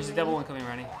 you're kidding There's a me. double one coming,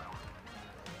 Ronnie.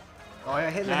 Oh, I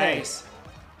hit in the head. Nice.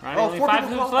 Ronnie, Oh, only 4 5 people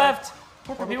hoops qualified. left.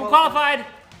 4 4 people people qualified.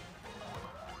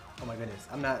 Oh my goodness.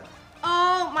 I'm not.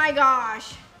 Oh my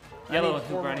gosh. Yellow need 4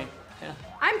 hoop, more. Ronnie. Yeah.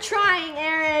 I'm trying,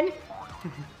 Aaron.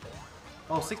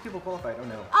 Oh, 6 people qualified. Oh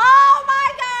no. Oh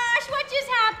my gosh, what just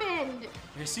happened?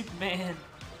 You're Superman.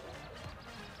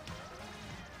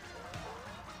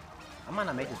 I might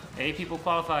not make this one. 8 people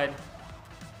qualified.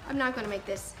 I'm not gonna make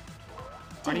this.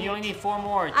 Roni, you only need 4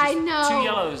 more. Just I know. 2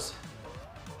 yellows.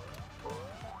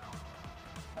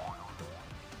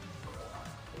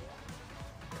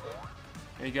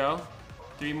 There you go.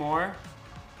 3 more.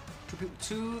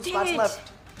 2 Dang spots it.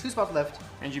 left. 2 spots left.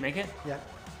 And did you make it? Yeah.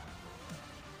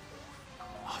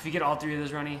 Oh, if you get all 3 of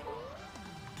those, Roni.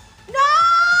 Do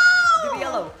No! the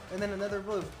yellow, and then another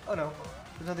blue. Oh no,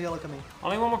 there's another yellow coming.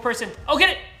 Only 1 more person. Oh,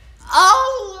 get it!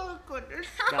 Oh goodness!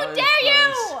 How That was dare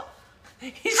you!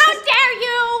 He's How just- dare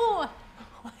you!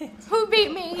 What? Who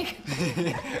beat me?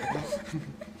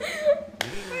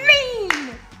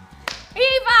 Mean!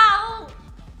 Evil!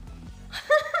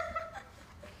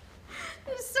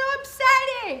 This is so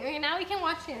upsetting. Okay, now we can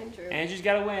watch Andrew. Andrew's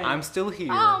gotta win. I'm still here.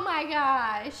 Oh my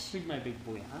gosh. Who's my big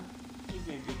boy, huh? He's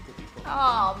my big boy.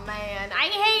 Oh man, I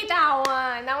hate that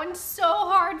one. That one's so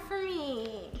hard for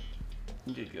me.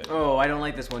 You did good. Oh, I don't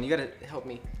like this one. You gotta help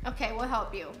me. Okay, we'll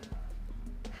help you.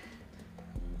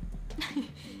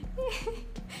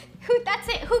 That's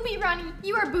it. Who beat Ronnie?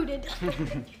 You are booted.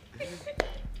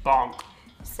 Bonk.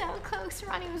 So close.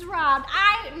 Ronnie was robbed.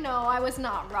 No, I was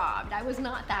not robbed. I was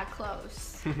not that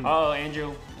close. Oh,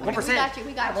 Andrew. 1%. We got you.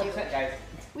 We got you. 1%, guys.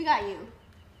 We got you.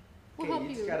 We'll Okay, help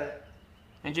you. just gotta.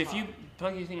 Andrew, if you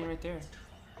plug your thing in right there.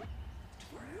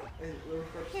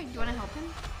 Here, do you want to help him?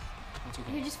 That's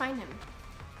okay. Here, just find him.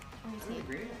 Where is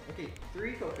he? Okay,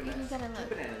 3 coconuts. You gotta look.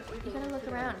 2 bananas. You gotta look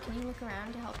around. Can you look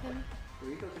around to help him?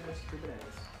 3 coconuts, 2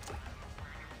 bananas.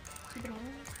 2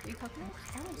 bananas? 3 coconuts?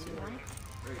 I don't see one.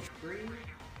 Wait, 3.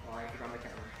 Oh, I forgot my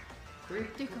camera. 3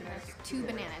 3 coconuts, 2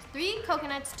 bananas. 3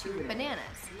 coconuts, 2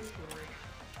 bananas.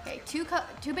 Okay, 2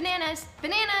 bananas.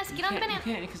 Bananas! Get on the You banana!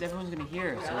 can't because everyone's gonna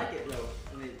hear. I So. like it though.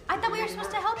 I thought we were supposed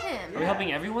to help him. Are we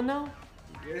helping everyone though?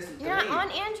 You're not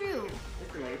on Andrew.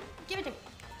 It's delayed. Give it to me.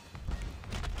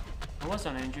 I was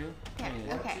on Andrew. Okay,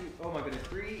 Yeah. okay. Oh my goodness.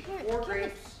 3, Here, 4 give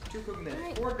grapes, 2 coconuts.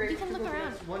 Alright, 4 grapes, you can 2 look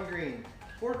coconuts, around. 1 green.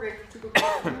 4 grapes, 2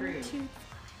 coconuts, 1 green. 2.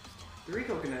 3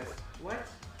 coconuts. What?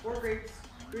 4 grapes,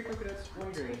 3 coconuts,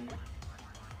 1 green.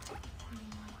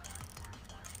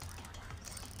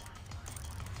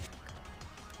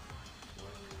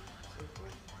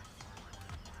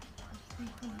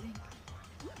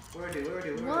 What do I do? What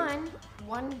do I do? What do I do?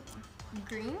 1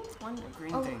 green? 1 The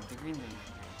green oh, thing. The green thing.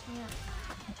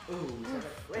 Yeah. Ooh,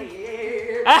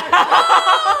 wait.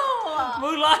 Oh!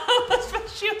 Mulan, let's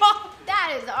push you off.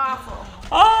 That is awful.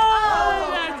 Oh,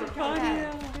 Oh, that's come funny.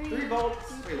 back. 3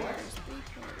 bolts. Wait, what?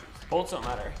 Bolts don't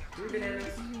matter. 3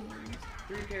 bananas.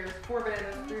 3 pears. 4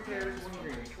 bananas. 3 pears. 1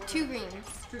 green. 2 greens.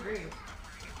 2 greens.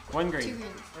 1 2 green.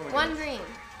 greens. Oh my 1 goodness. green.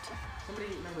 Somebody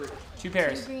number it. 2 2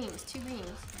 pairs. greens. 2 greens.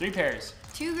 3 pairs.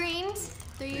 2 greens.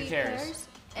 3 Three pears. pears.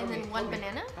 And Help me, then 1 help me,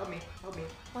 banana. Help me. Help me.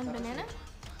 1 Stop banana. this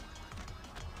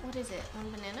What is it?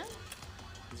 1 banana?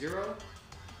 thing. 0.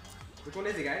 Which one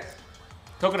is it, guys?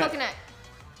 Coconut. Coconut.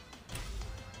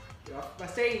 Get off my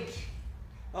stage.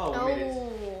 Oh, we made it.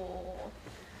 Oh.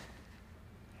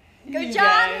 You Good job,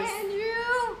 guys.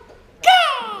 Andrew.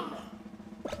 Go!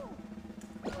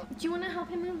 Do you want to help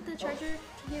him move the charger here?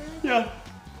 Really quick? Yeah.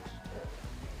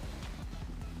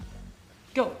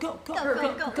 Go, go, go, Go,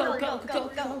 go,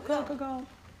 go, go, go, go.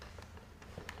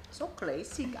 So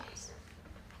crazy, guys.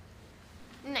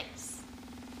 Nice.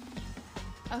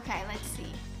 Okay, let's see.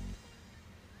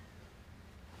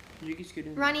 You can scoot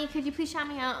in. Ronnie, could you please shout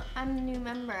me out? I'm a new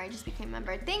member. I just became a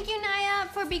member. Thank you, Naya,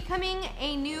 for becoming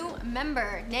a new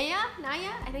member. Naya?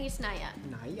 Naya? I think it's Naya.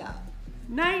 Naya.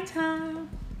 Nighttime.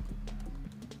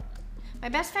 My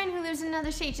best friend who lives in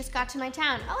another state just got to my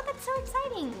town. Oh, that's so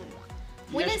exciting.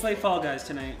 You When guys is play Fall Guys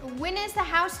tonight. when is the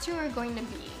house tour going to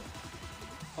be?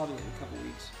 Probably in a couple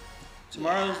weeks.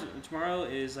 Tomorrow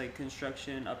is like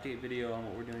construction update video on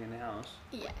what we're doing in the house.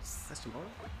 Yes. That's tomorrow.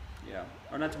 Yeah.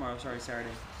 Or not tomorrow, sorry, Saturday.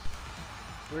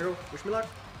 Wish me luck.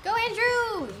 Go,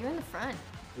 Andrew! You're in the front.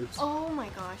 Oops. Oh my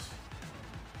gosh.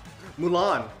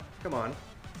 Mulan. Come on.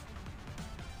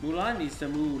 Mulan needs to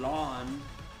Mulan.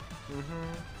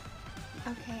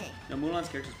 Mm-hmm. Okay. No, Mulan's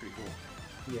character's pretty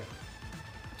cool. Yeah.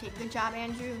 Okay, good job,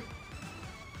 Andrew.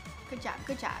 Good job,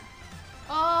 good job.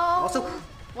 Oh! Also,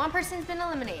 one person's been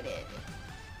eliminated.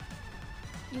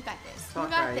 You got this. talk, You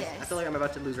got guys. this. I feel like I'm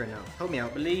about to lose right now. Help me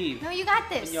out. Believe No, you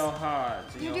got in this. your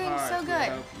hearts. In You're your doing hearts so will good.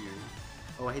 help you.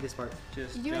 Oh, I hate this part.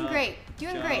 Just You're doing jump, great.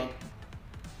 Doing jump. great.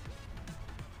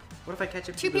 What if I catch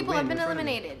up to 2 the people have wind been in front of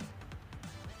me? eliminated.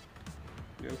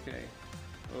 You're okay.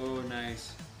 Oh,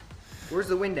 nice. Where's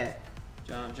the wind at?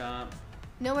 Jump, jump.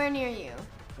 Nowhere near you.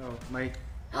 Oh, my.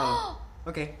 Oh.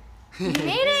 Okay. You made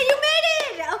it! You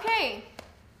made it! Okay.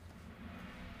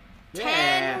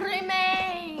 Yeah. 10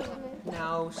 remain.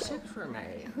 Now 6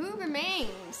 remain. Who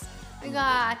remains? We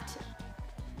got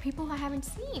people I haven't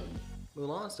seen.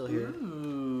 Mulan's still here.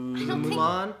 Ooh. There's a don't think-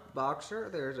 Mulan boxer.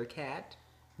 There's a cat.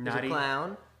 There's Naughty. a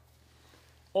clown.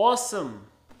 Awesome.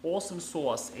 Awesome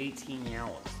sauce. 18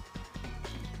 hours.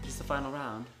 This is the final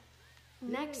round.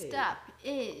 Next Yay. up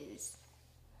is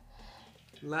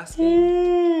Last game.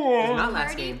 It's not last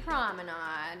Party game.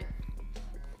 Promenade.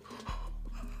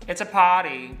 It's a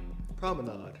party.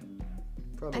 Promenade.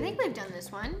 I think we've done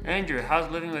this one. Andrew,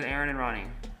 how's living with Aaron and Ronnie?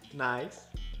 Nice.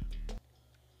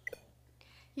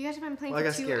 You guys have been playing Well, I for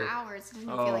got 2 scared. hours. It doesn't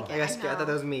Oh. feel like it. I got scared. I thought that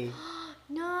know. was me.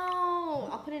 No,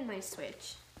 I'll put in my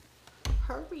Switch.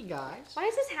 Hurry, guys. Why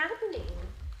is this happening?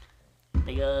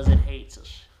 Because it hates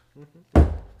us.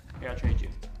 Here, I'll trade you.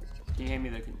 Can you hand me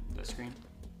the screen?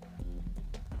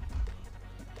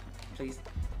 Please.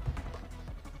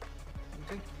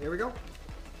 Okay, here we go.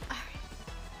 Alright.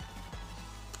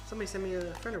 Somebody sent me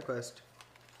a friend request.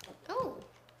 Oh,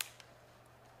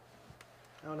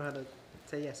 I don't know how to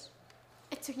say yes.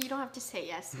 it's okay. You don't have to say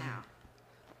yes now.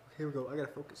 Here we go. I gotta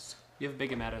focus. You have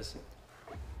big matters.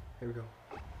 Here we go.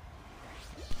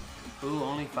 Ooh,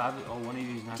 only 5. Oh, one of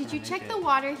you is not Did gonna you make check it. the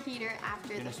water heater after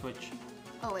You're the? gonna switch.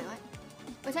 Oh wait, what?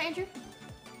 Was that Andrew?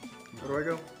 Where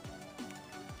do I go?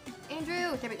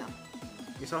 Andrew, there we go.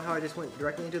 You saw how I just went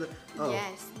directly into the. Oh.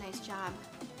 Yes, nice job.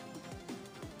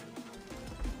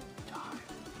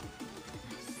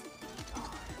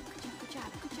 Good job,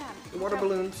 good job. The water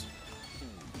balloons.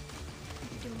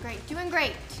 Doing great, doing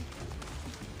great.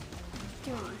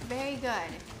 Doing very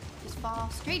good. Just fall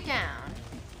straight down.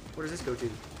 Where does this go to?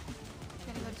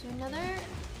 Gotta go to another.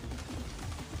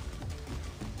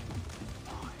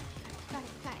 Got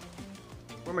it, got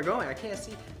it. Where am I going? I can't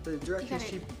see. The directions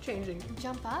gotta- keep changing.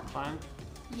 Jump up. Climb.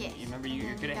 Yes. You remember you're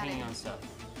And good at got hanging it. on stuff.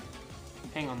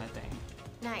 Hang on that thing.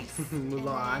 Nice.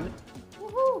 Mulan. And then-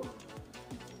 Woohoo!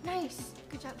 Nice.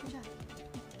 Good job, good job.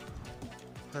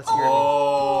 That scared me.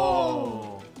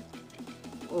 Oh.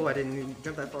 Oh, I didn't even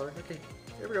jump that far. Okay,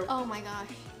 here we go. Oh my gosh.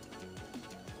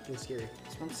 It's scary.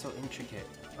 This one's so intricate.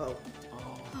 Oh.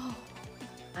 Oh. Oh.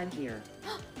 I'm here.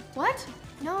 What?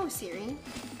 No, Siri.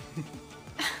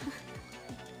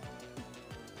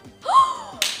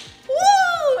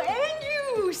 Woo!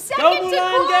 Andrew! Second Go to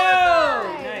Mulan,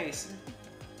 qualify! go! Nice.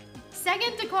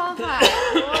 Second to qualify.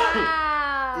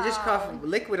 Wow. You just coughed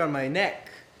liquid on my neck.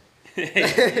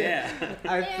 Yeah.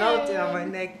 I felt it on my Yay.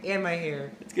 neck and my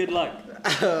hair. It's good luck.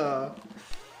 How did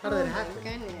Oh that my happen?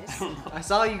 goodness. I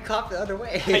saw you cough the other I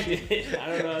way. did. I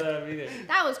don't know that either.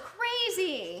 That was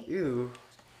crazy. Ew.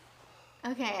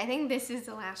 Okay, I think this is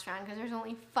the last round because there's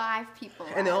only 5 people.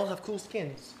 And they all left. have cool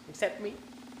skins. Except me.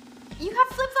 You have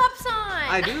flip-flops on.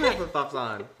 I do have flip flops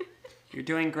on. You're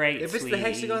doing great, If it's sweetie. the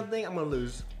hexagon thing, I'm gonna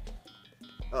lose.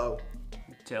 Uh-oh.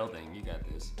 Tail thing, you got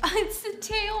this. It's the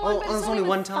tail Oh, one, but there's it's only only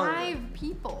one with time. 5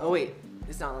 people. Oh wait,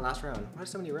 it's not the last round. Why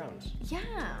so many rounds? Yeah.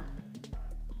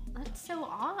 That's so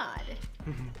odd.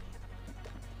 Come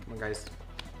on, guys.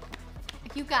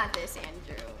 You got this,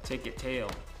 Andrew. Take it, tail.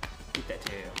 Get that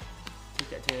tail. Get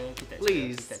that tail. Get that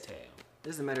Please. tail. Get that tail.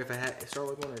 Doesn't matter if I start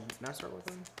with one or not start with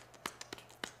one.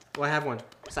 Well, I have one.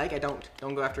 Psych, I don't.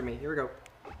 Don't go after me. Here we go.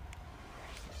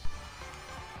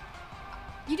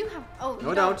 You do have. Oh, No,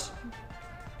 you don't.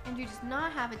 Andrew does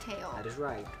not have a tail. That is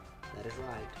right. That is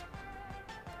right.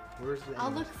 Where's the I'll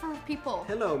animals? look for people.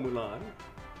 Hello, Mulan.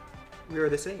 We are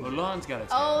the same. Mulan's got a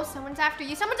tail. Oh, someone's after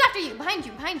you. Someone's after you. Behind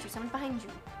you. Behind you. Someone's behind you.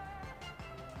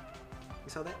 You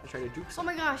saw that? I tried to juke Oh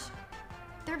someone. my gosh.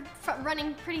 They're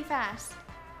running pretty fast.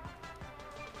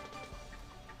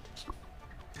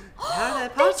 How is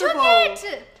that They possible?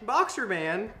 took it! Boxer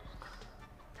man.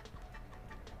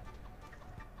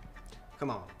 Come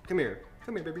on. Come here.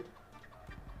 Come here, baby.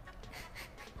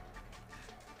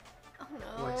 Oh no.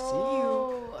 Oh, I see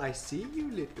you. I see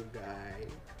you, little guy.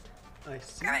 I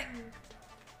see Grab it.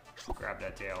 you. Grab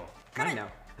that tail. Mine now.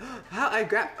 How I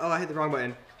grab? Oh, I hit the wrong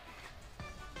button.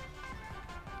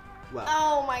 Wow.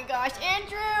 Oh my gosh,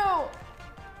 Andrew!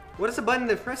 What is the button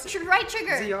to press? Right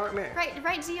trigger. ZR? Man.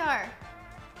 Right ZR.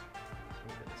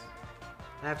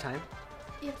 I have time.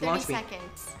 You have 30 Launch me.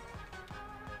 seconds.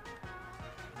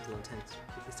 It's a little intense.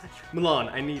 It's time.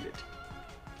 Mulan, I need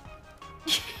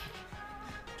it.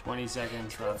 20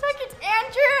 seconds left. Seconds,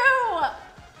 Andrew!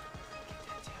 Get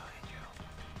that tail, Andrew.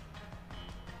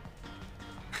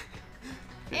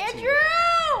 15,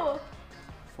 Andrew!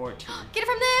 14, Get it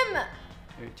from them!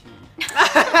 13,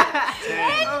 10,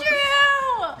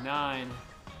 Andrew! 9,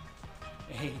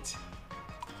 8,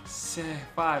 6,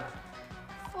 5,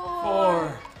 4,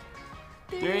 4,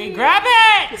 3. Grab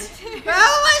it!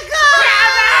 Oh my god!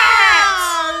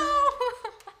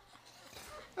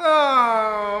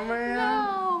 Oh man.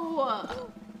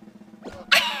 No.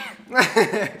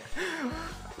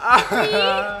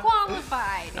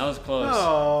 Qualified. That was close.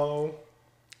 Oh.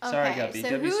 Sorry, Okay, Guppy. so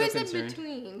Guppy's who so is in concerned.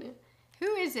 between?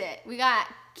 Who is it? We got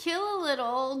Kill a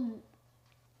Little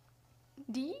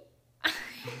D.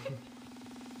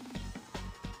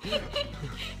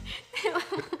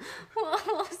 What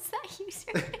was that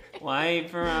username? White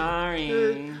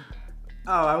Ferrari.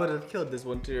 Oh, I would have killed this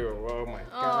one too. Oh my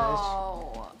gosh.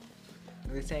 Oh.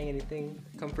 Are they saying anything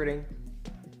comforting?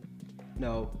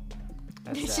 No.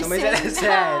 That's She sad. said Somebody said that's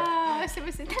sad. no.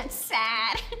 Someone said that's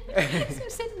sad. Someone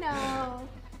said no.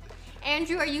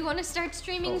 Andrew, are you going to start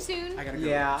streaming soon? I gotta go.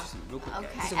 Yeah. Real quick. Okay,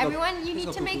 Just go- everyone, you just need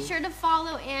go to make poo-poo. sure to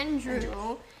follow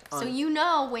Andrew so you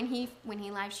know when he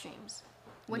live streams.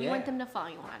 What do you want Yeah. them to follow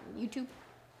you on? YouTube?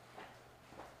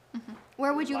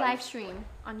 Where would you live stream?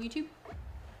 On YouTube?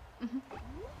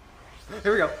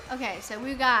 Here we go. Okay, so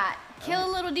we got Kill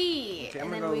a Little D, Okay,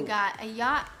 I'm and gonna then we go- got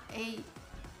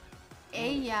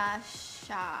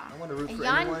Ayasha. I want to root for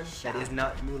Ayan anyone Shah. that is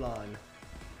not Mulan.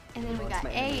 And then we Mulan's got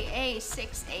my enemy.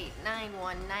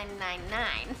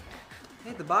 AA6891999.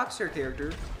 Hey, the boxer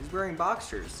character is wearing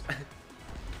boxers.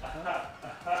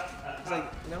 It's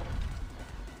like, you know.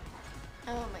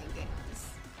 Oh my goodness.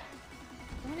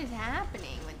 What is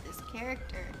happening with this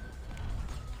character?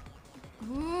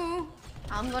 Ooh.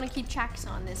 I'm gonna keep tracks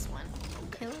on this one.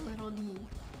 Kill a Little D.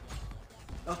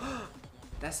 Oh,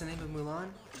 that's the name of Mulan?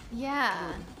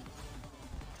 Yeah.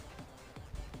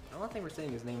 I don't think we're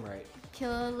saying his name right.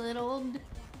 Kill a Little D.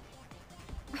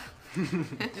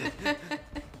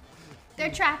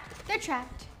 They're trapped. They're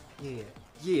trapped. Yeah.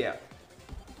 Yeah.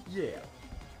 Yeah.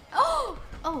 Oh!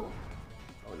 Oh!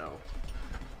 Oh no.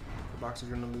 The boxer's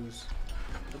gonna lose.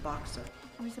 The boxer.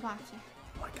 Where's the boxer?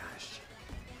 Oh my gosh.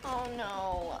 Oh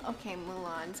no. Okay,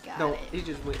 Mulan's got No, it. he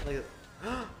just wait like.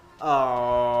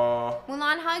 Oh.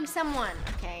 Mulan, hug someone.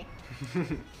 Okay.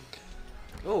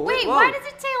 Oh Wait, whoa. why does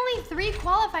it say only 3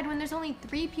 qualified when there's only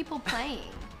 3 people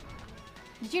playing?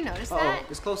 Did you notice that? Oh,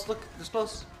 it's close. Look, it's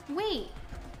close. Wait,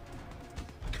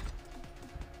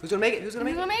 Who's gonna make it? Who's gonna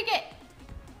who's make gonna it? make it?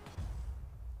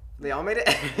 They all made it.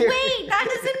 Wait, that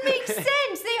doesn't make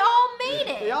sense. They all made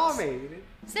it. They all made it.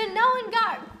 So no one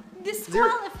got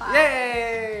disqualified.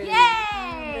 Yay!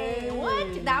 Yay!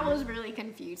 What? That was really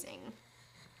confusing.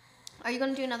 Are you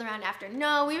gonna do another round after?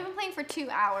 No, we've been playing for 2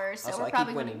 hours, so Also, we're I keep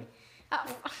probably winning. gonna.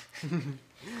 Oh. I'm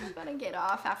gonna get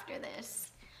off after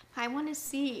this. I want to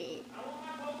see.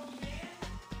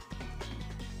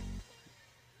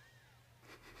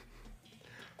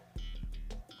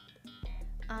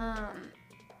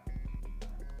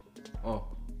 Oh.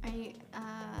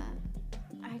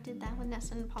 I did that with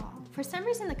Nessa and Paul. For some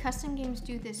reason, the custom games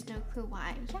do this. No clue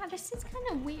why. Yeah, this is kind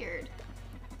of weird.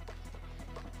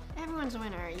 Everyone's a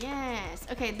winner. Yes.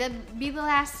 Okay, be the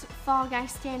last fall guy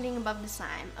standing above the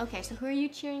slime. Okay, so who are you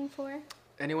cheering for?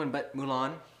 Anyone but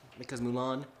Mulan, because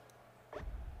Mulan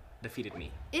defeated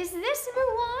me. Is this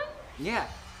Mulan? Yeah.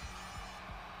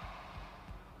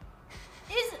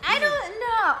 I don't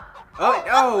know.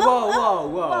 Oh,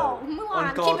 whoa. Mulan,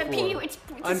 Uncalled keep it PG. for. It's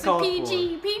a Uncalled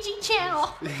PG channel.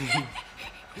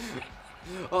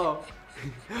 Oh.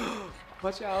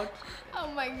 Watch out.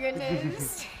 Oh my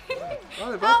goodness. Oh,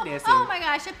 they're both dancing. Oh my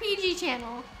gosh, a PG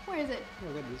channel. Where is it?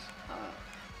 Oh, goodness.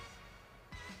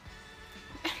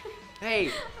 Oh.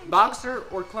 Hey, boxer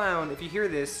or clown, if you hear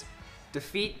this,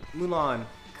 defeat Mulan.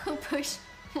 Go push.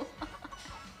 Do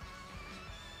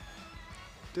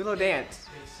a little dance.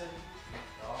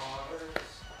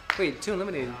 Wait, 2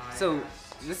 eliminated. So,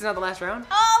 this is not the last round?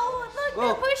 Oh, look, Well,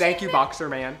 they're pushing. thank you, them. Boxer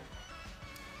Man.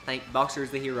 Boxer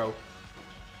is the hero.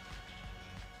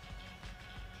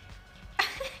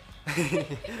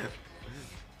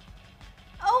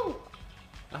 Oh,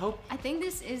 I hope. I think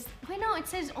this is. Wait, no, it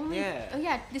says only. Yeah. Oh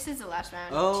yeah, this is the last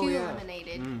round. Oh, 2 yeah.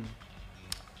 eliminated.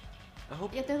 I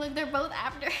hope. Yeah, they're both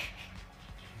after.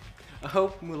 I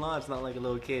hope Mulan's not like a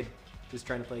little kid just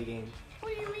trying to play a game.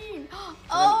 What do you mean? then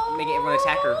Oh, making everyone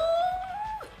attack her.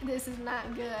 This is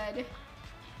not good.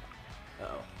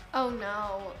 Uh-oh. Oh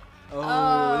no.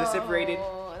 Oh, they're separated.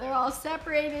 They're all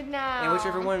separated now. And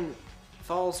whichever one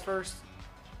falls first,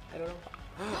 I don't know.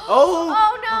 Oh!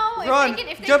 Oh no! Run!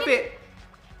 If they Jump can- it!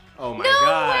 Oh my No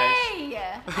gosh. way!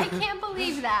 I can't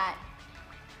believe that.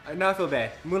 Now I feel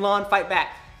bad. Mulan, fight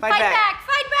back! Fight, Fight back! back!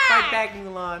 Fight back! Fight back,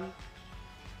 Mulan.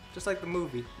 Just like the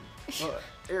movie. Oh,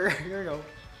 here we go.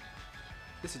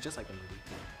 This is just like the movie.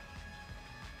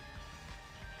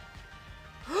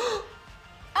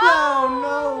 Oh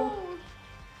no!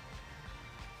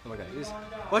 Oh my god.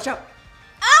 Watch out!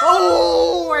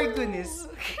 Oh my goodness.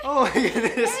 Oh my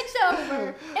goodness. It's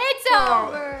over. It's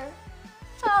over.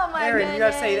 Oh my Aaron, goodness. you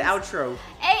gotta say the outro.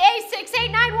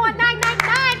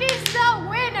 AA6891999 is the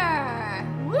winner.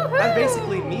 Woohoo! That's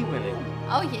basically me winning.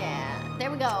 Oh yeah. There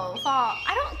we go. Fall.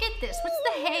 I don't get this. What's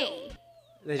the hey?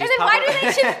 They And just then pop why up. do they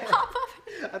just pop up?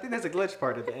 I think that's a glitch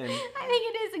part at the end. I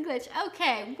think it is a glitch.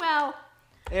 Okay, well.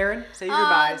 Aaron, say your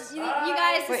goodbyes. You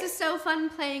guys, Wait. this is so fun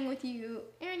playing with you.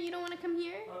 Aaron, you don't want to come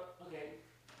here? Okay.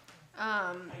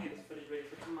 Um, I get this footage ready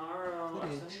for tomorrow. Or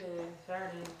Sunday,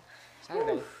 Saturday.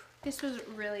 Saturday. This was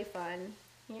really fun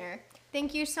here.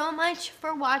 Thank you so much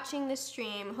for watching the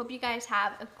stream. Hope you guys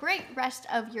have a great rest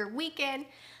of your weekend.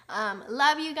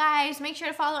 Love you guys. Make sure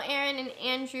to follow Aaron and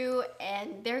Andrew,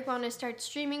 and they're going to start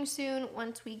streaming soon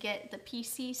once we get the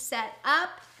PC set up.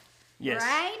 Yes.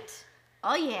 Right?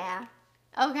 Oh, yeah.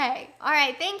 Okay. All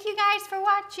right. Thank you guys for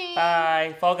watching.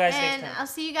 Bye. Fall Guys And next time. I'll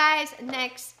see you guys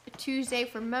next Tuesday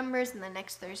for members and the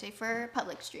next Thursday for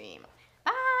public stream.